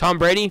 Tom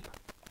Brady,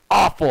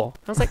 awful.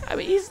 I was like, I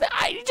mean, he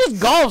just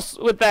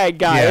golfs with that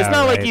guy. It's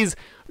not like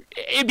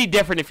it'd be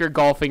different if you're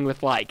golfing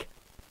with like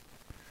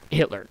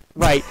Hitler,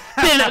 right?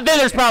 then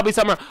there's probably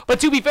something wrong.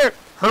 But to be fair,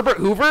 Herbert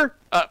Hoover,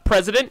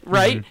 president,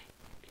 right?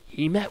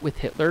 He met with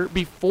Hitler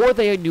before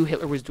they knew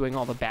Hitler was doing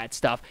all the bad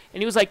stuff.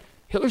 And he was like,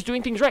 Hitler's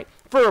doing things right.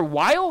 For a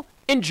while,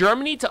 in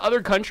Germany to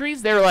other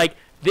countries, they were like,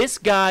 this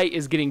guy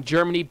is getting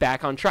Germany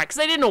back on track. Because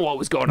they didn't know what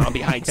was going on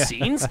behind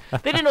scenes.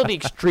 They didn't know the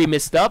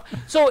extremist stuff.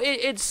 So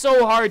it's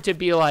so hard to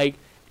be like,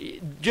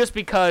 just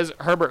because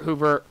Herbert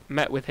Hoover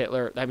met with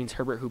Hitler, that means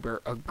Herbert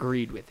Hoover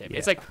agreed with him.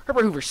 It's like,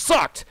 Herbert Hoover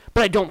sucked,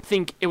 but I don't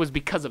think it was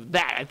because of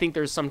that. I think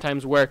there's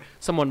sometimes where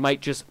someone might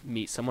just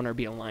meet someone or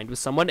be aligned with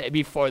someone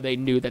before they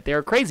knew that they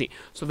were crazy.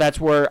 So that's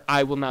where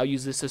I will now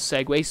use this as a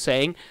segue,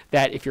 saying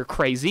that if you're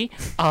crazy,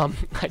 I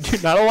do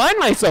not align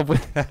myself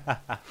with.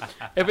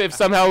 if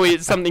somehow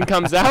something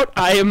comes out,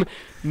 I am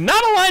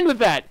not aligned with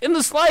that in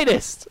the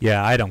slightest.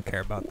 Yeah, I don't care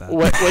about that.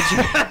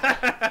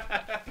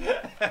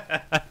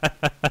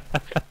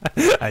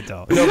 I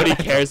don't. Nobody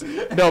cares.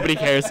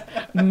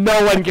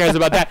 No one cares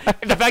about that.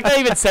 The fact that I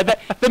even said that,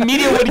 the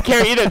media wouldn't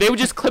care either. They would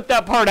just clip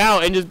that part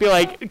out and just be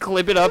like,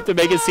 clip it up to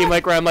make it seem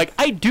like where I'm like,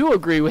 I do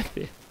agree with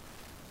it.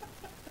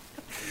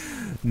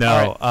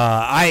 No,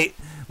 right.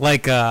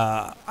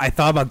 I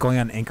thought about going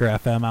on Anchor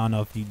FM. I don't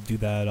know if you do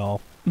that at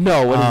all.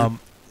 No. What is it?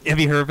 Have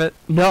you heard of it?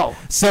 No.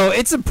 So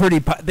it's a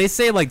pretty. They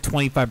say like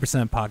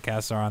 25% of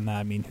podcasts are on that.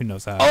 I mean, who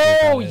knows how?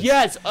 Oh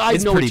yes, I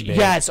it's know. Pretty big.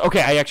 Yes. Okay,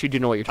 I actually do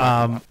know what you're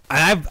talking about.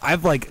 And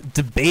I've like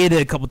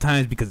debated a couple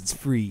times because it's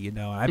free. You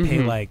know, I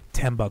pay like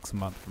 $10 a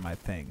month for my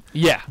thing.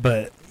 Yeah.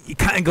 But you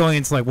kind of going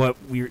into like what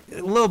we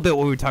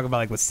were talking about,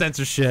 like with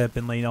censorship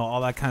and all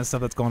that kind of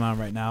stuff that's going on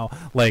right now.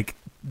 Like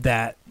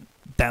that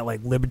that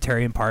like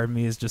libertarian part of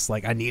me is just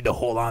like I need to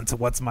hold on to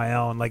what's my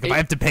own. Like if I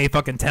have to pay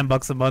fucking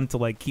 $10 a month to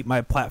like keep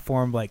my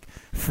platform like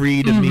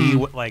free to me,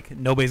 like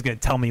nobody's gonna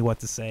tell me what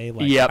to say.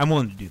 Like I'm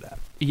willing to do that.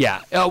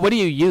 Yeah. What do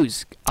you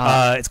use?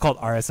 It's called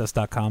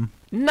RSS.com.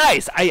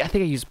 Nice. I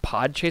think I use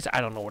Podchaser.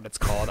 I don't know what it's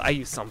called. I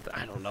use something.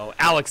 I don't know.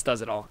 Alex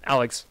does it all.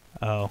 Alex.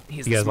 Oh,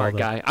 he's the smart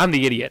guy. I'm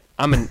the idiot.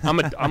 I'm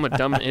a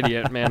dumb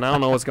idiot, man. I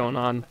don't know what's going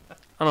on.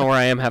 I don't know where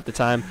I am half the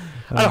time.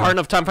 I had a hard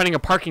enough time finding a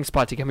parking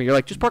spot to get me. You're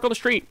like, just park on the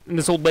street. And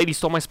this old lady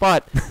stole my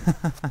spot.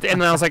 And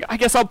then I was like, I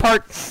guess I'll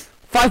park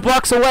 5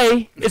 blocks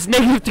away. It's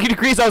negative 3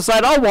 degrees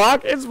outside. I'll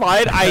walk. It's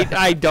fine.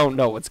 I don't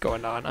know what's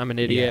going on. I'm an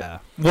idiot. Yeah.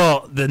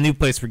 Well, the new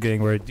place we're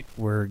getting,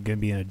 we're going to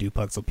be in a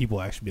duplex, so people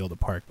will actually be able to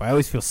park. But I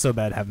always feel so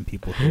bad having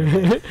people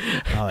here.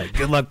 Like,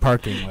 good luck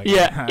parking. Like,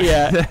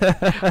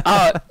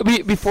 yeah.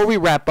 Before we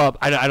wrap up,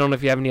 I don't know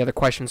if you have any other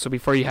questions. So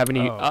before you have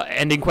any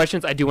ending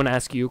questions, I do want to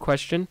ask you a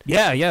question.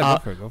 Yeah. Go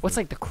for it. What's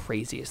like the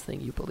craziest thing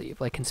you believe,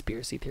 like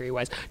conspiracy theory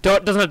wise?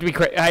 Doesn't have to be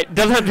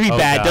doesn't have to be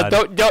bad.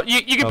 Don't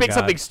you can pick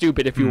something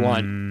stupid if you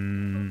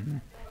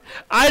want.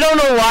 I don't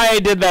know why I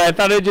did that. I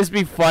thought it'd just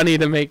be funny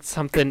to make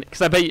something.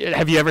 Because I bet you,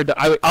 have you ever done?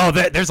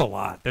 There's a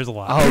lot. There's a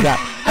lot. Oh god.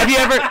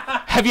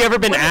 Have you ever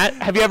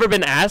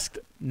been asked?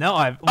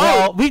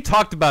 No, we've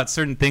talked about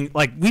certain things.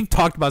 Like we've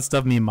talked about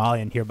stuff me and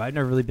Molly in here, but I've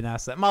never really been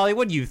asked that. Molly,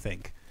 what do you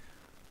think?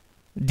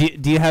 Do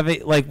you have a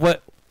like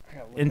what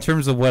in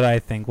terms of what I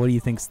think? What do you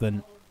think's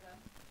the?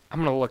 I'm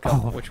gonna look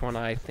up which one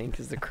I think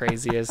is the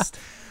craziest.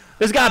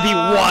 There's gotta be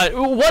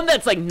one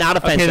that's like not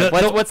offensive.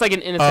 Okay, what's like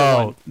an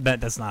innocent one?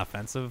 That's not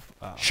offensive.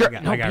 Sure, be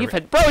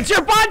offensive, bro. It's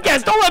your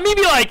podcast. Don't let me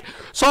be like,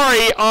 sorry,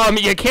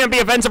 you can't be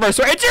offensive or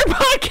sorry. It's your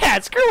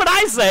podcast. Screw what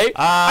I say.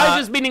 I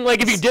was just meaning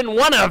like if you didn't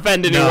want to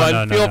offend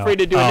anyone, feel free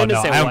to do an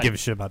innocent one. I don't give a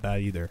shit about that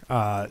either.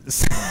 The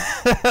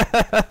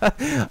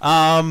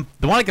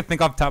one I can think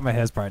off the top of my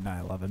head is probably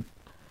 9/11.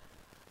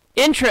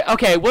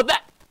 Okay, well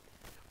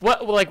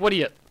what do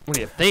you? What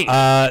do you think?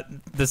 How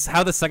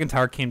the second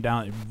tower came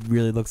down, it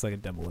really looks like a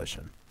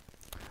demolition.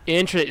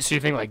 Interesting. So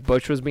you think like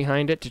Bush was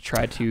behind it to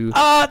try to?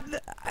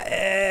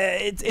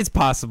 It's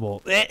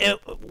possible.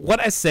 What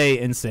I say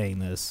in saying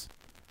this,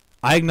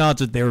 I acknowledge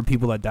that there were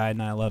people that died in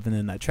 9/11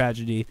 in that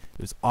tragedy. It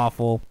was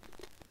awful.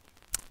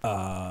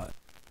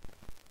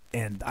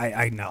 And I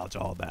acknowledge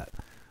all that.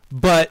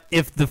 But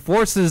if the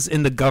forces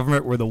in the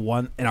government were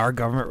our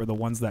government were the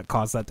ones that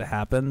caused that to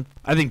happen,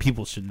 I think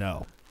people should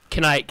know.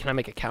 Can I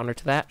make a counter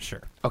to that?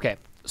 Sure. Okay.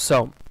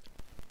 So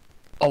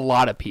a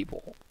lot of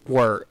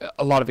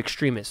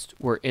extremists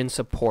were in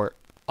support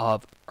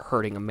of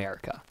hurting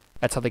America.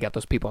 That's how they got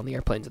those people on the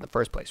airplanes in the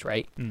first place,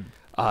 right?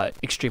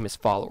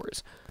 Extremist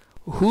followers.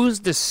 Who's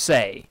to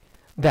say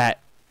that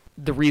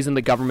the reason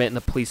the government and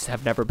the police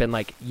have never been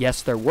like,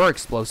 yes, there were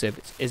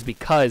explosives, is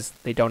because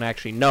they don't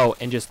actually know,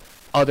 and just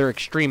other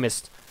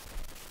extremists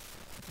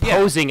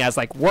posing as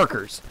like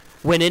workers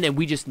went in and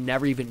we just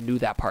never even knew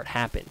that part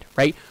happened,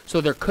 right?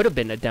 So there could have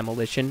been a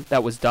demolition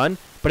that was done,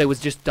 but it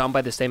was just done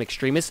by the same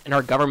extremists, and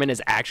our government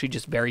is actually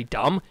just very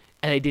dumb,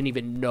 and they didn't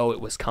even know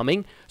it was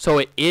coming. So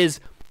it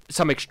is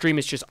some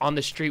extremist just on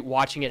the street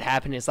watching it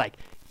happen. It's like,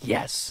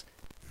 yes,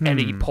 and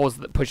he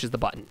pushes the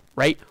button,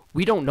 right?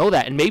 We don't know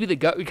that, and maybe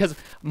because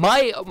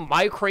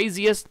my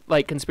craziest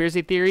like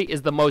conspiracy theory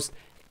is the most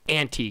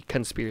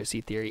anti-conspiracy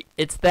theory.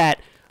 It's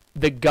that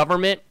the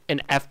government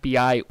and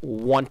FBI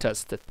want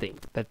us to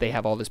think that they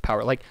have all this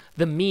power. Like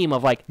the meme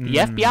of like the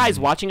FBI is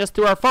watching us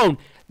through our phone.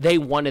 They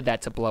wanted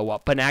that to blow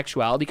up. But in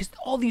actuality, because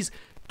all these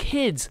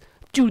kids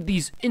do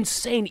these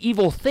insane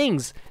evil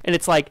things. And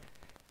it's like,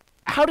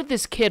 how did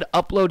this kid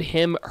upload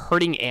him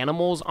hurting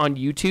animals on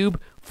YouTube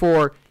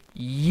for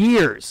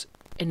years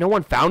and no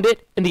one found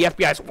it? And the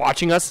FBI is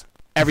watching us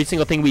every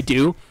single thing we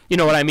do. You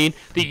know what I mean?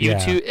 The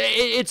YouTube,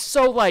 it's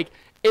so like,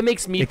 it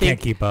makes me think. Can't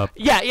keep up.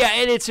 Yeah,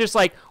 and it's just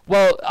like,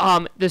 well,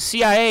 the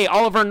CIA,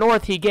 Oliver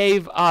North, he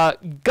gave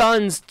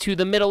guns to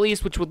the Middle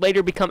East, which would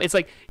later become. It's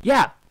like,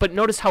 yeah, but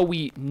notice how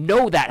we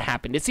know that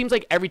happened. It seems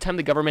like every time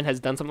the government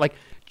has done something, like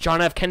John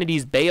F.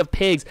 Kennedy's Bay of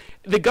Pigs,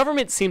 the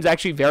government seems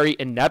actually very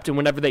inept, and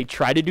whenever they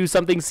try to do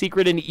something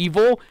secret and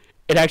evil,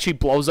 it actually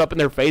blows up in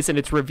their face, and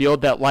it's revealed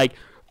that like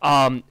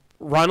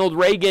Ronald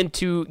Reagan,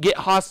 to get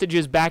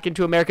hostages back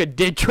into America,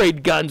 did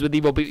trade guns with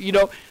evil people, you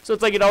know? So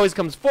it's like it always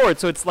comes forward.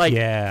 So it's like,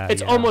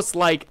 it's almost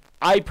like,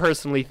 I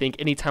personally think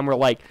anytime we're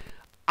like,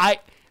 I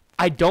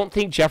don't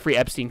think Jeffrey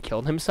Epstein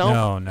killed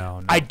himself.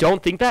 No. I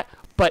don't think that.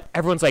 But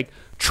everyone's like,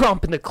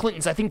 Trump and the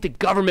Clintons, I think the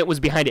government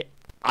was behind it.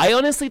 I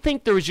honestly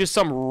think there was just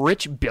some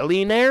rich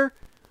billionaire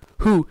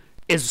who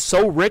is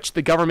so rich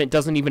the government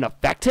doesn't even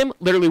affect him.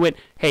 Literally went,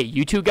 hey,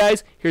 you two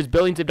guys, here's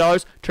billions of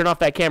dollars, turn off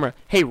that camera.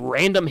 Hey,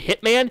 random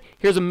hitman,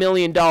 here's $1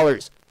 million.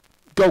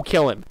 Go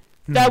kill him.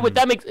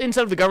 That makes,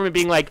 instead of the government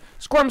being like,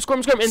 squirm,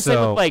 instead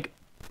of like.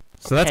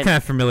 So that's kind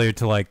of familiar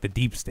to like the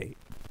deep state.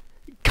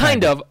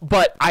 Kind of,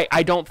 but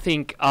I don't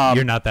think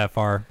you're not that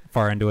far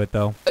into it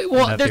though.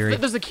 Well,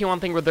 there's the QAnon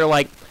thing where they're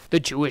like the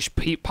Jewish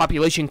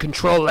population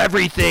control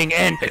everything,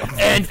 and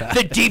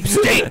the deep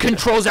state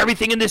controls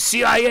everything, and the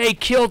CIA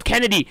killed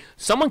Kennedy.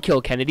 Someone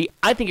killed Kennedy.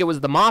 I think it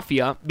was the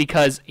mafia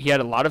because he had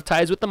a lot of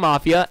ties with the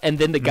mafia, and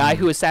then the guy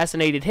who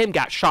assassinated him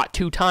got shot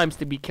 2 times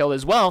to be killed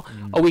as well.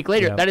 A week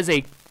later, that is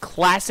a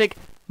classic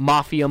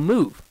mafia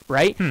move,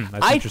 right?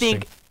 I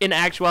think in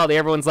actuality,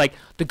 everyone's like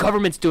the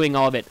government's doing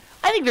all of it.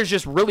 I think there's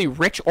just really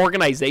rich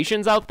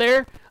organizations out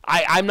there.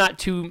 I'm not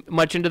too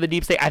much into the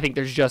deep state. I think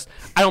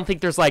I don't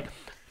think there's like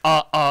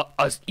a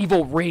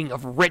evil ring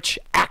of rich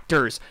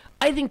actors.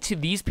 I think to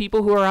these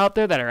people who are out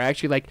there that are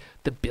actually like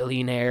the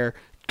billionaire,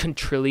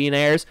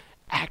 quintrillionaires,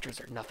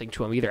 actors are nothing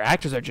to them either.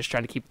 Actors are just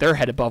trying to keep their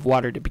head above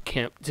water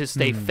to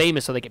stay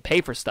famous so they can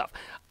pay for stuff.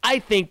 I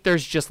think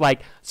there's just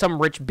like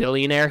some rich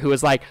billionaire who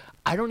is like,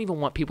 I don't even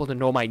want people to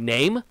know my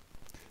name.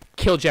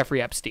 Kill Jeffrey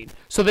Epstein.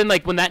 So then,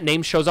 like, when that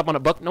name shows up on a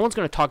book, no one's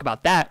going to talk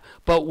about that.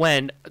 But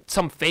when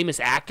some famous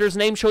actor's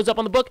name shows up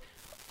on the book,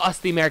 us,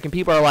 the American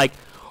people, are like,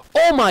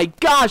 oh my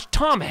gosh,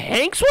 Tom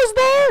Hanks was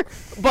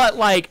there? But,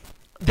 like,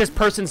 this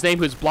person's name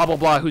who's blah, blah,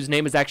 blah, whose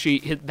name is actually,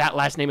 that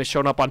last name has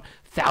shown up on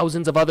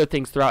thousands of other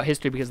things throughout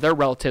history because their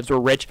relatives were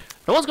rich.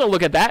 No one's going to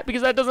look at that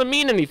because that doesn't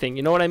mean anything.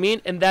 You know what I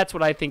mean? And that's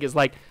what I think is,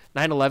 like,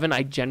 9/11,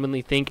 I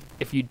genuinely think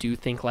if you do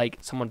think like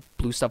someone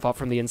blew stuff up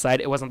from the inside,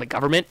 it wasn't the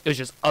government, it was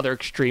just other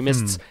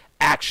extremists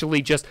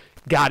actually just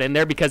got in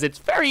there because it's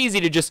very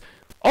easy to just,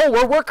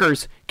 we're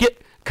workers,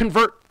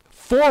 convert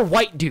 4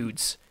 white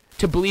dudes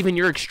to believe in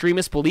your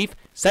extremist belief,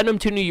 send them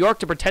to New York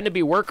to pretend to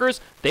be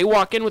workers, they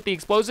walk in with the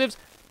explosives,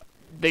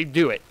 they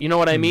do it. You know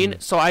what I mean?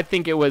 So I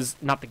think it was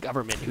not the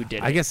government who did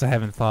it. I guess I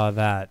haven't thought of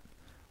that.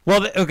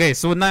 Well, okay,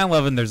 so with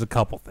 9/11, there's a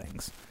couple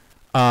things.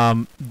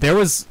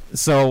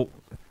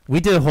 We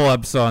did a whole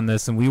episode on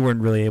this, and we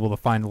weren't really able to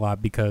find a lot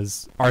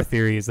because our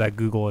theory is that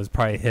Google has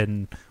probably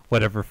hidden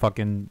whatever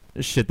fucking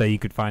shit that you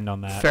could find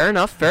on that. Fair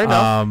enough.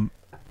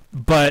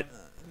 But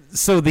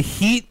so the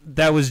heat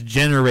that was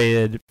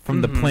generated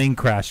from the plane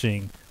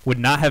crashing would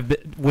not have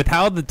been, with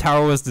how the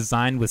tower was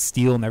designed with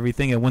steel and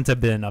everything, it wouldn't have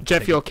been enough.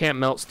 Jet fuel can't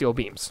melt steel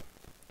beams,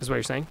 is what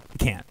you're saying? It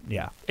can't,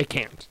 yeah. It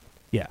can't.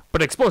 Yeah.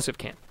 But explosive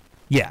can.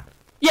 Yeah.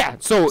 Yeah,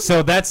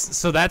 so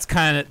that's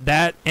kind of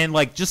that, and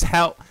like just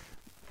how...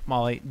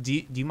 Molly,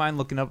 do you mind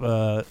looking up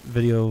a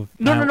video?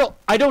 No.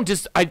 I don't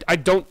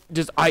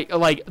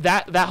like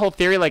that whole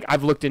theory. Like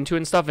I've looked into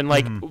and stuff, and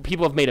like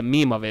people have made a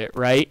meme of it,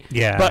 right?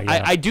 Yeah. But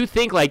yeah. I do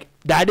think like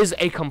that is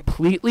a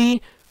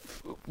completely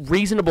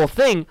reasonable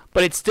thing,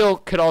 but it still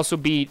could also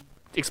be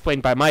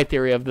explained by my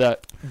theory of the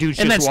dude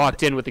just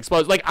walked in with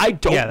explosives. Like I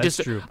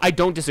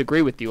don't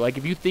disagree with you. Like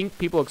if you think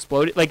people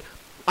exploded, like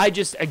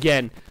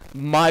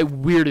my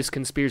weirdest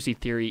conspiracy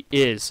theory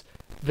is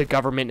the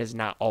government is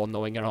not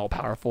all-knowing and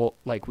all-powerful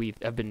like we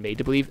have been made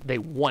to believe. They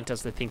want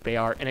us to think they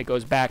are, and it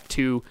goes back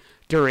to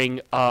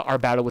during our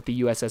battle with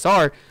the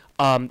USSR,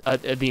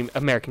 the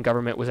American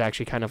government was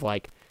actually kind of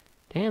like,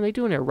 damn, they're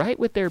doing it right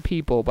with their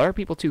people, but our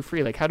people too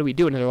free. Like, how do we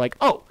do it? And they're like,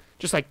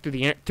 just like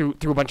through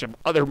a bunch of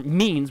other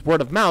means,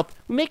 word of mouth,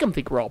 we make them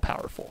think we're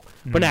all-powerful.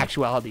 But in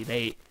actuality,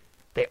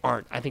 they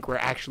aren't. I think we're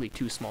actually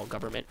too small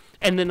government.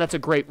 And then that's a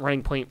great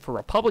running point for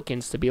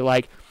Republicans to be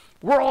like,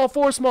 we're all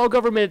for small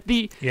government.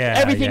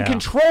 Everything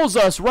controls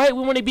us, right?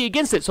 We want to be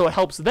against it, so it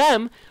helps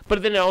them.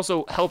 But then it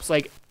also helps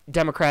like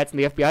Democrats and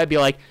the FBI be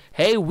like,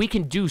 hey, we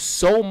can do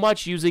so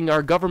much using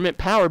our government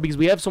power because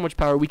we have so much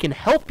power. We can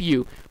help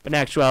you. But in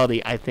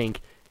actuality, I think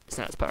it's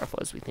not as powerful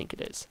as we think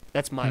it is.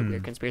 That's my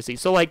weird conspiracy.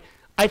 So like,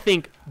 I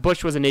think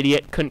Bush was an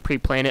idiot, couldn't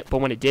pre-plan it, but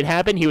when it did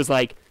happen, he was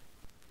like,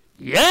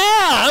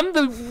 yeah, I'm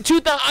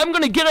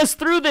going to get us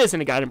through this,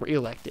 and it got him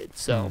reelected.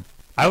 So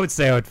I would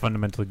say I would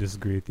fundamentally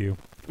disagree with you.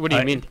 What do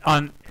you mean?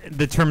 On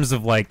the terms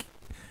of like,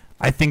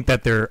 I think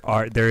that there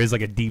is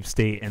like a deep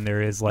state, and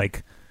there is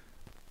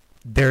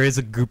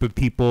a group of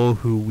people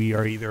who we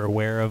are either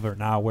aware of or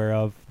not aware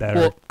of that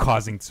are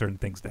causing certain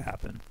things to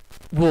happen.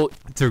 Well,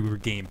 to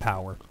regain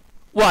power.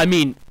 Well, I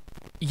mean,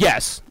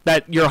 yes,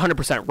 that you're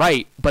 100%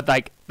 right, but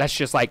like that's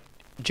just like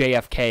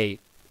JFK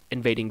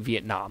invading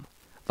Vietnam.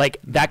 Like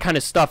that kind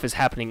of stuff is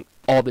happening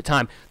all the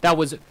time. That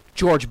was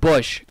George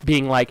Bush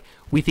being like,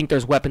 we think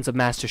there's weapons of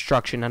mass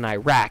destruction in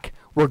Iraq.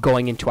 We're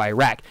going into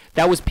Iraq.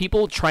 That was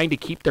people trying to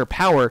keep their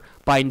power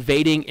by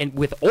invading and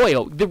with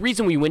oil. The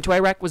reason we went to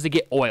Iraq was to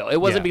get oil. It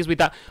wasn't because we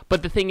thought.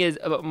 But the thing is,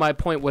 my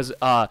point was,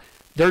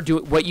 they're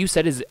doing what you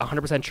said is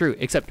 100% true.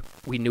 Except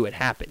we knew it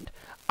happened.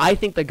 I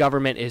think the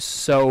government is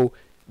so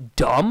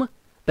dumb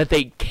that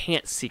they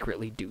can't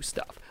secretly do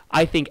stuff.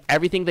 I think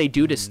everything they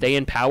do to stay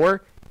in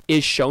power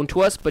is shown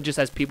to us, but just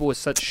as people with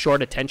such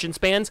short attention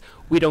spans,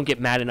 we don't get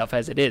mad enough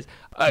as it is.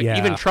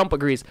 Even Trump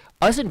agrees.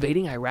 Us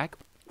invading Iraq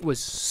was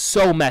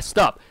so messed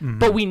up,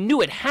 but we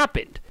knew it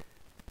happened.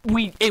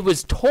 It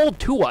was told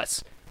to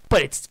us,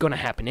 but it's going to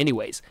happen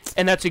anyways.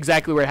 And that's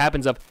exactly where it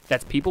happens.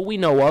 That's people we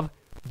know of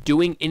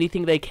doing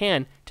anything they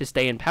can to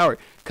stay in power,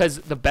 because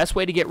the best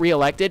way to get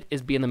reelected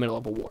is be in the middle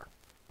of a war,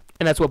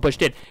 and that's what Bush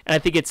did. And I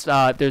think it's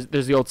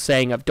there's the old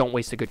saying of don't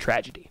waste a good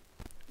tragedy,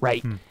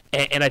 right?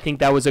 And I think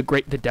that was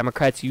the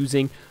Democrats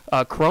using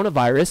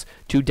coronavirus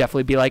to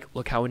definitely be like,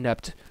 look how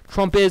inept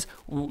Trump is,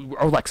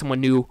 or like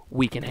someone new,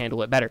 we can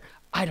handle it better.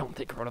 I don't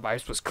think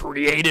coronavirus was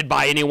created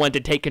by anyone to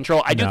take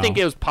control. I do think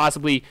it was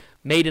possibly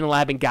made in a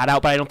lab and got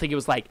out, but I don't think it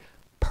was like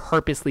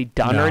purposely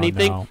done or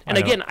anything. No, and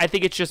again, I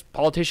think it's just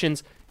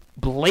politicians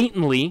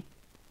blatantly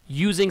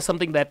using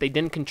something that they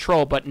didn't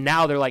control, but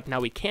now they're like, now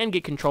we can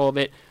get control of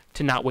it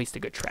to not waste a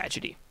good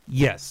tragedy.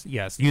 Yes.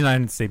 You and I are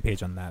on the same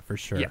page on that for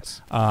sure.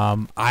 Yes.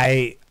 I'm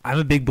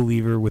a big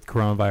believer with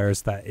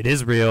coronavirus that it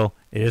is real,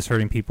 it is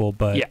hurting people,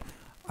 but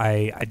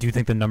I do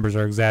think the numbers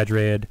are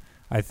exaggerated.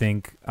 I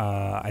think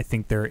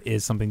there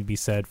is something to be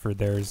said for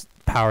there's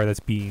power that's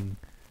being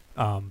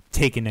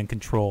taken and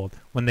controlled.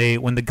 When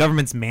the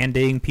government's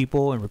mandating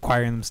people and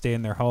requiring them to stay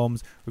in their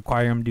homes,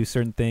 requiring them to do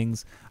certain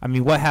things. I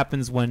mean, what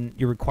happens when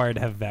you're required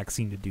to have a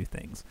vaccine to do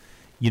things?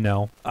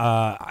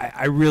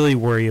 I really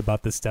worry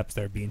about the steps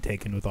that are being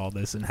taken with all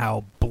this and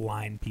how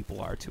blind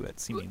people are to it,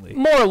 seemingly.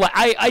 More or less,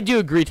 I do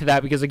agree to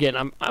that because, again,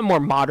 I'm more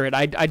moderate.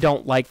 I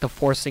don't like the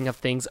forcing of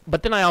things.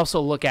 But then I also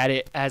look at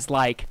it as,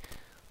 like,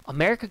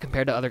 America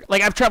compared to other...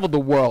 Like, I've traveled the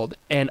world,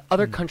 and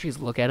other countries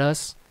look at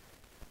us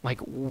like...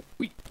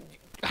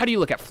 how do you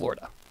look at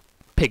Florida?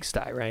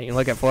 Pigsty, right? You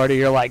look at Florida,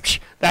 you're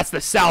like, that's the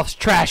South's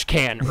trash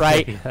can,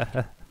 right?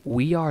 Yeah.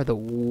 We are the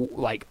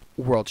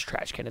world's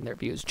trash can in their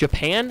views.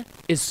 Japan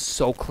is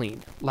so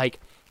clean. Like,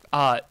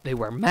 they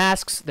wear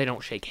masks, they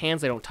don't shake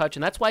hands, they don't touch,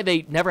 and that's why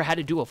they never had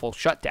to do a full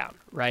shutdown,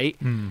 right?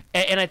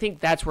 And I think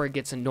that's where it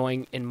gets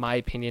annoying, in my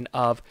opinion.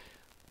 Of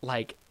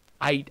like,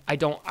 I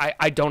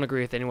don't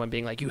agree with anyone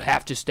being like, you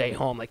have to stay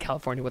home, like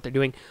California, what they're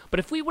doing. But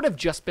if we would have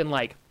just been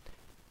like,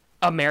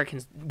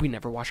 Americans, we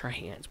never wash our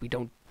hands, we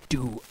don't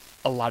do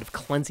a lot of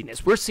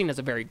cleanliness. We're seen as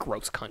a very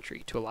gross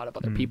country to a lot of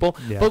other people.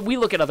 Yeah. But we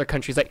look at other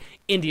countries, like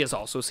India's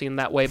also seen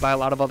that way by a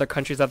lot of other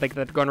countries. I think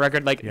that go on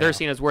record, like they're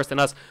seen as worse than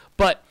us.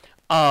 But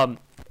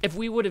if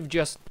we would have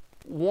just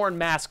worn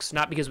masks,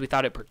 not because we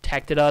thought it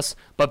protected us,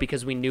 but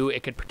because we knew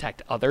it could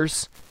protect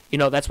others.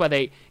 That's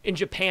why in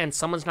Japan,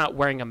 someone's not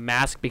wearing a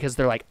mask because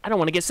they're like, I don't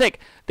want to get sick.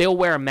 They'll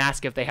wear a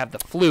mask if they have the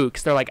flu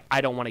because they're like, I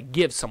don't want to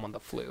give someone the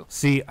flu.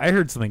 See, I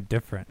heard something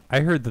different. I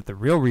heard that the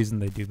real reason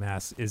they do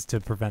masks is to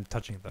prevent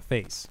touching the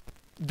face.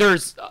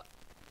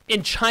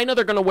 In China,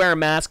 they're going to wear a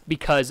mask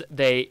because of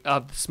the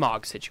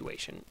smog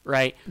situation,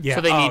 right? Yeah.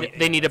 So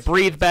they need to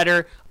breathe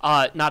better,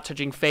 not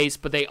touching face,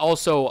 but they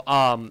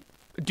also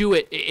do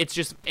it. It's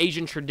just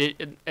Asian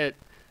tradition.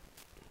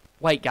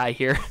 White guy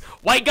here.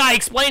 White guy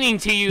explaining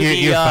to you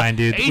You're fine,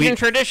 dude. Asian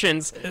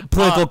traditions.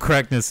 Political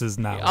correctness is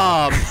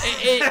not.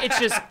 It's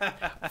just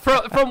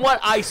from what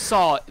I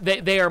saw,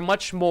 they are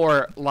much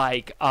more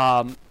like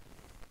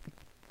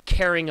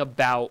caring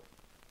about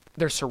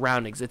their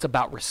surroundings. It's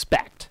about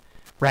respect,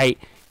 right?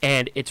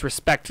 And it's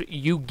respect.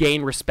 You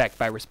gain respect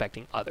by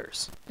respecting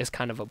others. Is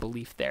kind of a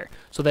belief there.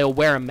 So they'll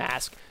wear a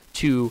mask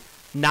to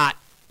not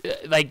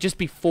like just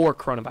before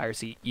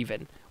coronavirus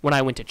even. When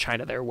I went to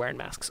China, they were wearing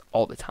masks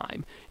all the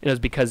time. And it was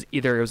because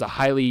either it was a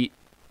high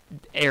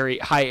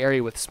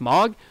area with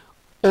smog,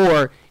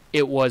 or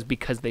it was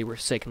because they were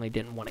sick and they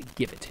didn't want to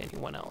give it to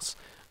anyone else.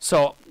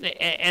 So,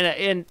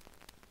 and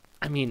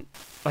I mean,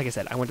 like I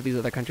said, I went to these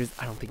other countries.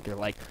 I don't think they're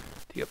like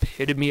the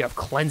epitome of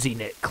cleansing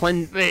it.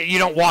 You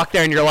don't walk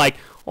there and you're like,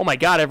 oh my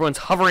God, everyone's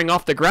hovering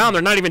off the ground.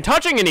 They're not even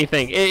touching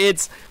anything.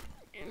 It's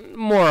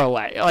more or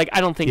less. Like,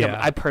 I don't think,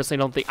 I personally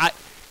don't think,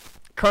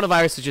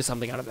 coronavirus is just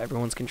something out of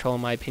everyone's control,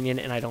 in my opinion,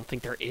 and I don't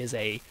think there is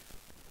a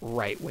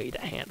right way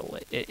to handle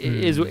it. It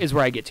is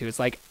where I get to. It's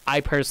like, I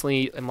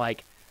personally am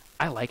like,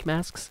 I like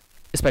masks,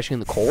 especially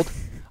in the cold.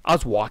 I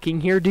was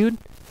walking here, dude.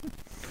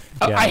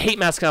 Yeah. I hate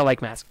masks and I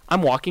like masks.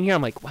 I'm walking here,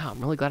 I'm like, wow, I'm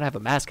really glad I have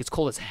a mask. It's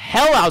cold as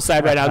hell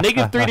outside right now.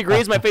 -3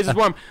 degrees, my face is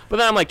warm. But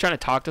then I'm like trying to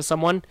talk to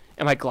someone,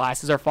 and my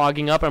glasses are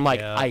fogging up, and I'm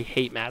like, I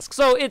hate masks.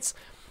 So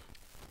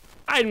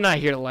I'm not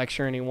here to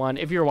lecture anyone.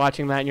 If you're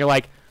watching that and you're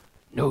like,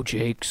 no,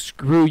 Jake,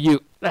 screw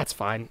you, that's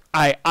fine.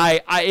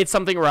 It's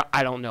something where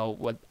I don't know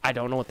what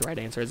the right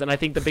answer is, and I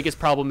think the biggest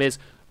problem is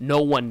no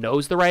one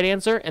knows the right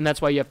answer, and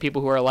that's why you have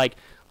people who are like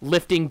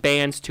lifting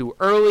bans too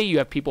early. You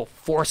have people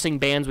forcing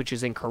bans, which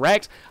is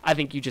incorrect. I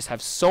think you just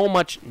have so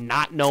much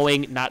not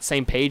knowing, not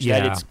same page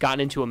that it's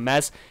gotten into a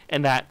mess,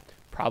 and that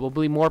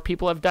probably more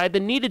people have died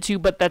than needed to.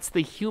 But that's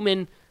the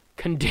human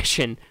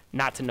condition,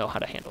 not to know how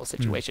to handle a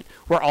situation.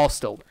 We're all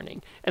still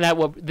learning, and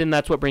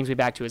that's what brings me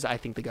back to is I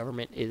think the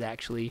government is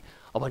actually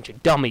a bunch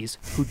of dummies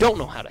who don't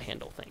know how to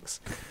handle things.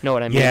 Know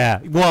what I mean? Yeah.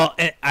 Well,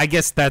 I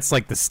guess that's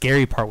like the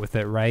scary part with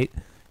it, right?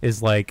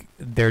 Is like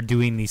they're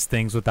doing these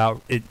things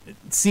without it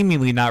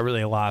seemingly not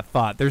really a lot of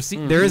thought. There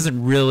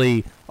isn't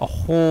really a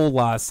whole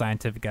lot of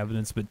scientific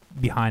evidence but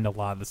behind a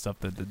lot of the stuff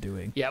that they're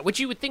doing. Yeah, which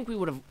you would think we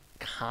would have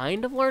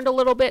kind of learned a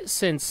little bit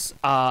since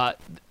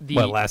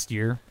last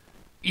year?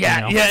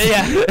 Yeah,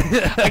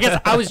 yeah. I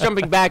guess I was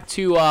jumping back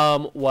to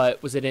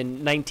what was it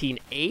in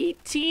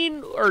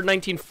 1918 or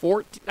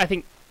 1914? I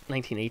think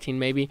 1918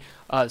 maybe.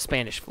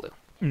 Spanish flu.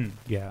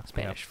 Yeah.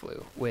 Spanish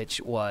flu,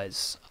 which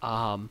was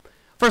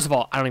First of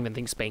all, I don't even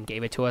think Spain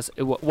gave it to us.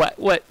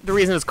 What the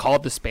reason it's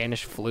called the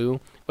Spanish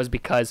flu was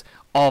because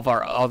all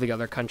the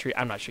other countries.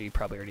 I'm not sure, you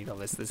probably already know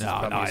this. This is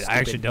probably I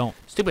actually don't.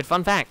 Stupid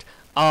fun fact.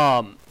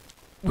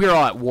 We were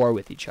all at war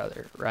with each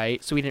other,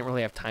 right? So we didn't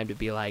really have time to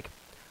be like,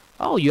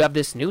 oh, you have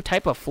this new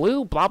type of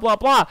flu, blah, blah,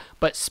 blah.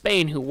 But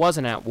Spain, who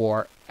wasn't at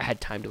war, had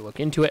time to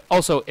look into it.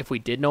 Also, if we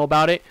did know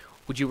about it,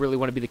 would you really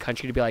want to be the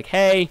country to be like,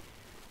 hey,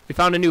 we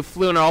found a new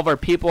flu and all of our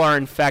people are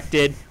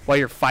infected while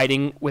you're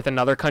fighting with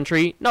another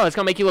country? No, it's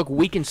going to make you look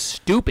weak and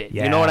stupid.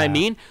 Yeah. You know what I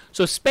mean?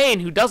 So Spain,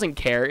 who doesn't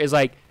care, is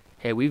like,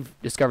 hey, we've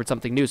discovered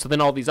something new. So then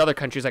all these other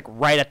countries, like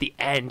right at the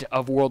end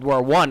of World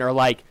War I, are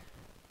like,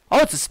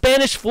 oh, it's a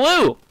Spanish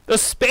flu. The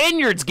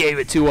Spaniards gave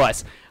it to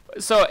us.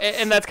 So,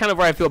 and that's kind of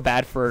where I feel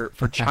bad for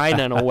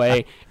China in a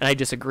way, and I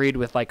disagreed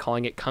with like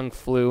calling it Kung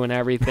Flu and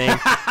everything.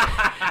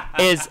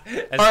 As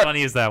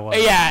funny as that was.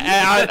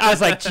 Yeah, I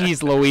was like,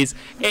 geez, Louise.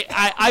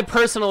 I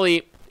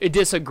personally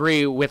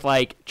disagree with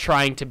like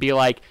trying to be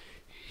like,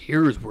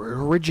 here's where it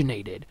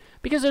originated,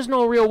 because there's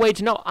no real way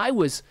to know. I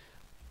was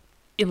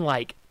in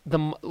like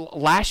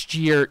last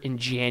year in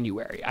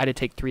January, I had to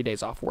take 3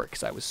 days off work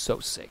because I was so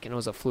sick, and it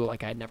was a flu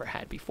like I had never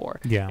had before.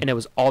 Yeah, and it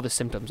was all the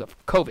symptoms of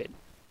COVID.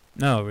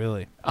 No,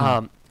 really.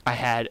 I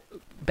had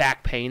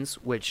back pains,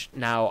 which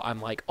now I'm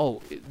like,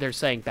 oh, they're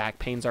saying back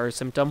pains are a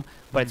symptom,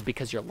 but it's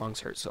because your lungs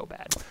hurt so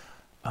bad.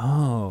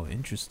 Oh,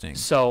 interesting.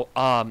 So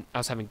I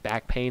was having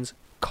back pains,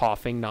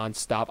 coughing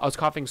nonstop. I was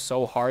coughing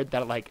so hard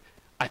that like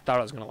I thought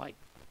I was gonna like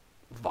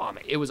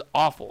vomit. It was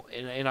awful,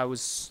 and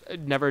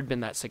I'd never been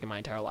that sick in my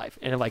entire life,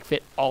 and it like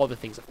fit all of the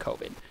things of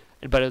COVID.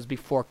 But it was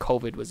before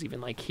COVID was even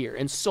like here,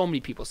 and so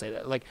many people say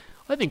that, like,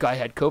 I think I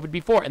had COVID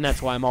before, and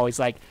that's why I'm always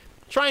like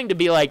trying to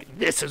be like,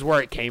 this is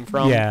where it came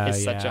from.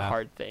 Is such a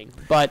hard thing.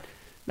 But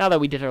now that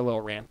we did our little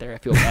rant there, I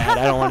feel bad.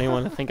 I don't want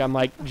anyone to think I'm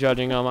like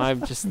judging them. I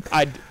just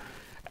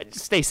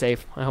stay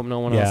safe. I hope no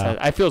one else has.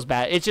 I feels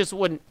bad. It's just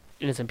when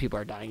innocent people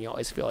are dying, you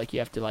always feel like you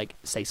have to like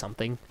say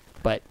something,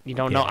 but you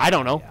don't know. I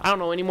don't know. I don't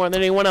know any more than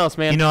anyone else,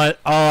 man. You know what?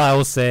 All I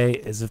will say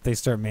is if they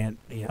start,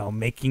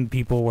 making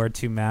people wear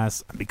 2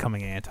 masks, I'm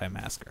becoming an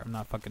anti-masker. I'm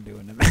not fucking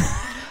doing it.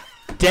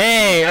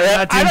 Dang,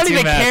 I don't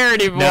even care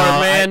anymore,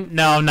 man.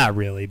 No, not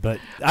really, but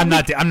I'm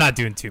not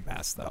doing 2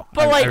 masks though.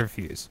 But I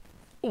refuse.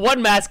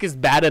 One mask is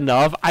bad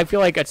enough. I feel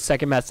like a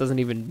second mask doesn't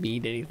even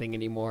mean anything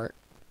anymore.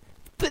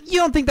 But you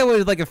don't think that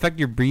would like affect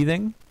your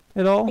breathing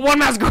at all? One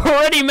mask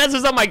already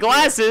messes up my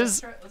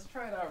glasses. Let's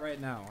try it out right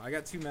now. I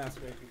got 2 masks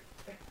right here.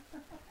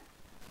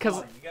 Cause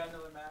you got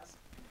another mask?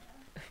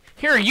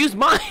 Here, use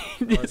mine.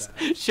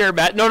 Share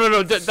Matt. No.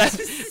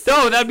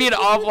 That'd be an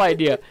awful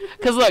idea.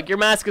 Cause look, your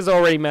mask is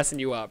already messing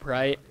you up,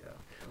 right? Yeah.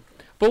 Okay.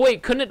 But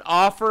wait, couldn't it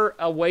offer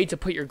a way to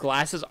put your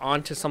glasses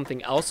onto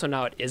something else so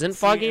now it isn't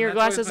fogging your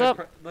glasses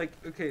up?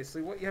 Okay,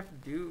 so what you have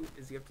to do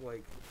is you have to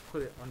like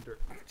put it under.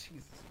 Oh,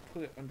 Jesus,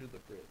 put it under the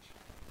bridge.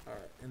 All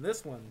right, and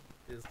this one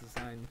is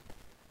designed.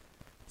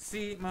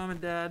 See, Mom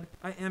and Dad,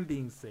 I am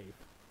being safe.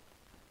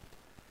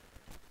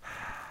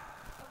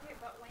 Okay,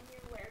 but when you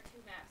wear 2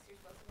 masks, you're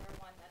supposed to wear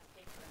one that's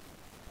paper.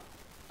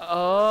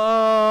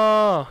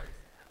 Oh.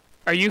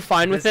 Are you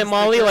fine with it,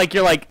 Molly? Like,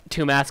 you're like,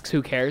 2 masks,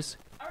 who cares?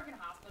 I work in a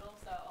hospital,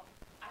 so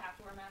I have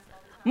to wear masks all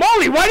the time.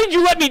 Molly, why did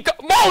you let me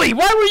Molly,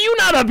 why were you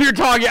not up here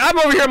talking? I'm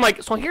over here, I'm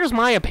like, so here's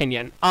my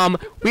opinion.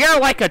 We are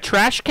like a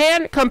trash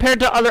can compared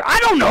to other. I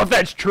don't know if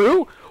that's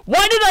true.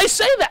 Why did I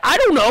say that? I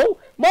don't know.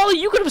 Molly,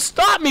 you could have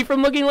stopped me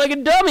from looking like a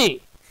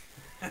dummy.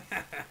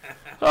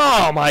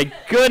 Oh, my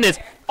goodness.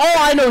 All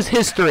I know is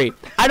history.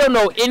 I don't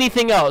know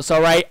anything else,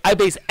 all right? I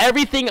base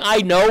everything I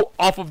know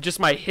off of just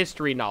my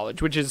history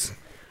knowledge, which is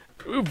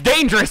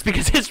dangerous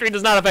because history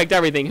does not affect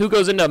everything. Who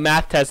goes into a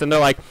math test and they're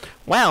like,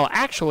 well,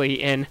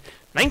 actually, in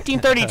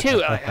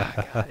 1932. Oh,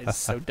 God, it's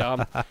so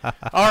dumb.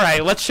 All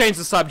right, let's change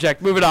the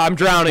subject. Move it on. I'm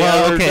drowning.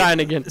 Well, okay. We're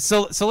dying again.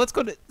 So let's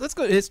go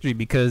to history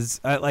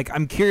because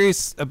I'm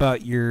curious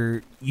about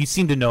you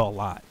seem to know a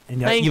lot,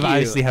 and you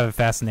obviously have a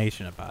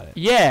fascination about it.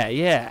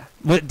 Yeah.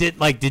 What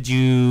did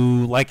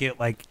you like it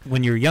like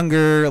when you were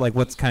younger? Like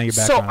what's kind of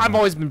your background? So I've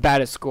always been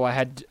bad at school. I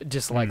had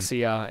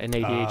dyslexia and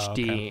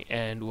ADHD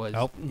and was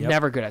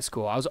never good at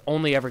school. I was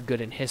only ever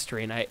good in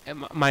history,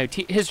 and my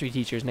history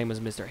teacher's name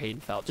was Mr.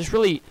 Haydenfeld. Just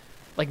really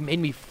like made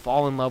me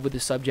fall in love with the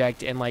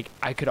subject, and like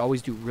I could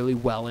always do really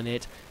well in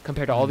it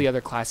compared to all the other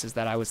classes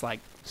that I was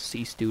like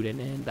C student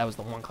in. That was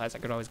the one class I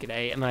could always get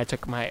A, and then I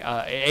took my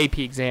AP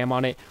exam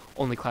on it.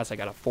 Only class I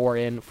got a 4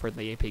 in for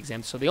the AP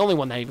exam, so the only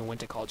one that even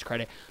went to college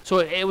credit. So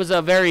it was a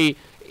very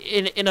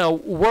in a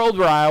world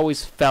where I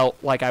always felt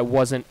like I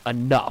wasn't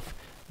enough.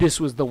 This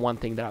was the one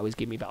thing that always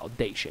gave me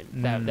validation.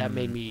 That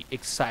made me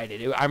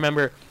excited. I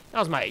remember that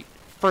was my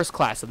first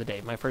class of the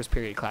day, my first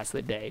period class of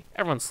the day.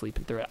 Everyone's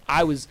sleeping through it.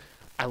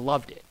 I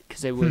loved it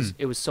because it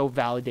was so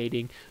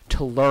validating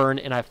to learn,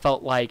 and I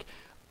felt like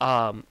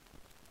I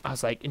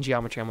was like in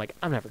geometry I'm like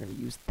I'm never going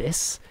to use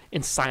this.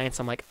 In science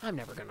I'm like I'm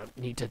never going to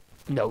need to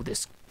know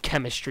this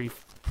chemistry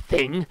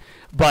thing,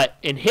 but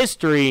in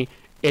history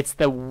it's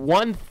the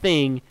one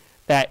thing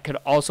that could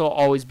also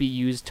always be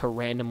used to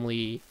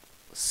randomly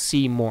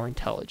seem more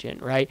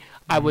intelligent, right?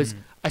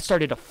 I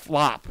started to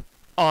flop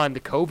on the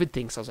COVID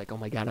thing. So I was like, oh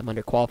my God, I'm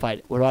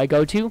underqualified. What do I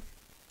go to?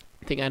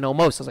 Thing I know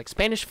most. I was like,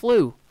 Spanish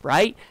flu,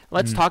 right?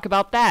 Let's talk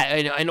about that.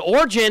 And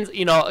origins,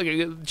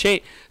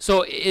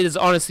 so it has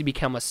honestly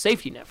become a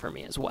safety net for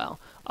me as well.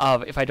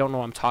 If I don't know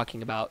what I'm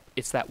talking about,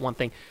 it's that one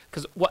thing.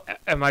 Because what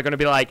am I going to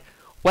be like?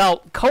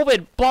 Well,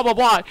 COVID, blah, blah,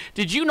 blah.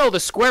 Did you know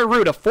the square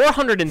root of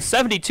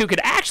 472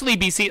 could actually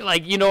be seen?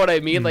 Like, you know what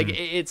I mean? Like,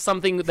 it's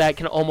something that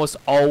can almost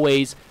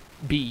always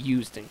be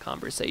used in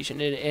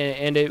conversation.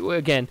 And it,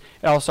 again,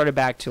 it all started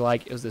back to,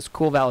 like, it was this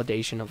cool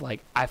validation of,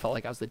 like, I felt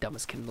like I was the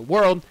dumbest kid in the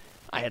world.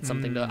 I had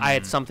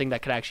something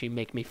that could actually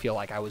make me feel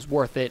like I was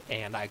worth it,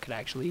 and I could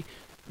actually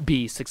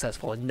be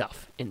successful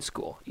enough in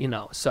school,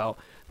 So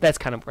that's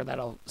kind of where that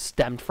all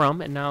stemmed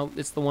from, and now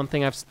it's the one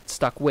thing I've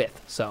stuck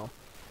with. So,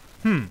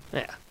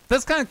 yeah,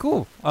 That's kind of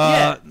cool.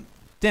 Yeah.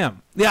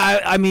 Damn. Yeah,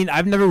 I mean,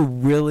 I've never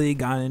really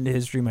gotten into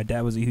history. My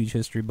dad was a huge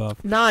history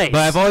buff. Nice.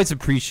 But I've always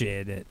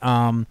appreciated it.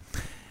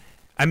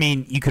 I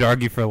mean, you could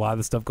argue for a lot of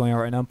the stuff going on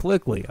right now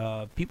politically.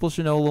 People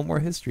should know a little more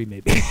history,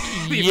 maybe.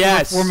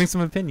 Yes. Forming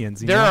some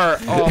opinions.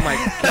 Oh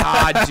my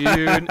God,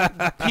 dude.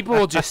 People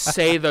will just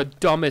say the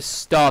dumbest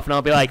stuff, and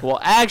I'll be like,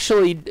 well,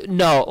 actually,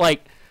 no.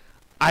 Like,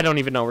 I don't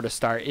even know where to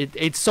start.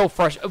 It's so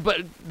frustrating. But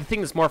the thing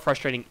that's more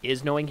frustrating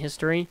is knowing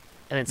history,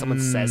 and then someone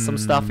says some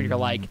stuff, and you're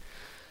like,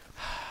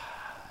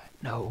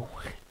 no,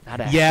 not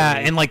actually. Yeah,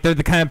 and like they're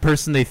the kind of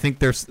person they think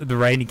they're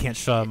right, and you can't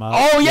shut them up.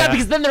 Oh, yeah,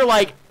 because then they're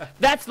like,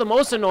 that's the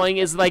most annoying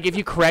is, like, if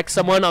you correct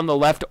someone on the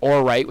left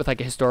or right with,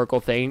 like, a historical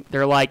thing,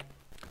 they're like,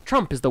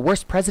 Trump is the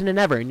worst president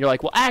ever. And you're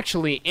like, well,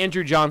 actually,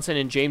 Andrew Johnson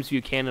and James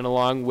Buchanan,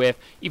 along with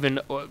even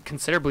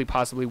considerably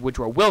possibly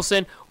Woodrow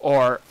Wilson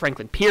or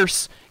Franklin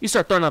Pierce, you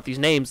start throwing out these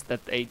names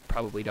that they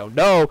probably don't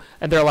know,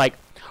 and they're like,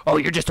 oh,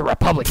 you're just a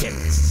Republican.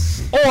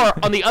 Or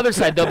on the other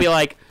side, they'll be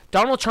like,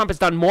 Donald Trump has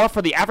done more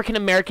for the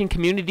African-American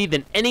community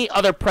than any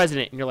other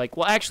president. And you're like,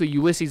 well, actually,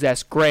 Ulysses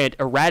S. Grant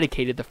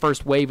eradicated the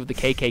first wave of the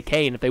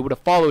KKK, and if they would have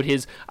followed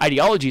his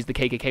ideologies, the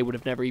KKK would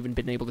have never even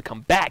been able to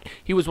come back.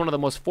 He was one of the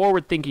most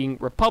forward-thinking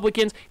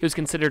Republicans. He was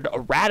considered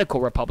a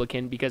radical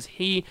Republican because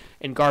he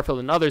and Garfield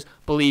and others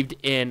believed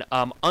in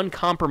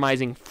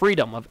uncompromising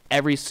freedom of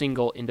every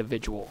single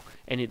individual.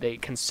 And they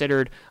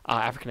considered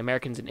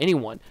African-Americans and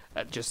anyone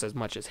just as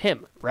much as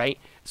him, right?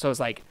 So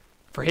it's like,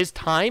 for his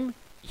time,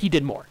 he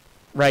did more.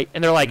 Right?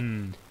 And they're like,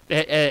 and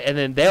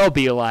then they'll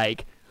be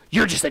like,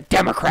 you're just a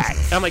Democrat.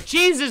 And I'm like,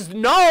 Jesus,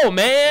 no,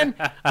 man.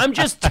 I'm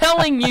just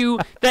telling you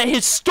that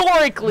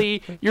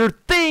historically your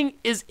thing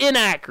is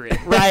inaccurate,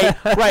 right?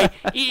 Right?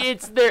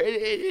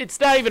 It's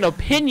not even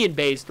opinion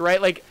based, right?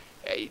 Like,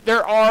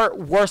 there are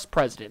worse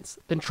presidents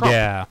than Trump.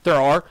 Yeah. There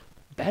are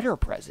better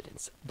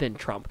presidents than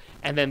Trump.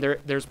 And then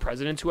there's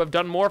presidents who have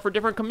done more for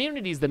different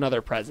communities than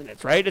other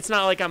presidents, right? It's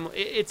not like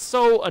it's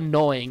so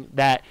annoying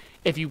that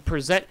if you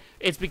present,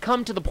 it's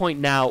become to the point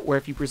now where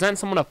if you present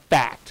someone a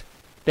fact,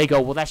 they go,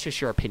 well, that's just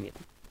your opinion.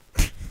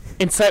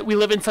 And so we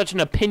live in such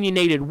an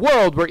opinionated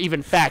world where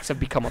even facts have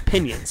become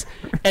opinions.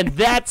 And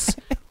that's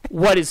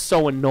what is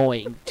so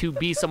annoying, to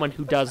be someone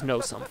who does know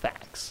some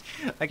facts.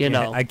 I can't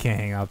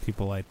hang out with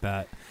people like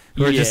that.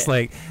 Who are just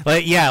like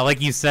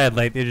you said,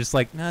 like they're just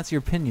like, no, that's your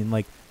opinion.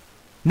 Like,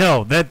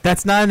 no,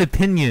 that's not an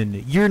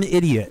opinion. You're an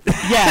idiot.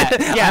 Yeah.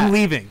 I'm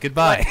leaving.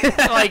 Goodbye.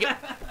 Like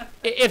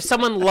if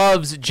someone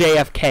loves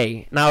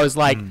JFK, and I was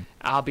like,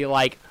 I'll be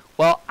like,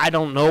 well, I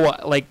don't know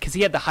what, like, because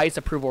he had the highest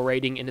approval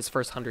rating in his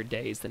first 100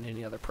 days than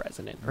any other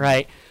president,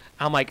 right?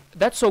 I'm like,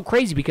 that's so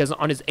crazy, because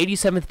on his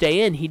 87th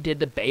day in, he did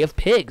the Bay of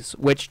Pigs,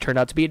 which turned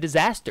out to be a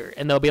disaster.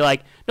 And they'll be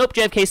like, nope,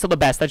 JFK's still the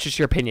best. That's just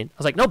your opinion. I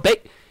was like, no,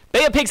 Bay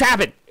of Pigs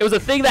happened. It was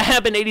a thing that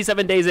happened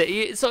 87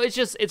 days. So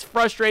it's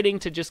frustrating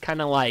to just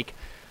kind of like,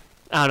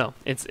 I don't know.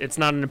 It's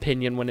not an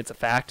opinion when it's a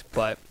fact,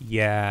 but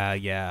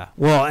yeah.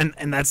 Well,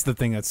 and that's the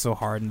thing that's so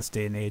hard in this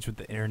day and age with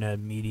the internet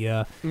and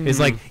media is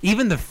like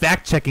even the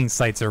fact checking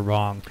sites are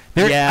wrong.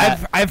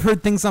 I've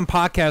heard things on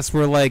podcasts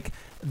where like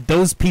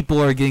those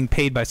people are getting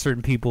paid by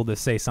certain people to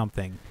say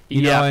something.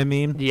 You know what I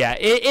mean? Yeah,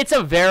 it's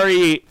a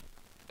very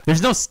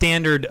there's no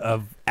standard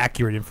of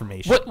accurate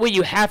information. What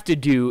you have to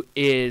do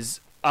is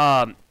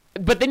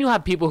but then you'll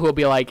have people who will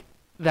be like,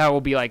 that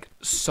will be like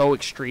so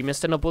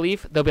extremist in a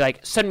belief. They'll be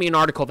like, send me an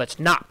article that's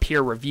not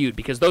peer reviewed,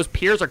 because those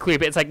peers are clear.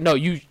 But it's like, no,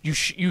 you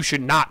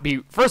should not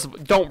be. First of all,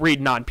 don't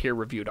read non-peer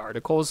reviewed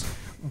articles.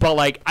 But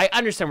like, I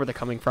understand where they're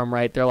coming from,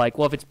 right? They're like,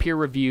 well, if it's peer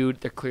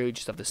reviewed, they're clearly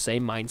just of the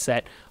same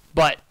mindset.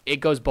 But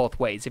it goes both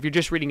ways. If you're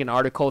just reading an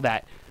article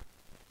that,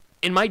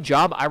 in my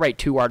job, I write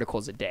 2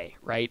 articles a day,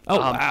 right? Oh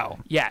wow.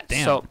 Yeah.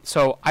 Damn.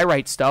 So I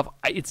write stuff.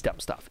 It's dumb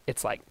stuff.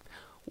 It's like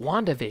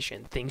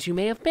WandaVision, things you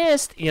may have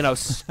missed,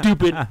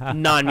 stupid,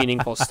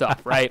 non-meaningful stuff,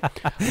 right?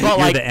 But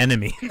you're the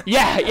enemy.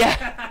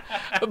 Yeah.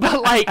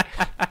 But like,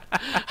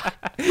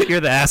 you're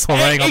the asshole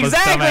writing all this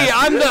exactly.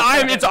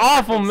 dumbass. It's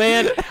awful,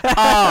 man.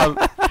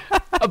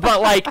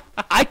 But like,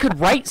 I could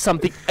write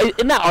something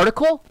in that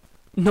article.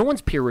 No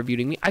one's peer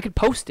reviewing me. I could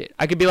post it.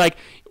 I could be like,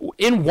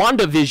 in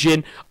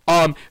WandaVision,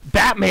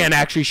 Batman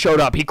actually showed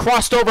up. He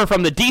crossed over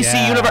from the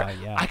DC universe.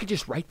 Yeah. I could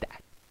just write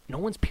that. no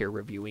one's peer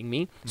reviewing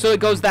me. So it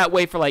goes that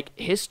way for like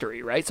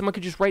history, right? Someone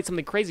could just write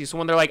something crazy. So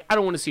when they're like, I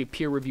don't want to see a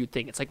peer reviewed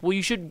thing, it's like, well,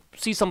 you should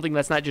see something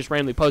that's not just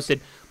randomly posted,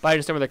 but I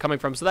understand where they're coming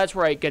from. So that's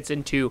where it gets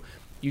into,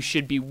 you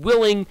should be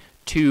willing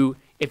to,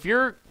 if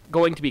you're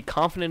going to be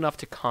confident enough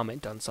to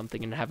comment on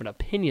something and have an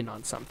opinion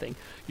on something,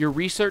 your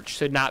research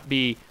should not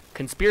be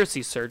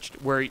conspiracy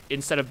searched, where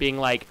instead of being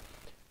like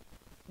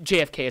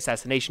JFK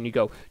assassination, you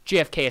go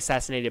JFK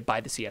assassinated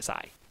by the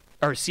CSI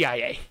or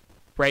CIA,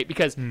 right?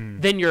 Because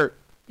then you're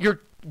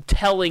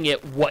telling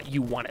it what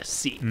you want to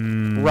see,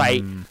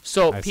 right?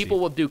 So people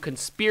will do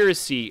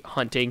conspiracy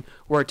hunting,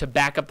 where to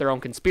back up their own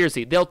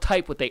conspiracy, they'll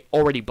type what they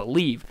already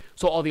believe.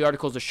 So all the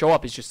articles that show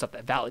up is just stuff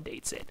that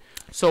validates it.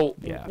 So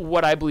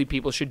what I believe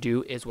people should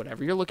do is,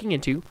 whatever you're looking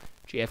into,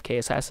 JFK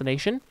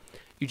assassination,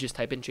 you just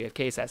type in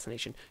JFK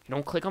assassination. You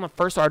don't click on the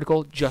first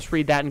article, just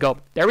read that and go,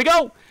 there we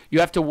go. You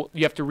have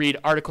to read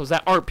articles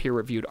that aren't peer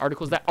reviewed,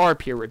 articles that are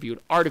peer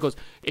reviewed, articles.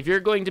 If you're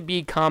going to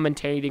be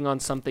commentating on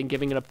something,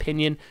 giving an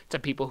opinion to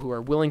people who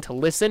are willing to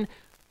listen,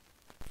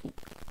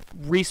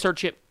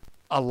 research it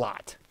a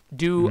lot.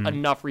 Do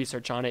enough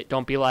research on it.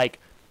 Don't be like,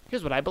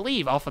 here's what I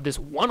believe off of this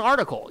one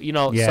article,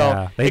 Yeah,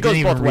 so they it goes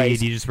didn't both even read,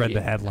 ways. you just read the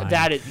headline.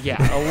 That is,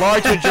 a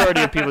large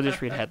majority of people just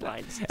read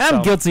headlines. I'm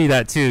So, guilty of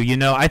that too.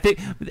 I think,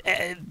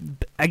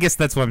 I guess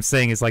that's what I'm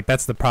saying is like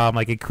that's the problem.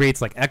 Like it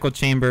creates like echo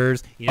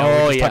chambers. We're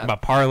just talking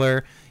about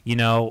Parler.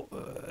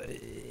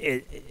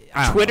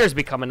 Twitter's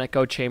become an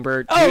echo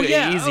chamber.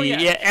 Easy.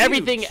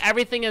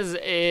 Everything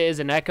is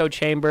an echo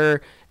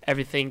chamber.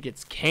 Everything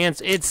gets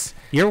canceled. It's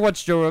You ever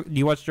watch Joe? Do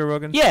you watch Joe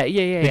Rogan? yeah.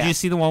 Did you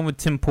see the one with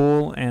Tim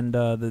Pool and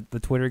the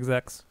Twitter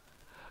execs?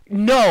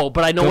 No,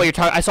 but I know what you're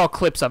talking. I saw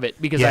clips of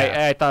it because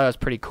Yeah. I thought it was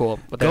pretty cool.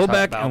 What they Go were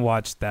talking back about. and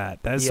watch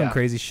that. That is some Yeah.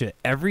 crazy shit.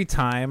 Every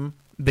time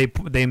they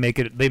make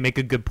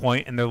a good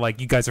point and they're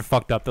like, you guys are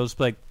fucked up. Those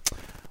like,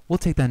 we'll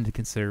take that into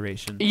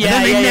consideration. And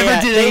then they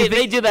never did anything.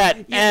 They do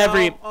that.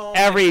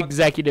 Every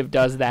executive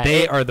does that.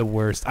 They are the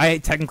worst. I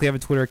technically have a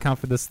Twitter account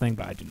for this thing,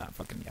 but I do not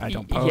I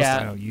don't post. Yeah.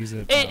 I don't use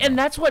it. And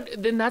that's what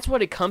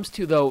it comes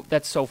to, though.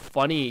 That's so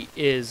funny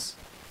is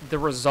the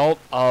result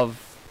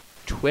of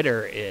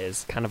Twitter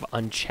is kind of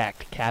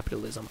unchecked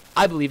capitalism.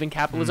 I believe in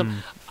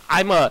capitalism.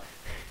 I'm a,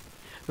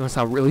 it gonna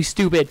sound really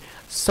stupid,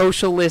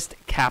 socialist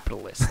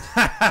capitalist,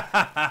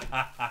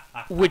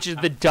 which is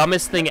the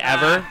dumbest thing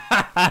ever.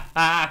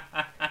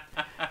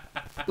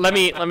 Let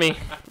me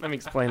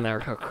explain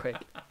that real quick.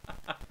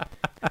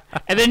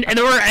 And then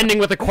we're ending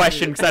with a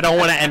question because I don't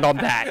want to end on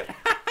that.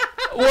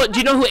 Well, do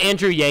you know who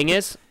Andrew Yang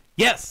is?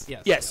 Yes.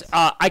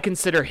 I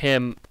consider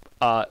him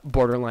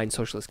borderline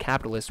socialist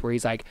capitalist, where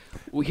he's like,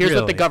 well, here's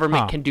what the Really?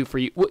 government can do for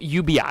you. Well,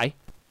 UBI,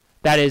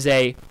 that is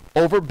a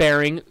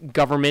overbearing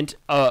government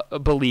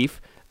belief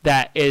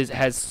that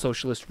has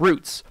socialist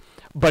roots,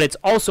 but it's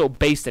also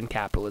based in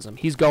capitalism.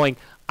 He's going,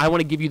 I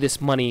want to give you this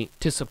money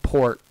to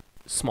support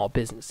small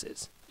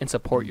businesses and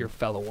support your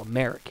fellow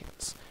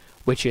Americans,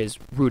 which is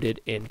rooted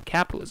in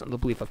capitalism. The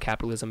belief of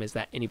capitalism is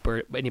that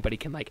anybody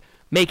can like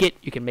make it.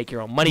 You can make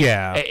your own money.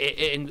 Yeah.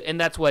 And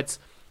that's what's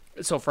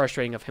so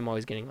frustrating of him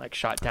always getting like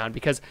shot down,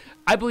 because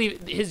I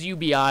believe his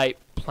UBI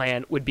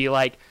plan would be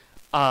like,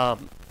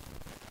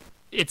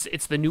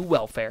 it's the new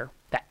welfare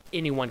that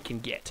anyone can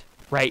get,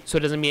 right? So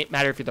it doesn't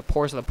matter if you're the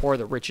poorest of the poor,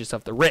 the richest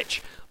of the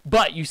rich,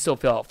 but you still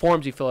fill out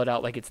forms, you fill it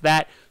out like it's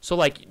that. So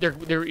like there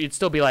it'd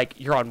still be like,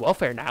 you're on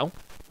welfare now,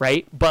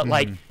 right? But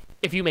like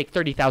if you make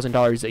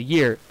 $30,000 a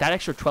year, that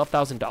extra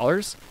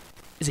 $12,000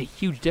 is a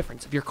huge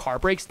difference. If your car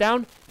breaks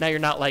down, now you're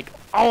not like,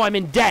 oh, I'm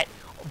in debt.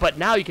 But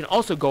now you can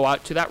also go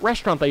out to that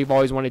restaurant that you've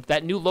always wanted,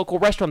 that new local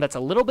restaurant that's a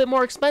little bit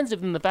more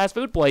expensive than the fast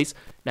food place.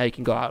 Now you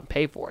can go out and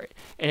pay for it.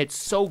 And it's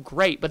so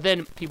great. But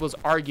then people's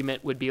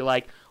argument would be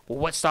like, well,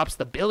 what stops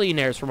the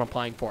billionaires from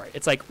applying for it?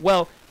 It's like,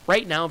 well,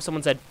 right now if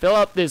someone said, fill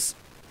out this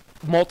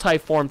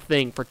multi-form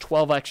thing for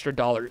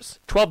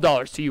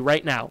 $12 to you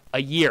right now,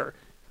 a year,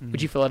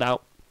 would you fill it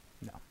out?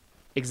 No.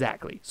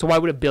 Exactly. So why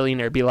would a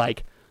billionaire be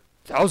like,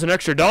 $1,000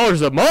 extra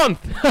a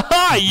month?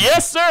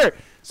 Yes, sir.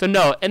 So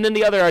no. And then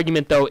the other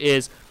argument, though,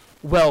 is,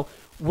 well,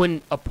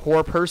 when a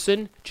poor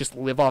person just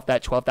live off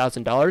that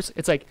 $12,000,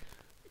 it's like,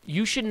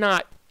 you should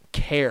not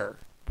care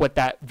what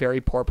that very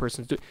poor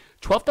person's doing.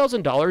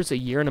 $12,000 a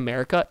year in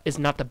America is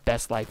not the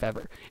best life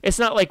ever. It's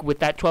not like with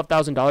that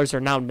 $12,000, they're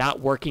now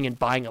not working and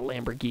buying a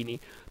Lamborghini.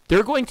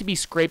 They're going to be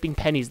scraping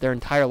pennies their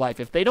entire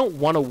life. If they don't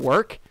want to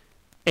work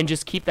and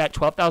just keep that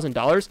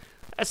 $12,000,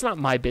 that's not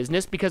my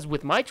business, because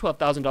with my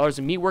 $12,000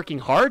 and me working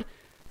hard,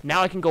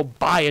 now I can go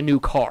buy a new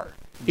car.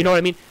 You know what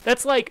I mean?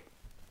 That's like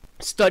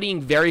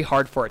studying very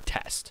hard for a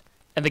test,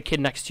 and the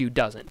kid next to you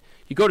doesn't.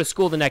 You go to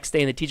school the next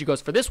day, and the teacher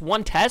goes, for this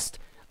one test,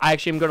 I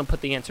actually am going to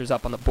put the answers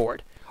up on the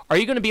board. Are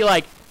you going to be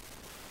like,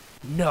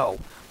 no,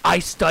 I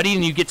studied,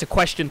 and you get to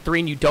question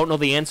 3 and you don't know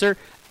the answer?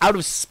 Out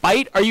of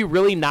spite, are you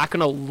really not going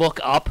to look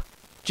up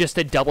just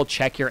to double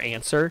check your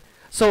answer?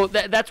 So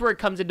that's where it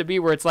comes into be,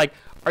 where it's like,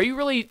 are you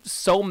really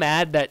so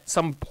mad that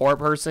some poor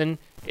person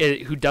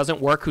who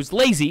doesn't work, who's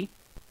lazy,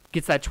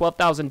 gets that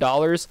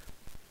 $12,000,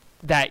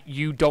 that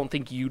you don't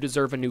think you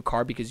deserve a new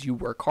car because you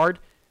work hard?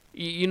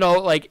 You know,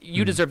 like,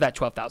 you deserve that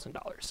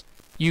 $12,000.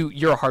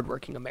 You're a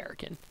hardworking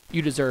American.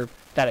 You deserve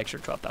that extra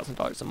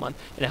 $12,000 a month,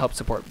 and it helps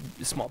support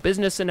small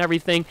business and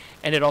everything.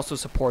 And it also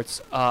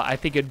supports. I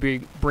think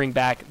it'd bring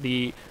back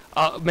the.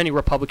 Many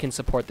Republicans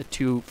support the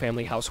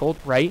two-family household,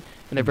 right?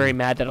 And they're very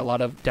mad that a lot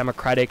of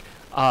Democratic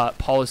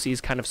policies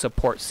kind of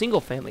support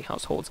single-family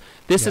households.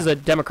 This is a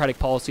Democratic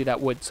policy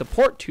that would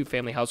support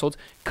two-family households,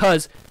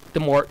 because the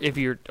more, if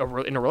you're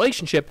in a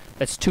relationship,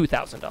 that's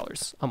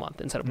 $2,000 a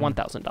month instead of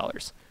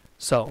 $1,000.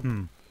 So, I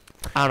don't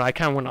know. I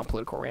kind of went on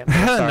political rant.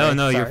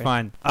 No, you're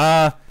fine.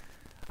 I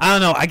don't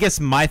know. I guess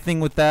my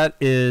thing with that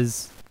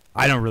is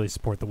I don't really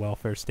support the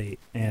welfare state,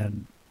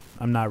 and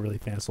I'm not really a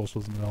fan of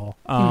socialism at all.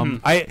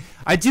 I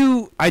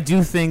do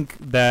think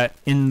that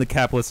in the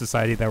capitalist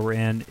society that we're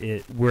in,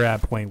 we're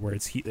at a point where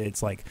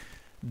it's like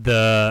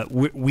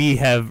we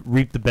have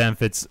reaped the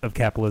benefits of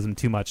capitalism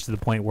too much, to the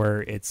point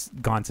where it's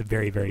gone to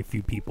very, very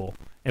few people,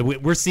 and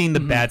we're seeing the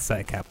bad side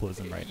of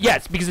capitalism right now.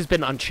 Yes, because it's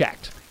been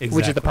unchecked,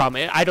 which is the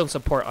problem. I don't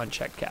support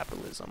unchecked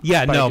capitalism.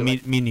 Yeah, no,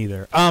 me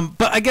neither.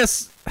 But I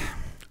guess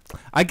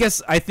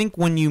I think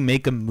when you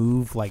make a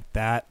move like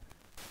that.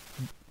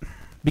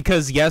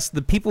 Because, yes,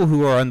 the people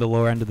who are on the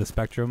lower end of the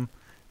spectrum,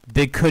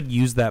 they could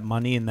use that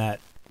money, and that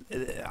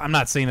I'm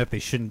not saying that they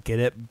shouldn't get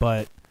it,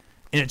 but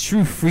in a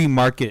true free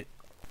market,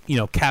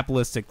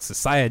 capitalistic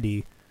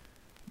society,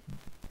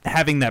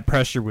 having that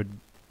pressure would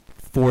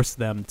force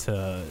them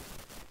to,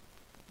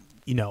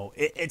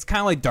 it's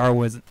kind of like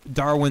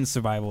Darwin's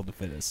survival of the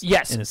fittest.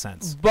 Yes, in a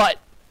sense. But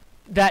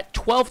that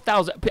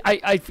 $12,000,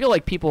 I feel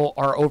like people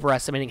are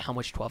overestimating how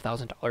much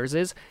 $12,000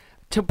 is.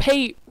 To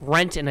pay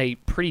rent in a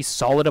pretty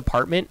solid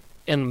apartment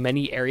in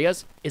many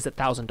areas is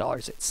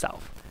 $1,000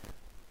 itself,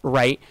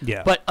 right?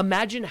 Yeah. But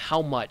imagine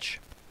how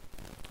much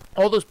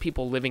all those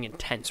people living in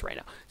tents right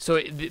now. So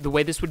the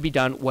way this would be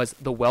done was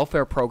the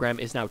welfare program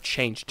is now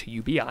changed to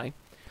UBI,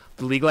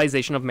 the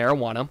legalization of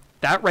marijuana.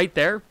 That right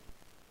there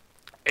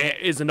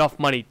is enough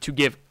money to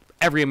give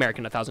every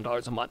American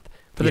 $1,000 a month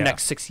for the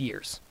next 6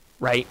 years,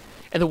 right?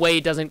 And the way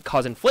it doesn't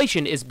cause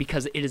inflation is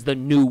because it is the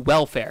new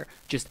welfare.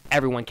 Just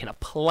everyone can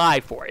apply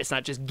for it. It's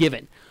not just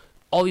given.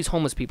 All these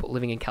homeless people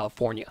living in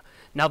California,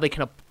 now they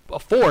can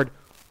afford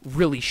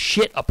really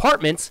shit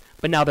apartments,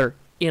 but now they're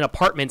in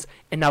apartments,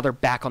 and now they're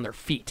back on their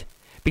feet.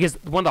 Because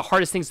one of the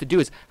hardest things to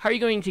do is, how are you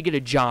going to get a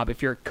job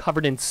if you're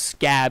covered in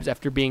scabs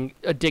after being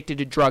addicted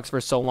to drugs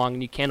for so long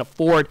and you can't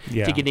afford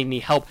to get any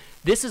help?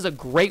 This is a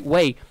great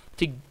way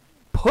to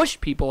push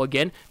people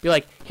again, be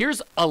like,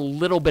 here's a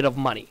little bit of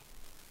money.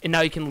 And now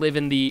you can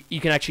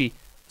you can actually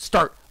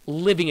start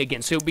living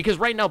again. So, because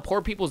right now,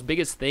 poor people's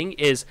biggest thing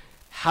is,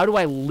 how do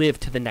I live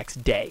to the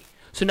next day?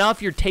 So now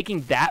if you're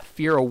taking that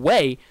fear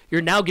away,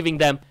 you're now giving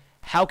them,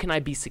 how can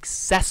I be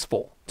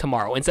successful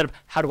tomorrow, instead of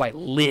how do I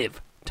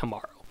live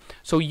tomorrow?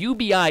 So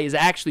UBI is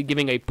actually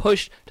giving a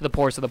push to the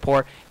poorest of the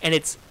poor. And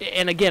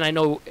again, I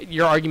know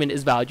your argument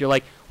is valid. You're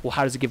like, well,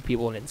 how does it give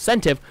people an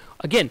incentive?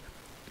 Again,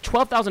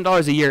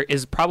 $12,000 a year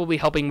is probably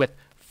helping with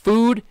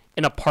food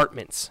and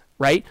apartments,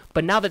 right?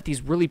 But now that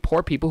these really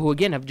poor people who,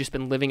 again, have just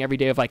been living every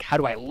day of like, how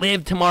do I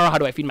live tomorrow? How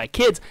do I feed my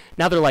kids?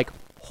 Now they're like,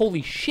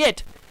 holy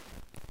shit,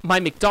 my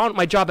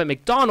job at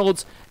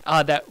McDonald's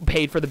that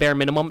paid for the bare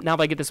minimum, now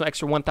that I get this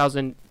extra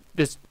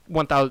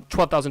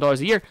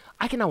 $12,000 a year,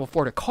 I can now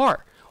afford a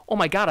car. Oh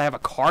my God, I have a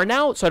car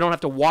now, so I don't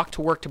have to walk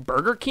to work to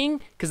Burger King,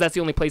 because that's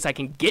the only place I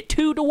can get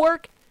to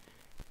work.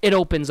 It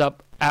opens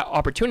up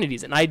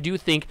opportunities, and I do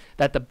think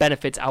that the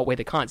benefits outweigh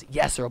the cons.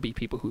 Yes, there will be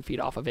people who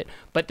feed off of it,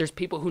 but there's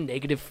people who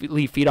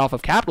negatively feed off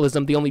of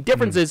capitalism. The only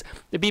difference is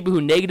the people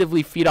who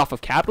negatively feed off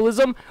of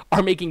capitalism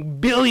are making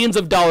billions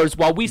of dollars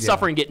while we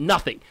suffer and get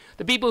nothing.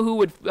 The people who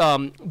would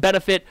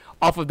benefit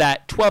off of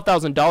that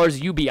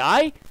 $12,000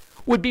 UBI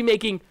would be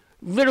making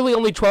literally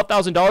only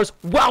 $12,000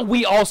 while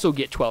we also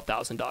get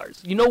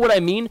 $12,000. You know what I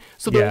mean?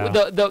 So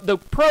the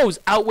pros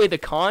outweigh the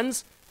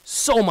cons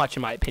so much,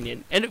 in my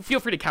opinion, and feel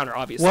free to counter,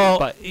 obviously. Well,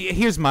 but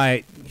here's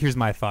my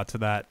thought to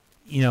that.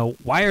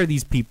 Why are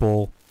these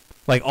people,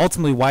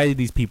 ultimately, why are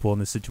these people in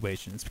this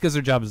situation? It's because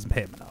their job doesn't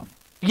pay them enough.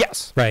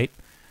 Yes. Right.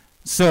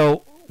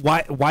 So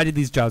why did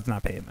these jobs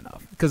not pay them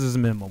enough? Because there's a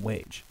minimum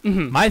wage.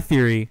 Mm-hmm. My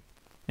theory,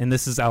 and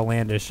this is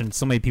outlandish, and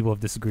so many people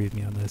have disagreed with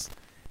me on this.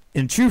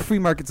 In true free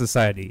market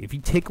society, if you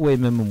take away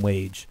minimum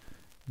wage,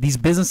 these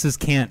businesses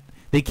can't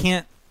pay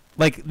people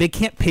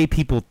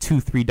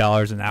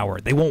 $2-3 an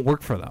hour. They won't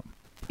work for them.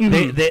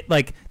 Mm-hmm. They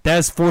that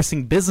is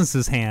forcing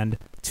businesses' hand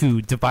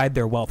to divide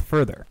their wealth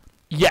further.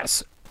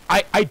 Yes,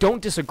 I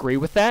don't disagree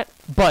with that,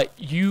 but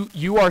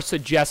you are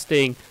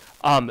suggesting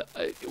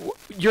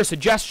your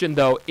suggestion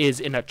though is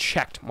in a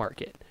checked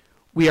market.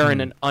 We are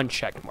in an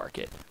unchecked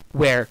market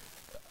where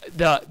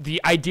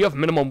the idea of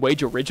minimum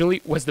wage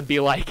originally was to be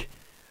like,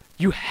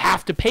 you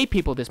have to pay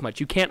people this much.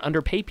 You can't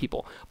underpay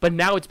people. But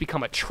now it's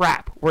become a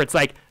trap where it's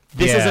like,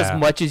 this is as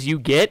much as you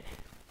get.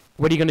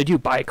 What are you going to do?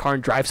 Buy a car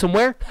and drive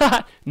somewhere?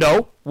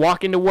 No,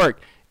 walk into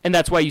work. And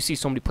that's why you see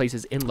so many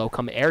places in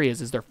low-income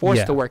areas is they're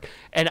forced to work.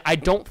 And I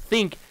don't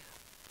think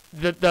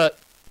and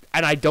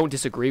I don't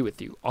disagree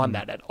with you on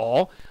that at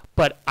all,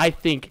 but I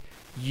think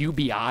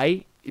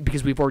UBI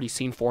because we've already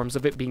seen forms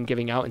of it being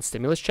giving out in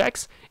stimulus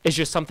checks, is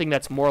just something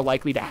that's more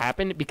likely to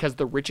happen because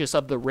the richest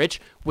of the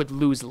rich would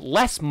lose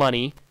less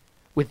money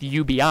with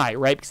UBI,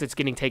 right? Because it's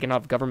getting taken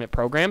off government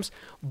programs.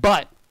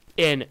 But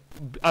in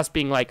us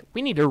being like,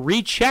 we need to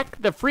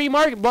recheck the free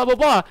market, blah, blah,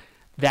 blah,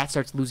 that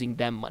starts losing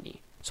them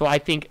money. So I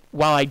think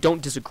while I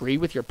don't disagree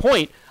with your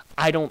point,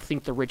 I don't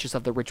think the richest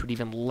of the rich would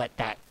even let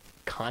that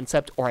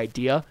concept or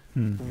idea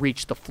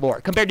reach the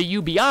floor. Compared to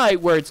UBI,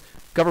 where it's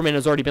government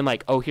has already been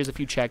like, oh, here's a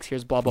few checks,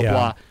 here's blah, blah,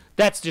 blah.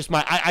 That's just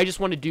I just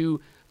want to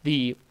do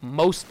the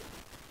most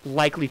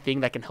likely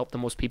thing that can help the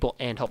most people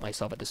and help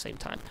myself at the same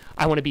time.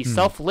 I want to be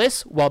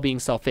selfless while being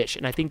selfish.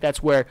 And I think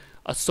that's where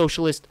a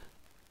socialist,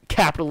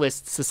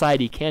 capitalist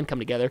society can come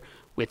together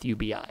with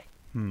UBI.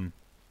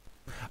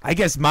 I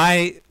guess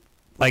my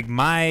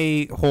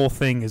whole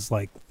thing is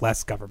like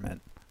less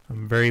government.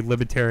 I'm very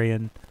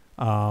libertarian.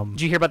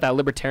 Did you hear about that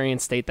libertarian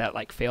state that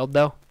like failed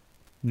though?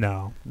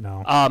 No.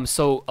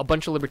 So a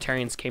bunch of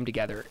libertarians came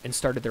together and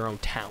started their own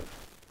town.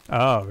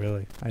 Oh,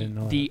 really? I didn't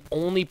know The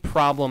only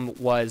problem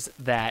was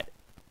that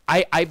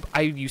I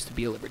used to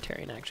be a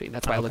libertarian, actually.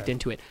 That's why I looked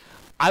into it.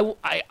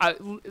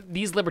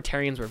 These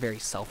libertarians were very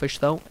selfish,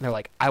 though, and they're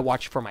like, I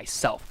watch for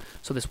myself.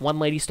 So this one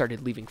lady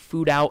started leaving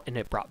food out, and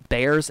it brought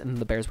bears, and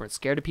the bears weren't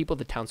scared of people.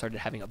 The town started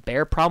having a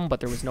bear problem, but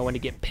there was no one to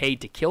get paid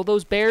to kill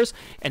those bears,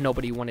 and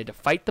nobody wanted to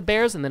fight the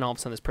bears, and then all of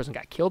a sudden this person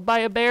got killed by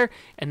a bear,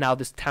 and now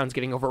this town's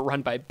getting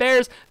overrun by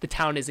bears. The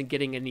town isn't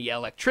getting any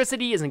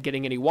electricity, isn't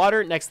getting any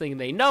water. Next thing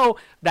they know,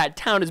 that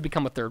town has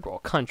become a third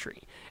world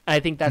country. And I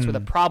think that's where the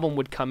problem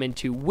would come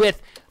into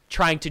with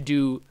trying to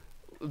do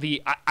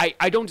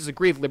I don't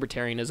disagree with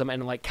libertarianism,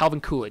 and like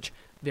Calvin Coolidge,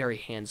 very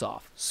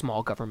hands-off,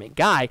 small government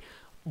guy,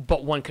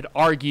 but one could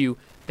argue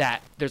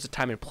that there's a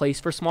time and place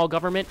for small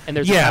government, and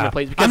there's a time and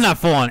place. Because, I'm not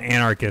full-on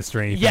anarchist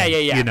or anything. Yeah.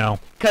 You know,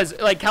 because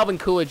like Calvin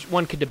Coolidge,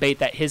 one could debate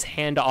that his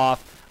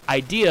hand-off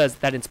ideas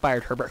that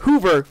inspired Herbert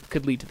Hoover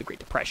could lead to the Great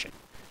Depression.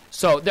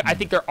 So I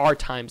think there are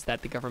times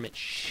that the government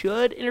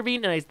should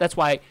intervene, and that's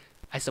why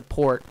I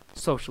support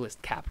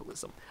socialist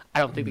capitalism. I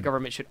don't think the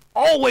government should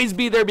always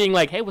be there being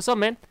like, hey, what's up,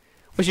 man?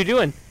 What you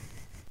doing?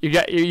 You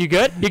good? You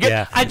good?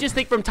 Yeah. I just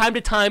think from time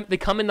to time they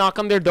come and knock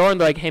on their door and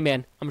they're like, "Hey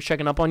man, I'm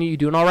checking up on you. You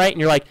doing all right?" And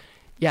you're like,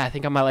 "Yeah, I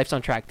think my life's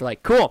on track." They're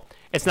like, "Cool."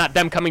 It's not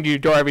them coming to your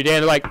door every day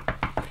and they're like,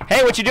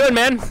 "Hey, what you doing,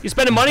 man? You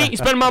spending money? You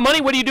spending my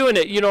money? What are you doing?"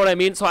 You know what I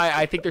mean? So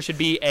I think there should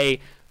be a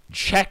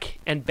check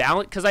and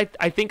balance, because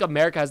I think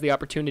America has the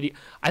opportunity.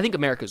 I think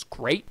America's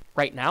great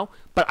right now,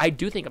 but I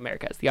do think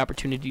America has the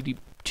opportunity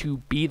to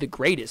be the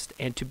greatest,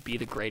 and to be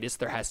the greatest,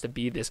 there has to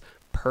be this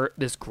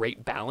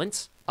great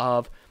balance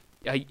of.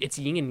 It's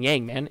yin and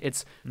yang, man.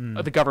 It's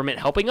the government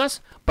helping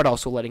us, but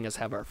also letting us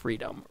have our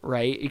freedom,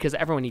 right? Because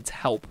everyone needs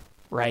help,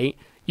 right?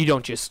 You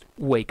don't just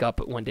wake up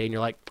one day and you're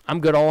like,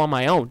 I'm good all on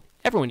my own.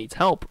 Everyone needs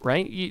help,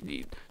 right?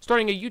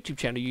 Starting a YouTube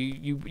channel,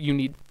 you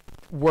need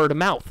word of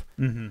mouth.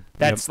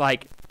 That's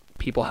like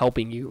people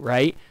helping you,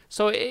 right?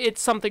 So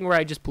it's something where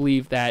I just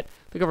believe that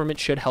the government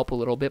should help a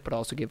little bit, but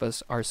also give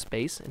us our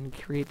space and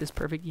create this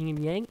perfect yin and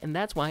yang, and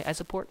that's why I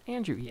support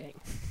Andrew Yang.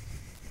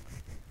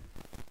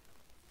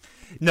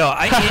 No,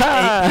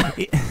 and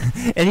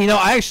you know,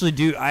 I actually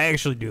do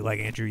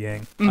like Andrew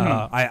Yang.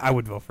 I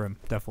would vote for him,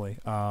 definitely.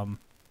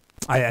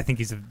 I think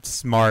he's a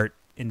smart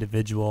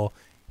individual.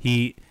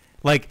 He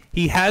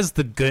has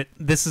the good.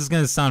 This is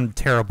gonna sound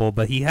terrible,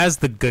 but he has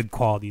the good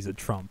qualities of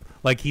Trump.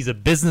 Like, he's a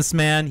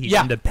businessman. He's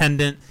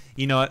independent.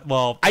 You know,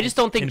 well, I just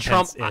don't think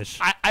Trump.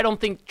 I don't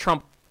think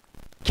Trump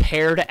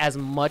cared as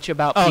much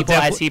about people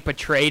as he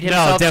portrayed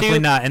himself. No, definitely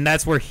not. And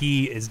that's where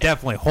he is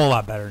definitely a whole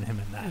lot better than him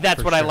in that.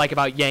 That's what I like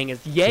about Yang,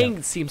 is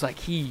Yang seems like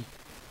he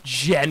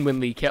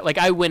genuinely cared. Like,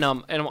 I went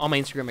and on my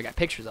Instagram, I got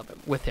pictures of him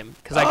with him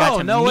because I got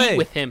to meet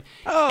with him,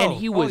 and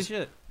he was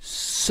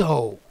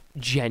so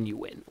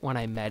genuine when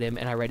I met him,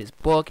 and I read his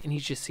book, and he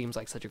just seems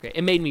like such a great.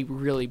 It made me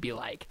really be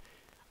like,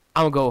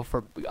 I'm gonna go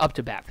for up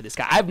to bat for this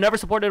guy. I've never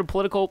supported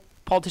a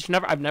politician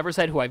ever. I've never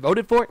said who I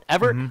voted for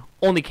ever.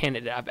 Only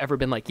candidate I've ever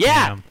been like,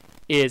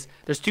 is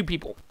there's two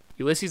people,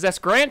 Ulysses S.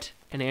 Grant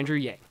and Andrew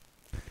Yang.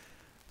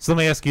 So let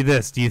me ask you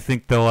this: do you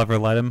think they'll ever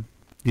let him?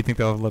 Do you think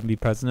they'll ever let him be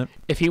president?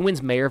 If he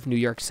wins mayor of New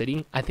York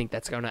City, I think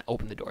that's going to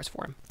open the doors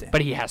for him. Damn.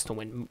 But he has to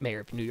win mayor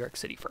of New York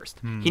City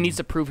first. He needs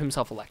to prove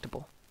himself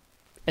electable,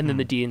 and then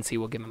the DNC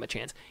will give him a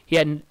chance. He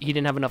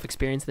didn't have enough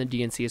experience, and the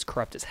DNC is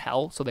corrupt as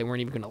hell, so they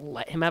weren't even going to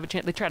let him have a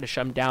chance. They tried to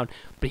shut him down,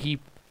 but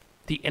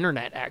the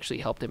internet actually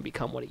helped him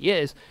become what he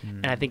is.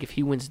 And I think if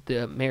he wins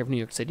the mayor of New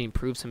York City and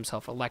proves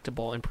himself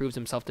electable and proves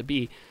himself to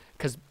be,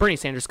 because Bernie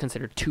Sanders is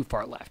considered too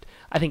far left.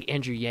 I think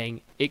Andrew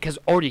Yang, because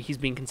already he's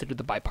being considered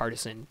the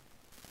bipartisan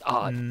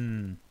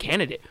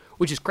candidate,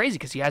 which is crazy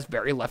because he has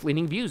very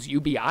left-leaning views,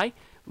 UBI,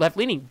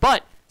 left-leaning.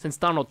 But since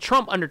Donald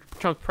Trump, under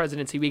Trump's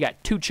presidency, we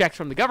got 2 checks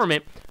from the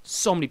government,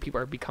 so many people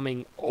are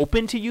becoming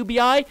open to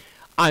UBI.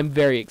 I'm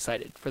very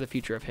excited for the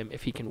future of him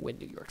if he can win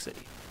New York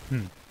City.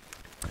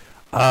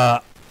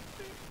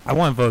 I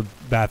want to vote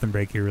bathroom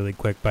break here really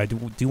quick, but I do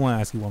want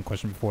to ask you one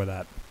question before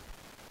that.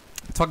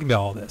 Talking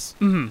about all this,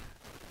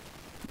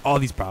 all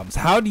these problems.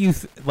 How do you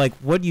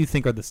what do you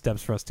think are the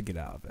steps for us to get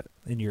out of it,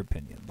 in your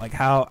opinion? Like,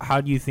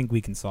 how do you think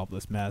we can solve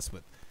this mess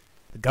with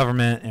the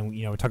government, and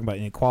we're talking about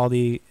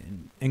inequality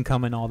and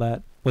income and all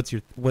that? What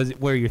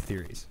are your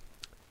theories?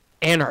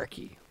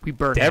 Anarchy. We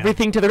burn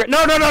everything to the ground.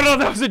 No,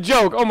 that was a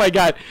joke. Oh my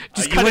god.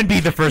 You wouldn't be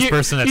the first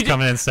person that's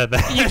come in and said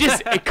that. You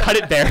just cut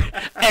it there.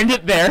 End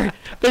it there.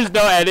 There's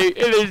no editing.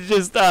 It's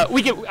just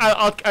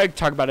I'll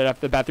talk about it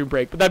after the bathroom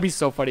break, but that'd be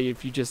so funny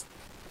if you just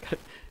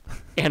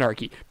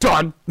anarchy.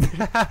 Done.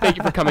 Thank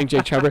you for coming,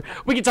 Jake Truemper.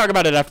 We can talk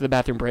about it after the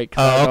bathroom break.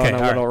 Oh, okay.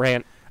 On a little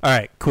rant. All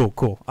right,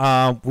 cool.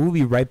 We'll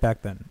be right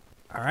back then.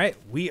 All right,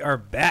 we are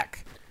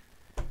back.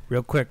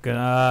 Real quick.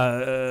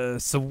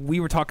 So we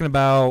were talking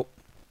about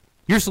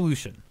your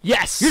solution.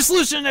 Yes. Your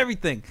solution and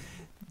everything.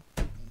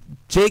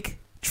 Jake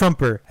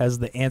Truemper has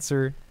the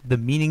answer, the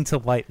meaning to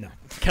life. No.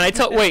 Can I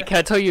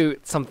tell you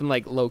something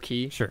like low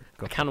key? Sure.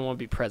 I kind of want to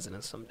be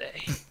president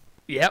someday.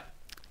 Yep.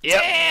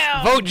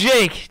 Damn. Vote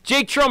Jake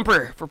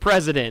Truemper for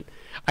president.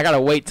 I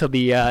gotta wait till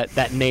the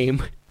that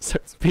name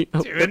starts being.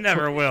 Dude, it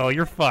never will.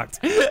 You're fucked.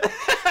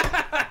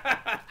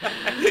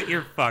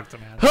 You're fucked,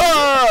 man.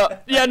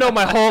 Yeah, no,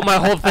 my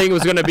whole thing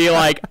was gonna be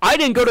like, I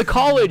didn't go to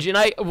college, and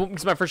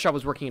because my first job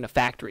was working in a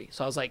factory,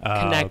 so I was like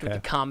connect with the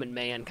common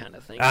man kind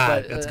of thing.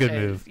 But, that's a good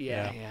move.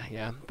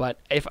 Yeah. But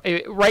if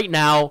right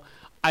now,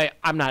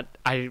 I'm not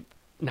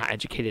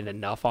educated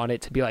enough on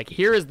it to be like,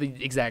 here is the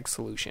exact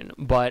solution.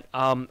 But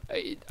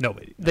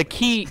Nobody. The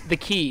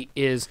key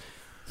is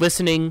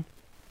listening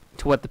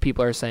to what the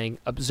people are saying,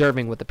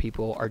 observing what the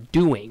people are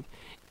doing,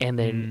 and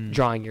then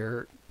drawing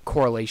your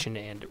correlation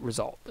and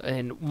result.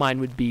 And mine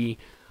would be,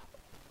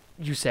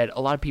 you said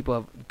a lot of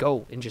people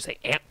go and just say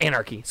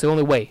anarchy. It's the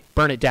only way.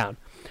 Burn it down.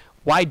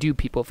 Why do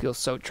people feel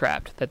so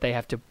trapped that they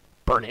have to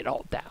burn it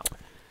all down?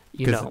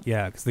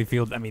 Because they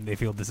feel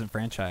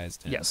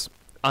disenfranchised. Yes,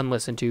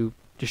 unlistened to,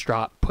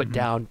 distraught, put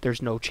down.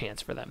 There's no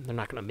chance for them. They're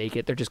not going to make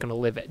it. They're just going to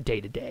live it day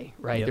to day,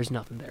 right? Yep. There's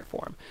nothing there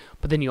for them.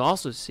 But then you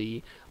also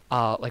see,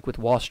 like with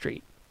Wall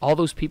Street, all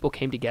those people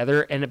came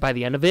together, and by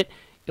the end of it,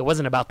 it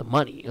wasn't about the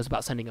money. It was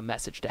about sending a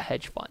message to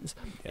hedge funds.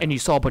 Yeah. And you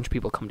saw a bunch of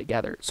people come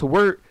together. So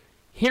we're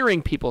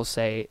hearing people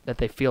say that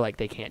they feel like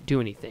they can't do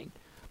anything.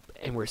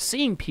 And we're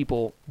seeing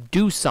people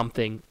do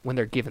something when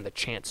they're given the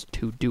chance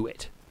to do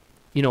it.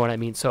 You know what I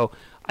mean? So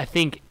I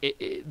think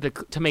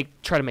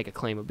try to make a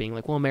claim of being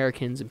like, well,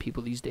 Americans and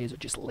people these days are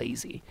just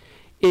lazy,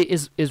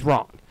 is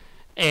wrong.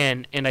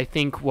 And I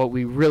think what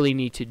we really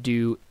need to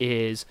do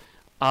is,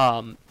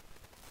 the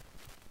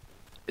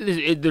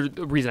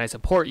reason I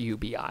support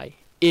UBI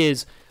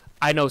is,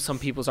 I know some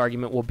people's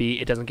argument will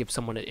be it doesn't give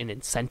someone an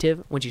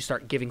incentive. Once you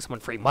start giving someone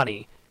free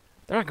money,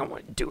 they're not going to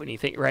want to do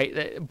anything,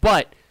 right?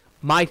 But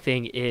my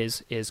thing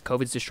is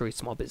COVID's destroyed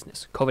small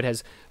business. COVID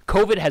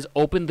has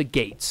opened the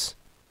gates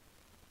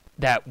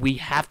that we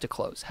have to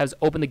close. Has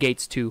opened the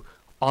gates to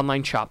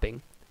online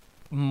shopping,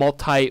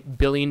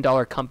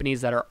 multi-billion-dollar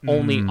companies that are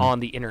only on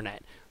the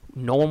internet.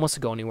 No one wants to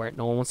go anywhere.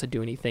 No one wants to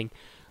do anything.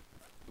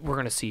 We're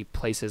going to see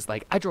places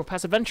like, I drove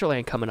past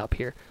Adventureland coming up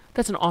here.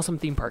 That's an awesome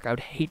theme park. I would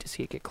hate to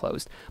see it get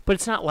closed. But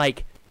it's not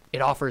like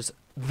it offers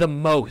the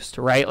most,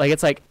 right? Like,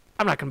 it's like,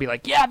 I'm not going to be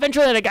like, yeah,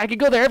 Adventureland, I could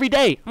go there every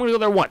day. I'm going to go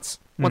there once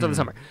over the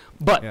summer.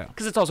 But,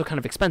 because it's also kind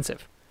of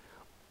expensive.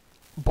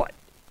 But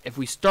if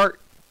we start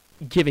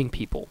giving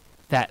people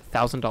that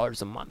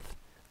 $1,000 a month,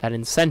 that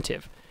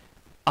incentive,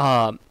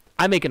 I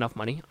make enough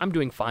money. I'm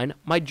doing fine.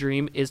 My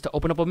dream is to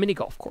open up a mini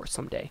golf course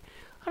someday.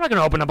 I'm not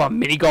going to open up a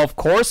mini golf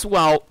course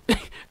while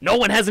no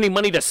one has any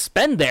money to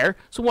spend there.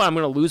 So I'm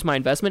going to lose my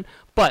investment.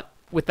 But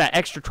with that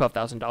extra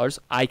 $12,000,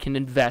 I can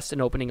invest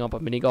in opening up a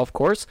mini golf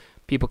course.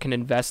 People can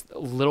invest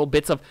little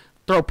bits of,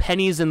 throw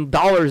pennies and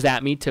dollars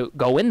at me to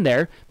go in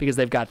there because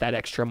they've got that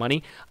extra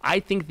money. I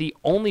think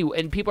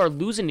and people are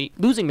losing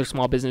their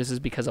small businesses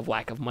because of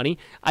lack of money.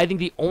 I think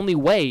the only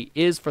way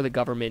is for the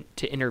government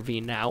to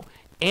intervene now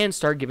and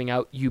start giving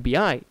out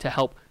UBI to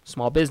help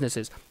small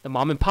businesses. The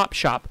mom and pop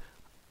shop,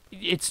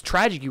 it's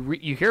tragic.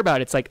 You hear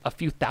about it, it's like a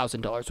few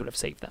 $1,000s would have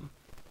saved them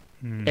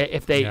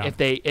if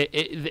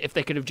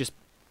they could have just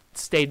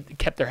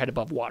kept their head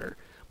above water,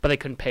 but they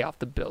couldn't pay off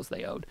the bills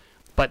they owed.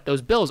 But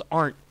those bills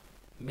aren't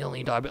 $1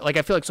 million. Like,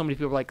 I feel like so many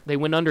people are like, they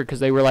went under because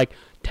they were like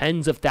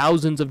tens of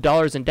thousands of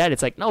dollars in debt.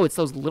 It's like, no, it's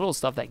those little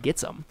stuff that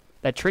gets them,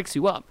 that tricks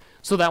you up.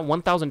 So that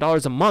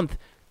 $1,000 a month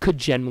could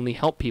genuinely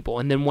help people.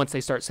 And then once they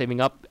start saving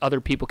up,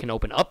 other people can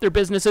open up their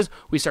businesses.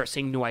 We start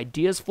seeing new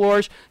ideas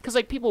flourish because,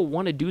 like, people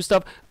want to do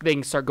stuff. They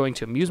can start going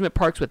to amusement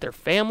parks with their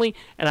family.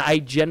 And I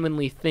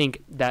genuinely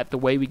think that the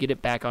way we get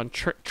it back on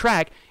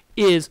track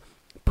is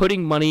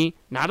putting money,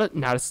 not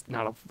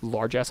a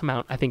large ass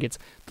amount. I think it's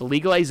the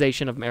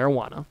legalization of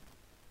marijuana.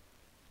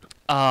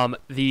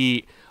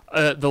 The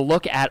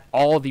look at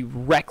all the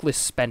reckless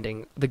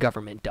spending the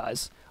government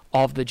does.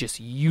 All of the just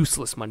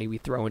useless money we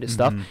throw into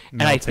stuff. Military,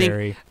 and I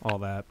think all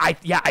that.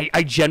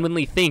 I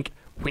genuinely think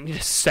we need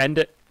to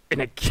send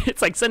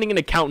it's like sending an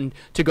accountant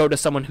to go to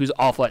someone who's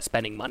awful at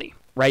spending money,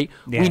 right?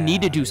 We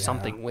need to do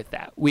something with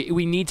that.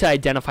 We need to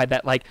identify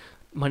that, like,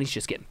 money's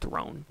just getting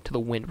thrown to the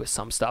wind with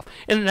some stuff.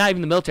 And not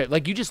even the military.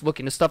 Like, you just look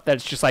into stuff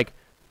that's just like,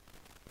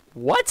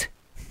 what?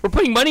 We're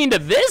putting money into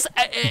this?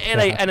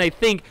 And I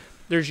think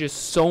there's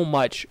just so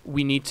much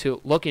we need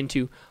to look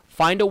into.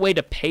 Find a way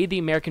to pay the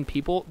American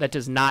people that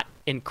does not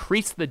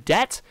increase the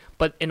debt,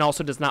 but and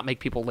also does not make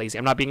people lazy.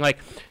 I'm not being like,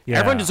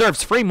 everyone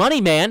deserves free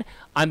money, man.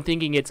 I'm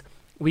thinking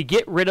we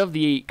get rid of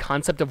the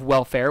concept of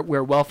welfare,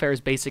 where welfare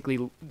is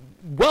basically,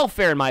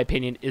 welfare in my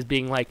opinion, is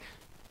being like,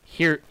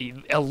 here,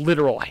 a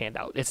literal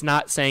handout. It's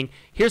not saying,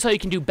 here's how you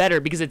can do better,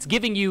 because it's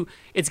giving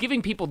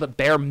people the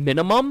bare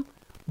minimum,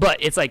 but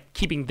it's like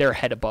keeping their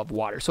head above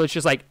water. So it's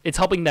just like, it's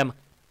helping them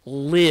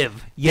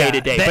live day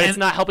to day, but it's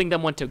not helping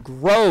them want to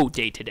grow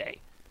day to day.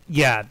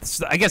 Yeah,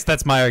 I guess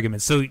that's my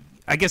argument. So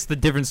I guess the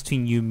difference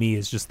between you and me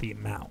is just the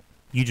amount.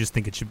 You just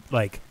think it should,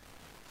 like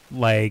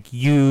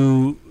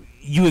you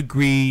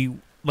agree,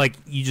 like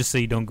you just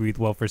say you don't agree with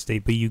welfare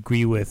state, but you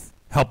agree with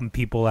helping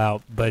people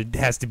out, but it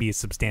has to be a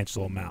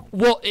substantial amount.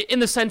 Well, in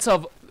the sense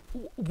of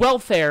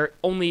welfare,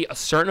 only a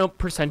certain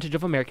percentage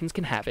of Americans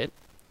can have it.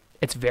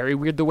 It's very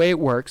weird the way it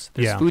works.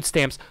 There's food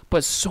stamps,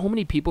 but so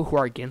many people who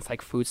are against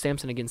like food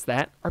stamps and against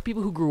that are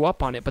people who grew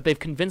up on it, but they've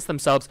convinced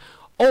themselves,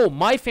 oh,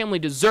 my family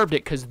deserved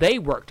it because they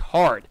worked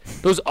hard.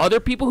 Those other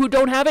people who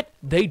don't have it,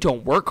 they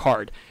don't work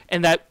hard.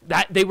 And that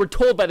they were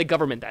told by the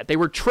government that. They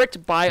were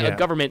tricked by a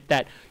government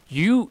that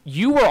you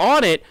were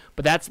on it,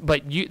 but that's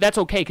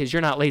okay because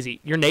you're not lazy.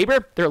 Your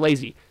neighbor, they're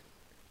lazy.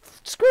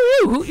 Screw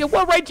you.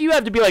 What right do you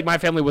have to be like, my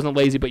family wasn't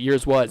lazy, but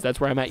yours was?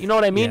 That's where I'm at. You know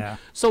what I mean? Yeah.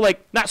 So,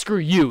 like, not screw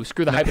you.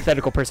 Screw the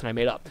hypothetical person I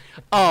made up.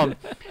 So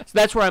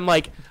that's where I'm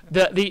like,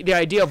 the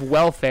idea of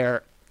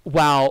welfare,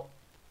 while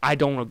I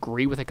don't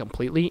agree with it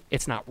completely,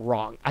 it's not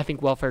wrong. I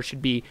think welfare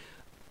should be,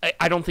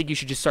 I don't think you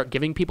should just start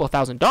giving people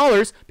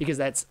 $1,000 because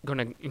that's going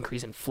to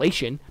increase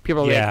inflation.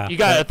 People are like, you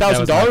got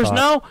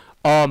 $1,000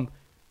 now?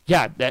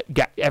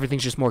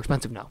 Everything's just more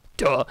expensive now.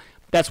 Duh.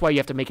 That's why you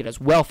have to make it as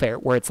welfare,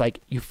 where it's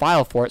like you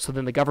file for it, so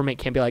then the government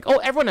can't be like, oh,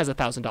 everyone has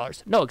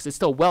 $1,000. No, because it's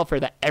still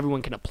welfare that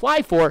everyone can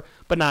apply for,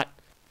 but not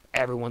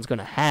everyone's going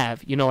to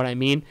have. You know what I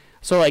mean?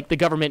 So, like, the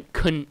government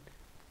couldn't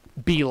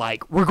be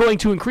like, we're going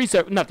to increase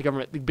it. Not the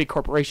government, the big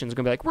corporations are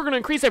going to be like, we're going to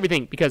increase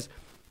everything, because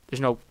there's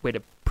no way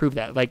to prove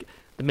that. Like,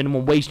 the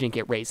minimum wage didn't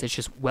get raised. It's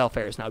just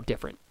welfare is now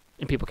different,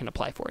 and people can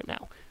apply for it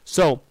now.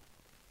 So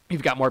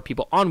you've got more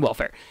people on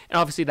welfare. And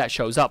obviously that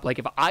shows up. Like,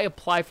 if I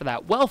apply for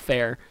that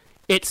welfare,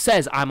 it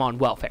says I'm on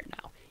welfare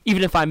now.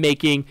 Even if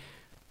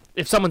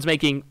if someone's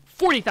making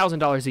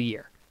 $40,000 a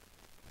year,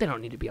 they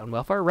don't need to be on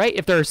welfare, right?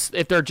 If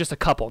they're just a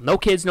couple, no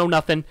kids, no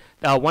nothing,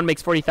 one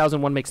makes $40,000,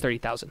 one makes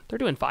 $30,000, they're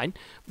doing fine.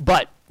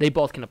 But they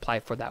both can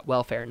apply for that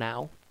welfare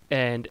now,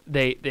 and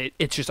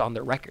it's just on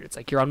their record. It's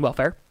like, you're on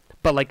welfare,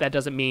 but like that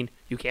doesn't mean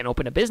you can't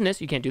open a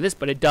business, you can't do this,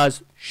 but it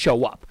does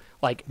show up.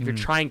 Like if you're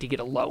trying to get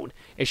a loan,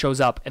 it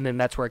shows up, and then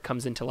that's where it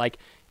comes into like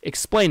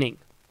explaining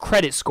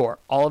credit score,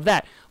 all of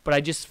that. But I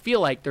just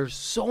feel like there's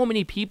so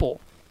many people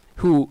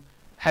who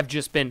have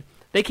just been,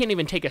 they can't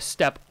even take a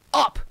step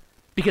up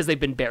because they've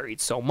been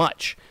buried so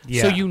much.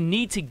 So you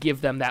need to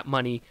give them that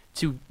money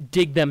to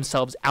dig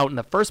themselves out in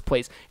the first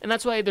place. And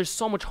that's why there's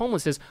so much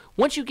homelessness.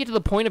 Once you get to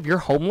the point of you're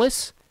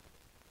homeless,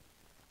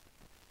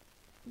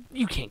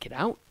 you can't get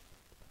out.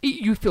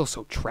 You feel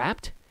so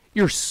trapped.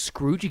 You're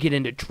screwed. You get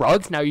into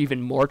drugs. Now you're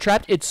even more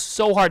trapped. It's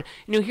so hard.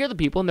 And you hear the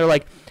people, and they're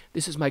like,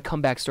 this is my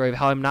comeback story of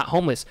how I'm not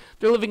homeless.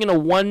 They're living in a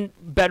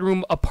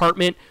one-bedroom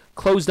apartment,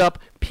 closed up,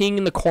 peeing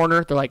in the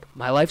corner. They're like,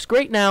 my life's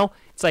great now.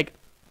 It's like,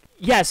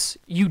 yes,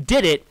 you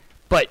did it,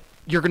 but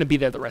you're going to be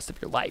there the rest of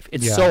your life.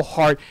 It's so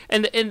hard.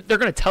 And they're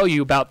going to tell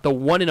you about the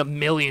 1 in a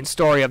million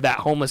story of that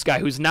homeless guy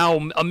who's now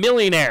a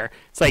millionaire.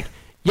 It's like,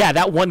 yeah,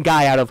 that one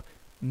guy out of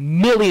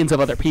millions of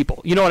other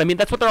people. You know what I mean?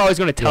 That's what they're always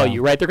going to tell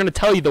you, right? They're going to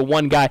tell you the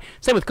one guy.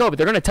 Same with COVID.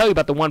 They're going to tell you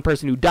about the one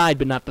person who died,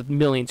 but not the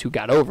millions who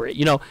got over it.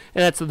 You know,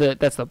 and that's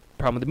the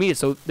problem with the media.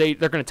 So they're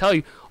going to tell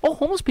you, oh,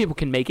 homeless people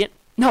can make it.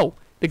 No,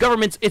 the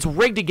government's, it's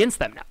rigged against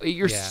them now.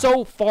 You're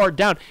so far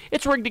down.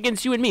 It's rigged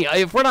against you and me.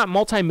 If we're not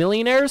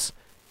multimillionaires,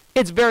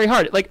 it's very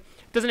hard. Like,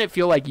 doesn't it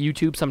feel like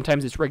YouTube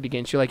sometimes it's rigged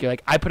against you? Like, you're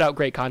like, I put out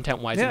great content,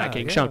 why is it not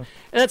getting shown? And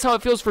that's how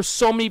it feels for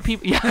so many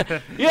people.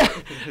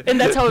 And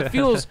that's how it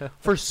feels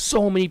for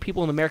so many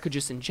people in America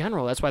just in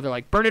general. That's why they're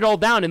like, burn it all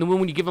down. And then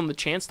when you give them the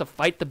chance to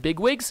fight the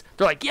bigwigs,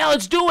 they're like, yeah,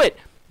 let's do it.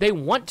 They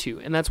want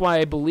to. And that's why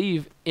I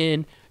believe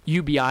in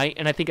UBI.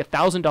 And I think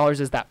 $1,000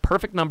 is that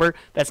perfect number.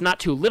 That's not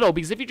too little,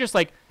 because if you're just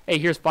like, hey,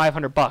 here's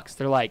 $500,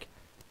 they're like,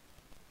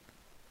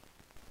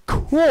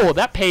 cool,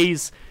 that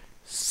pays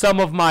some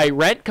of my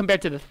rent,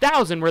 compared to the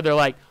 1,000 where they're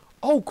like,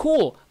 oh,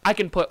 cool, I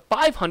can put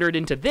 500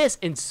 into this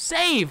and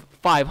save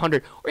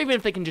 500, or even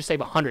if they can just save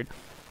 100.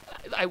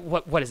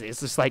 What is it?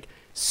 It's just like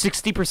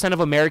 60% of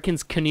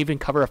Americans couldn't even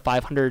cover a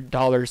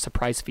 $500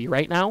 surprise fee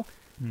right now.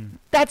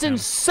 That's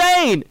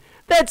insane.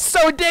 That's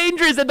so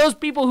dangerous. And those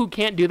people who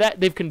can't do that,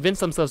 they've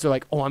convinced themselves, they're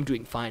like, oh, I'm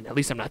doing fine. At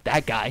least I'm not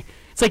that guy.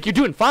 It's like, you're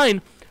doing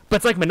fine, but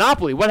it's like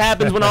Monopoly. What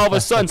happens when all of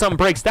a sudden something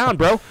breaks down,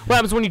 bro? What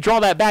happens when you draw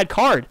that bad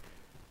card?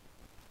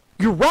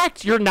 you're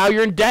wrecked. You're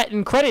in debt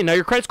and credit. Now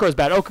your credit score is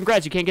bad. Oh,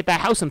 congrats, you can't get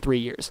that house in 3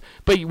 years.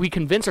 But we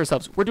convince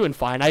ourselves we're doing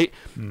fine.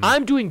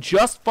 I'm doing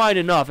just fine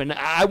enough, and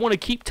I want to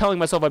keep telling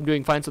myself I'm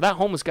doing fine. So that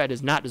homeless guy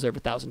does not deserve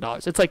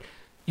 $1,000. It's like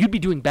you'd be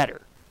doing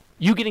better.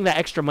 You getting that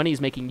extra money is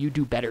making you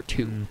do better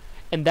too.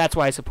 And that's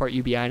why I support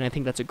UBI, and I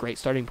think that's a great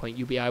starting point.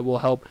 UBI will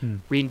help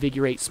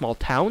reinvigorate small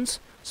towns,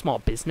 small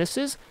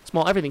businesses,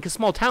 small everything. Because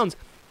small towns,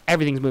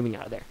 everything's moving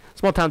out of there.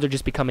 Small towns are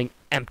just becoming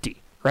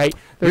empty, right?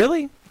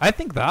 Really? I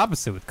think the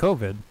opposite with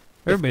COVID.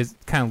 Everybody's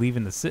kind of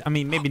leaving the city. I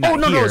mean, maybe not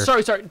here. No,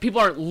 sorry. People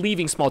aren't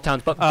leaving small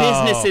towns, but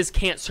businesses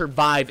can't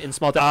survive in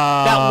small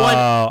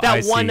towns.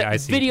 That one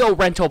video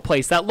rental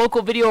place, that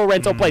local video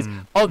rental place.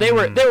 Oh, they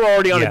were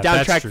already on a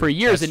down track for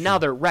years, and now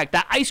they're wrecked.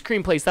 That ice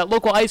cream place, that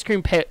local ice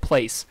cream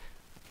place,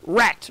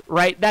 wrecked.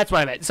 Right? That's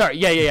what I meant. Sorry.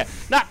 Yeah.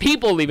 Not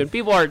people leaving.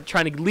 People are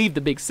trying to leave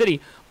the big city,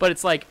 but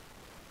it's like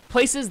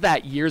places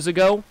that years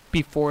ago,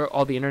 before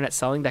all the internet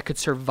selling, that could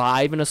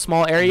survive in a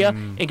small area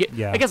and get.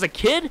 Like as a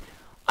kid.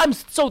 I'm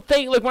so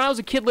like when I was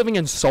a kid living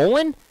in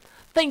Solon,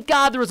 thank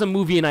God there was a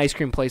movie and ice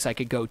cream place I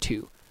could go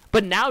to.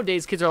 But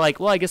nowadays kids are like,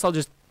 well, I guess I'll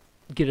just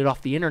get it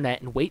off the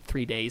internet and wait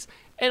 3 days.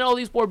 And all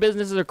these poor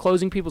businesses are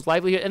closing people's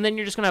livelihood, and then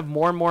you're just gonna have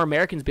more and more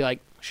Americans be like,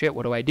 shit,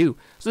 what do I do?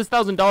 So this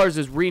 $1,000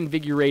 is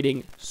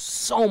reinvigorating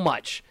so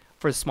much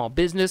for small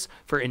business,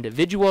 for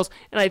individuals,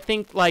 and I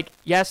think like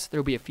yes,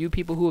 there'll be a few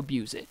people who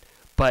abuse it,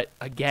 but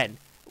again,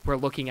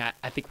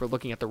 I think we're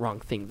looking at the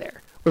wrong thing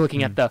there. We're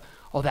looking at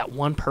that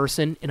one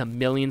person in a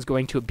million's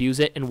going to abuse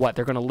it, and what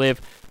they're going to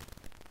live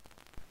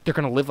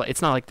like,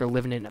 it's not like they're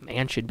living in a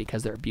mansion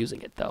because they're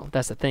abusing it though.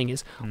 That's the thing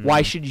is,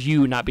 why should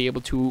you not be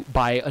able to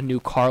buy a new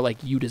car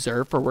like you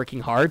deserve for working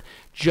hard,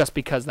 just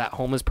because that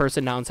homeless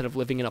person now, instead of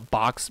living in a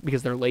box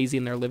because they're lazy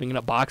and they're living in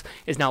a box,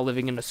 is now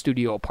living in a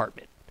studio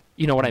apartment?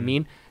 You know what I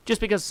mean? Just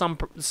because some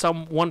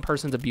one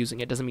person's abusing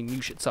it doesn't mean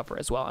you should suffer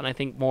as well. And I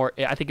think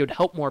it would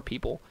help more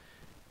people,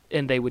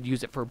 and they would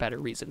use it for better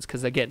reasons,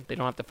 because again, they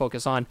don't have to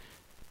focus on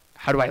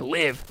how do I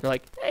live. They're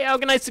like, hey, how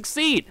can I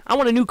succeed? I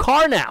want a new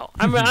car now.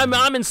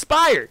 I'm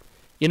inspired.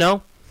 You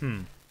know?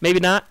 Maybe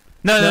not.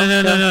 No.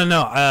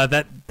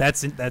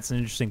 That's an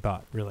interesting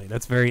thought. Really,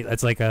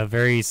 that's like a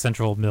very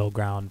central middle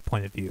ground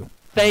point of view.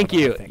 Thank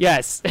you.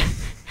 Yes.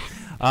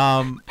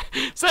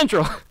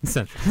 Central.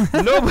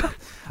 No.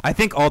 I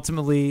think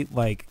ultimately,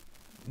 like,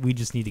 we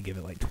just need to give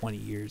it like 20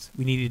 years.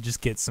 We need to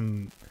just get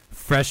some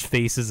fresh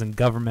faces in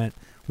government.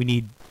 We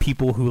need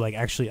people who like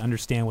actually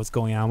understand what's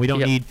going on. We don't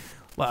need.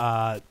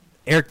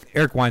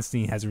 Eric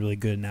Weinstein has a really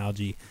good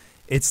analogy.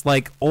 It's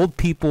like old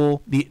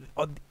people,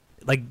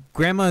 like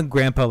grandma and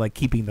grandpa, like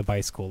keeping the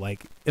bicycle.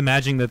 Like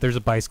imagining that there's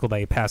a bicycle that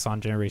you pass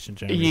on generation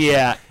to generation.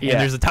 Yeah. And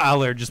there's a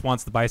toddler who just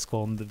wants the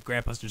bicycle, and the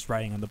grandpa's just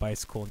riding on the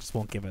bicycle and just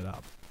won't give it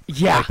up.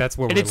 Yeah, like, that's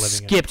where we're living. And it's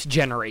skipped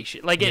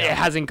generation. Like it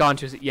hasn't gone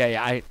to.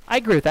 Yeah. I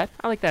agree with that.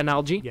 I like that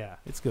analogy. Yeah,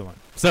 it's a good one.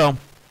 So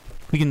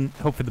we can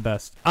hope for the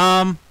best.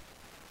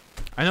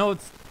 I know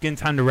it's getting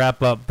time to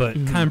wrap up, but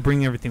kind of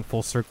bringing everything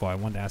full circle, I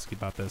wanted to ask you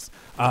about this.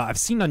 I've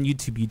seen on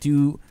YouTube you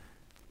do,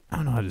 I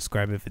don't know how to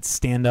describe it, if it's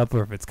stand-up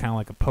or if it's kind of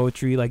like a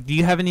poetry. Like, do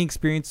you have any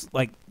experience,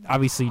 like,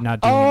 obviously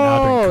not doing it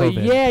now during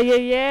COVID.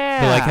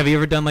 Yeah. But, like, have you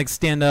ever done, like,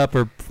 stand-up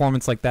or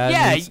performance like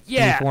that?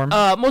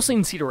 Yeah. Mostly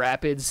in Cedar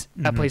Rapids,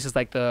 at places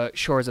like the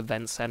Shores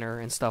Event Center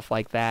and stuff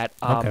like that.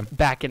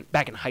 Back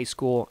in high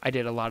school, I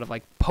did a lot of,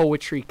 like,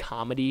 poetry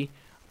comedy.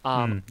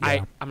 I'm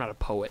not a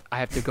poet. I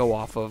have to go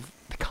off of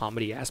the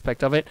comedy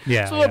aspect of it.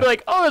 Yeah. So they'll be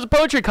like, oh, there's a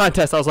poetry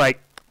contest. I was like,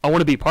 I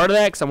want to be part of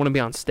that because I want to be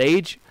on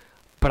stage,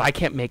 but I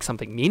can't make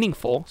something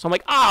meaningful. So I'm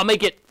like, I'll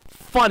make it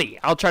funny.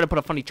 I'll try to put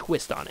a funny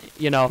twist on it,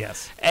 you know?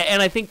 Yes.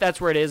 And I think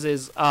that's where it is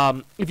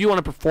if you want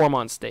to perform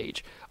on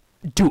stage,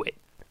 do it.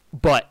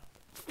 But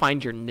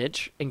find your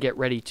niche and get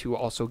ready to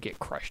also get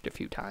crushed a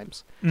few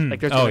times. Like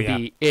there's going to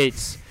be,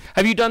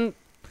 have you done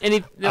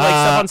any like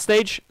stuff on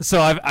stage? So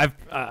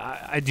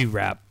I do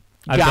rap.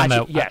 I've done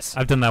that. Yes.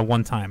 I've done that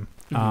one time.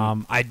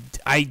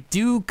 I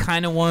do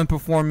kind of want to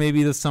perform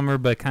maybe this summer,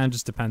 but it kind of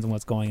just depends on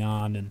what's going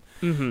on. And,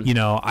 you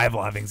know, I have a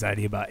lot of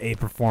anxiety about A,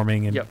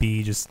 performing, and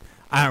B, just,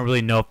 I don't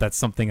really know if that's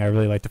something I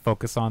really like to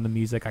focus on, the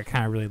music. I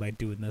kind of really like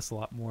doing this a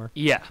lot more.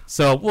 Yeah.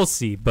 So we'll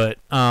see. But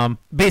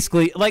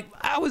basically, like,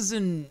 I was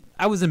in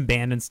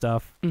band and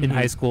stuff in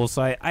high school,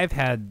 so I've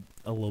had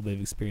a little bit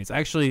of experience.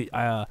 Actually,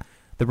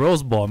 the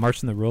Rose Bowl, I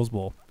marched in the Rose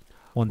Bowl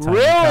one time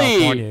in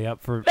California.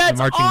 Yep, for That's the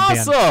marching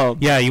awesome.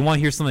 band. Yeah, you want to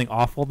hear something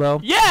awful though?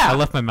 Yeah. I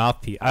left my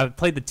mouthpiece. I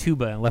played the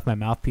tuba and left my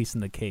mouthpiece in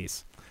the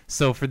case.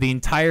 So for the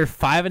entire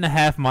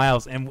 5.5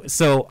 miles, and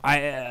so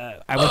I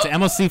went to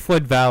MOC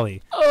Floyd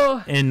Valley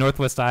in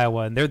Northwest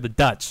Iowa, and they're the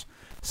Dutch.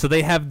 So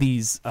they have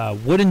these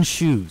wooden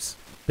shoes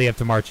they have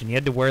to march in. You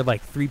had to wear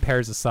like 3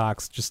 pairs of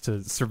socks just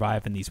to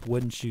survive in these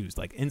wooden shoes,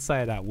 like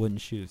inside out wooden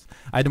shoes.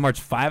 I had to march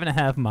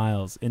 5.5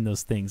 miles in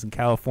those things in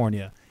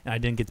California, and I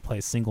didn't get to play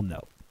a single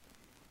note.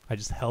 I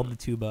just held the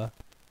tuba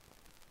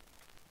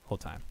whole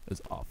time. It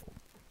was awful.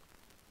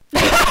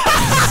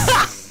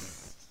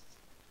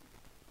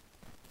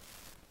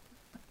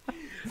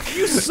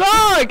 You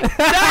suck!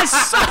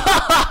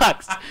 That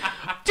sucks!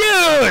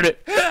 Dude,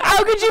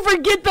 how could you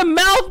forget the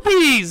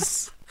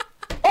mouthpiece?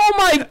 Oh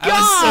my god! I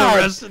was so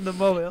rushed in the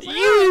moment. I was like,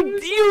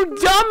 You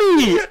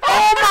dummy!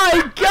 Oh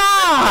my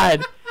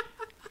god!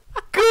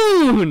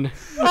 Goon!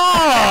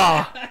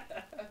 Oh,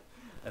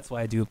 that's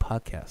why I do a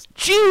podcast.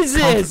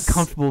 Jesus!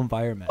 Comfortable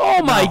environment. Oh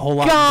Not my a whole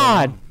lot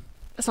god! going on.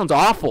 That sounds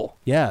awful.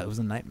 Yeah, it was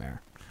a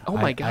nightmare. Oh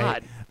my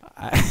god.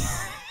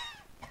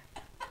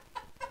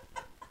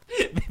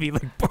 Maybe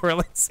like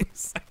borderline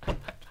suicide.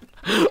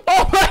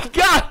 Oh my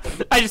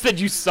god! I just said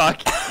you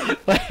suck.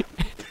 Like,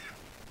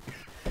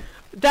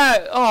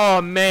 that.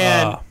 Oh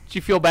man. Did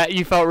you feel bad?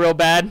 You felt real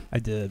bad. I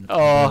did.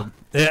 Oh.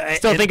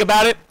 Still think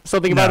about it?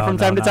 Still think about it from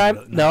time to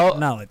time? No.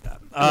 Not like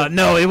that.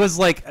 No, it was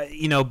like,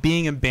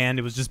 being in band,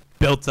 it was just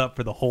built up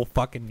for the whole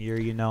fucking year,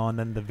 and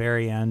then the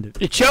very end.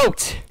 You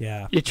choked.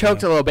 Yeah. You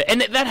choked a little bit.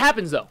 And that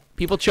happens, though.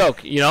 People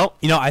choke,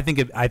 I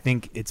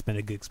think it's been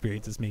a good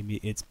experience.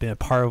 It's been a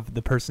part of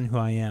the person who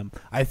I am.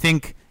 I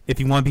think if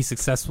you want to be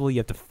successful, you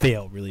have to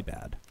fail really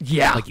bad.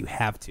 Yeah. Like you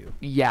have to.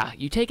 Yeah,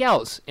 you take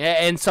L's.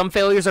 And some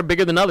failures are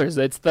bigger than others.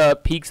 It's the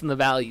peaks and the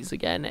valleys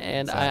again.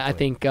 And Exactly. I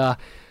think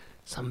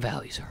some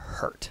valleys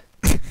hurt.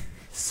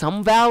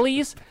 Some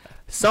valleys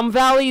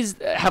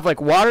have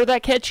like water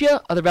that catch you.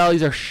 Other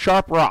valleys are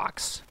sharp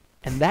rocks.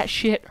 And that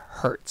shit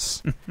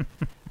hurts.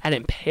 And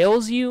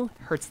impales you,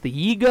 hurts the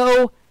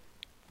ego.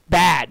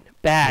 Bad.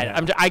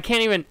 Yeah. I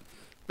can't even.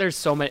 There's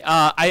so many.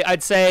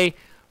 I'd say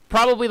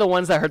probably the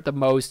ones that hurt the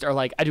most are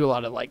like I do a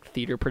lot of like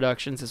theater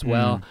productions as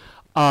well.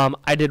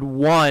 I did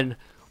one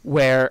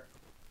where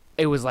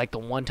it was like the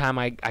one time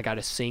I got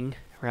to sing.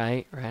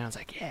 Right. I was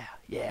like,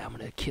 yeah, I'm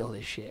gonna kill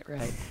this shit.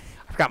 Right.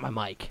 I forgot my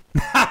mic.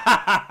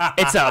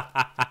 It's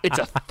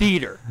a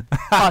theater.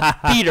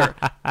 A theater.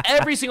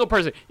 Every single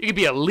person. You could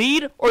be a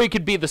lead or you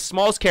could be the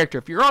smallest character.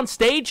 If you're on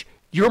stage,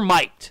 you're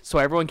mic'd so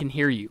everyone can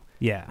hear you.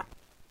 Yeah.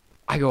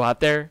 I go out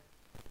there,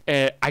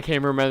 and I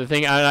can't remember the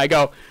thing, and I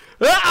go,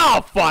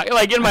 oh, fuck.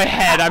 Like, in my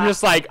head, I'm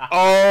just like,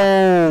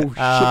 oh, shit.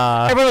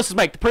 Everyone else is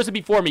mic. The person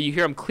before me, you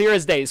hear them clear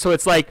as day. So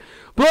it's like,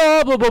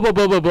 blah, blah, blah, blah,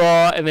 blah, blah,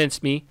 blah, and then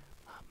it's me.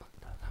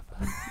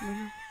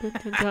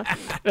 And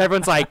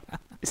everyone's like,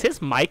 is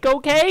his mic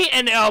okay?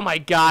 And oh my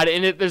god!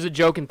 And there's a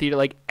joke in theater,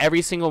 like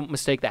every single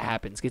mistake that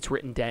happens gets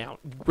written down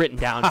for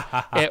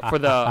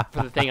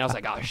the thing. I was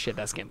like, oh shit,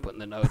 that's getting put in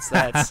the notes.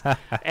 And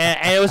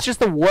it was just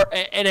the work,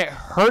 and it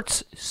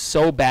hurts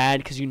so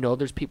bad because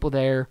there's people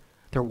there,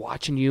 they're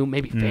watching you,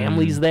 maybe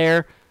families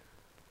there.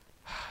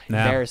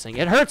 Embarrassing.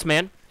 It hurts,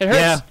 man. It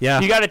hurts. Yeah.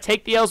 You got to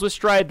take the L's with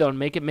stride though, and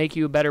make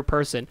you a better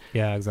person.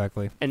 Yeah,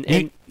 exactly. And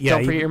don't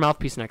forget your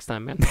mouthpiece next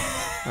time, man.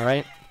 All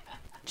right.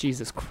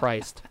 Jesus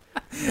Christ.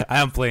 I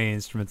don't play any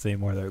instruments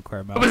anymore that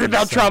require mouthpiece. Was it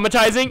about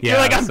traumatizing? Yeah, You're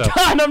like, I'm done.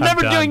 I'm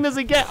never done. doing this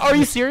again. Are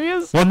you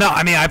serious? Well, no.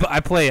 I mean, I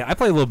play a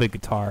little bit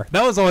guitar.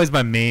 That was always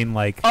my main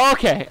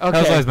Okay. That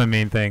was always my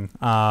main thing.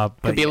 But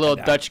Could be a little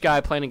Dutch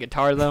guy playing a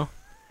guitar though.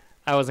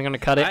 I wasn't gonna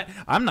cut it.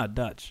 I'm not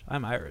Dutch.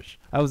 I'm Irish.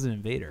 I was an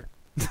invader.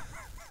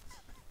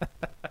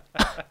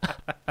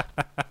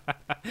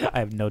 I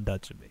have no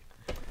Dutch in me.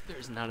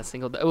 There's not a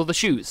single. Well, the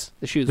shoes.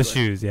 The shoes. The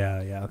shoes,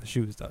 yeah. The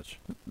shoe is Dutch.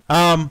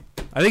 I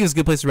think it's a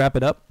good place to wrap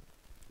it up.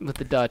 With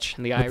the Dutch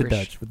and the With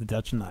Irish. the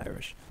Dutch and the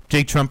Irish.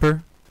 Jake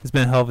Trumper, it's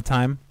been a hell of a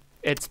time.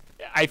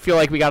 I feel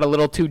like we got a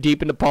little too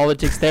deep into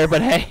politics there,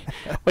 but hey,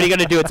 what are you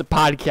gonna do? It's a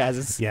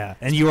podcast. Yeah,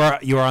 and you are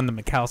on the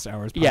McAllister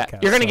Hours podcast. Yeah,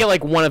 you're gonna get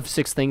like one of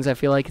 6 things. I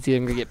feel like it's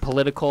either gonna get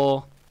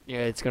political. Yeah,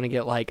 it's gonna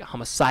get like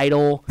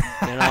homicidal.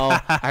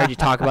 I heard you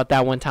talk about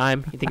that one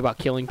time. You think about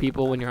killing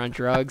people when you're on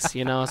drugs. So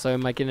you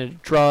might get into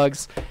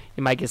drugs.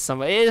 You might get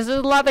somebody. There's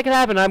a lot that could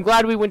happen. I'm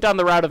glad we went down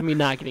the route of me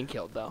not getting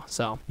killed, though.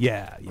 So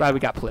yeah. Glad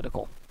we got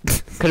political.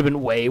 Could have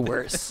been way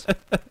worse.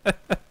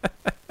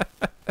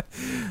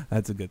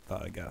 That's a good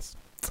thought, I guess.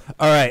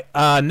 All right.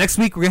 Next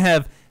week we're gonna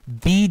have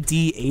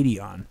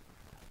VD80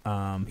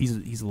 on.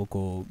 He's a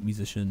local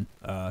musician.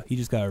 He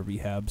just got a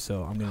rehab,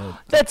 so I'm gonna.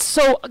 That's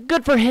so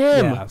good for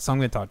him. Yeah, so I'm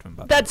gonna talk to him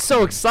about that. That's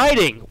so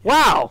exciting!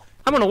 Wow,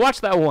 I'm gonna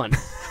watch that one.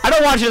 I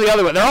don't watch the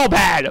other one; they're all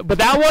bad. But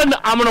that one,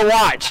 I'm gonna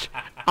watch.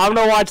 I'm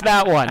gonna watch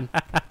that one.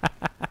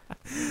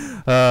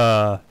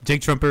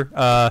 Jake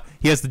Trumper.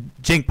 He has the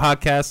Jink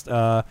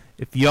podcast.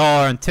 If y'all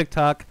are on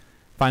TikTok,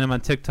 find him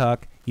on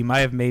TikTok. He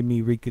might have made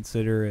me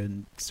reconsider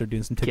and start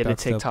doing some TikTok Get a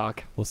stuff.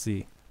 TikTok. We'll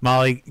see.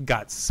 Molly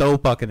got so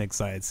fucking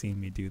excited seeing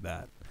me do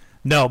that.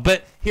 No,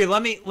 but here,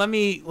 let me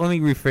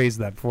rephrase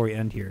that before we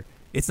end here.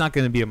 It's not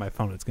going to be on my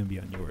phone. It's going to be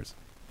on yours.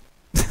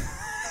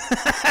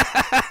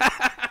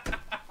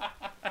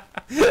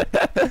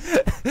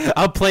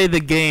 I'll play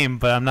the game,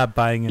 but I'm not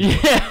buying it.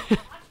 Yeah. Watch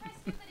my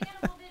stupid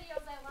animal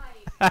videos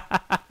I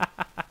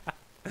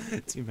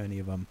like. Too many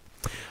of them.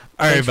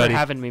 All right, Thanks buddy. for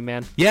having me,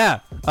 man. Yeah.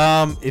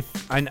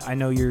 If I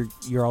know you're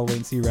all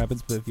waiting to see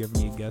rapids, but if you ever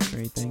need guests or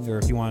anything, or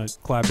if you want to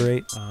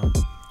collaborate, I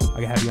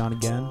can have you on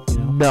again.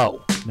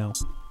 No.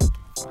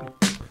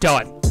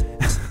 Done.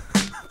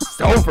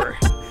 It's over.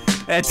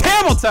 It's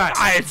Hamilton time.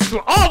 It's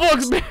awful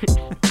experience.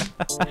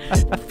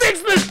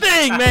 Fix this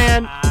thing,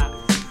 man.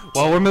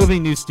 Well, we're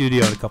moving new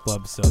studio in a couple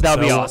episodes.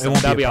 That'll be so awesome. It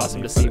won't That'll be be a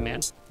awesome to problem. see, man.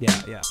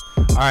 Yeah, yeah.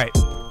 All right.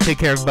 Take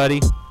care, everybody.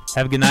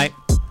 Have a good night.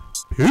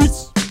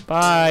 Peace.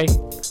 Bye.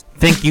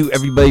 Thank you,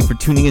 everybody, for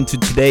tuning into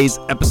today's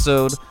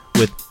episode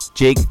with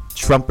Jake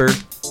Trumper.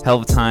 Hell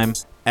of a time,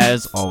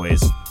 as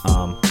always.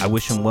 I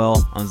wish him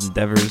well on his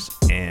endeavors,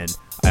 and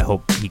I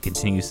hope he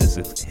continues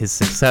his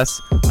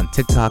success on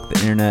TikTok, the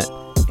internet,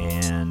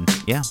 and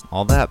yeah,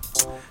 all that.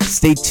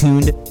 Stay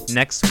tuned.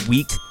 Next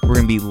week, we're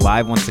going to be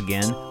live once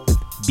again with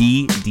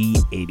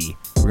BD80.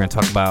 We're going to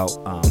talk about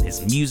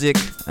his music.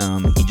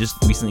 He just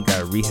recently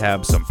got a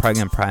rehab, so I'm probably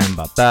going to pry him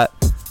about that.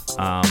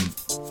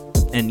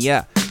 And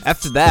yeah,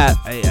 after that,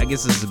 I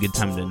guess this is a good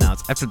time to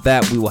announce. After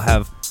that, we will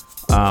have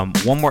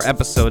one more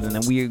episode, and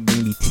then we are going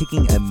to be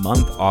taking a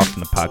month off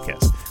from the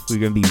podcast. We're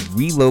going to be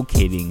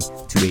relocating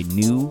to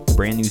a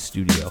brand new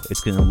studio.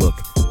 It's going to look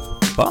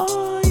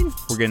fine.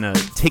 We're going to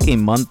take a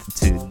month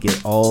to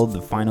get all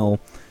the final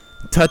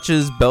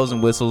touches, bells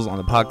and whistles on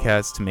the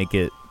podcast to make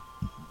it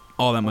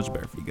all that much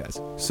better for you guys.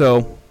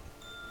 So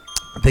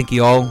thank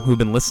you all who've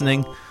been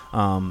listening.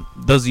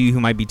 Those of you who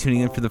might be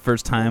tuning in for the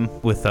first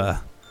time with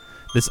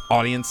this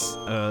audience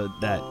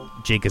that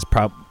Jake has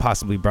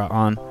possibly brought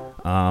on,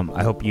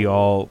 I hope you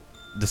all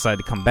decide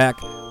to come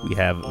back. We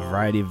have a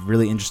variety of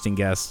really interesting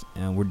guests,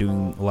 and we're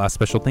doing a lot of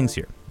special things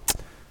here.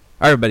 All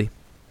right, everybody.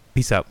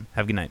 Peace out.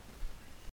 Have a good night.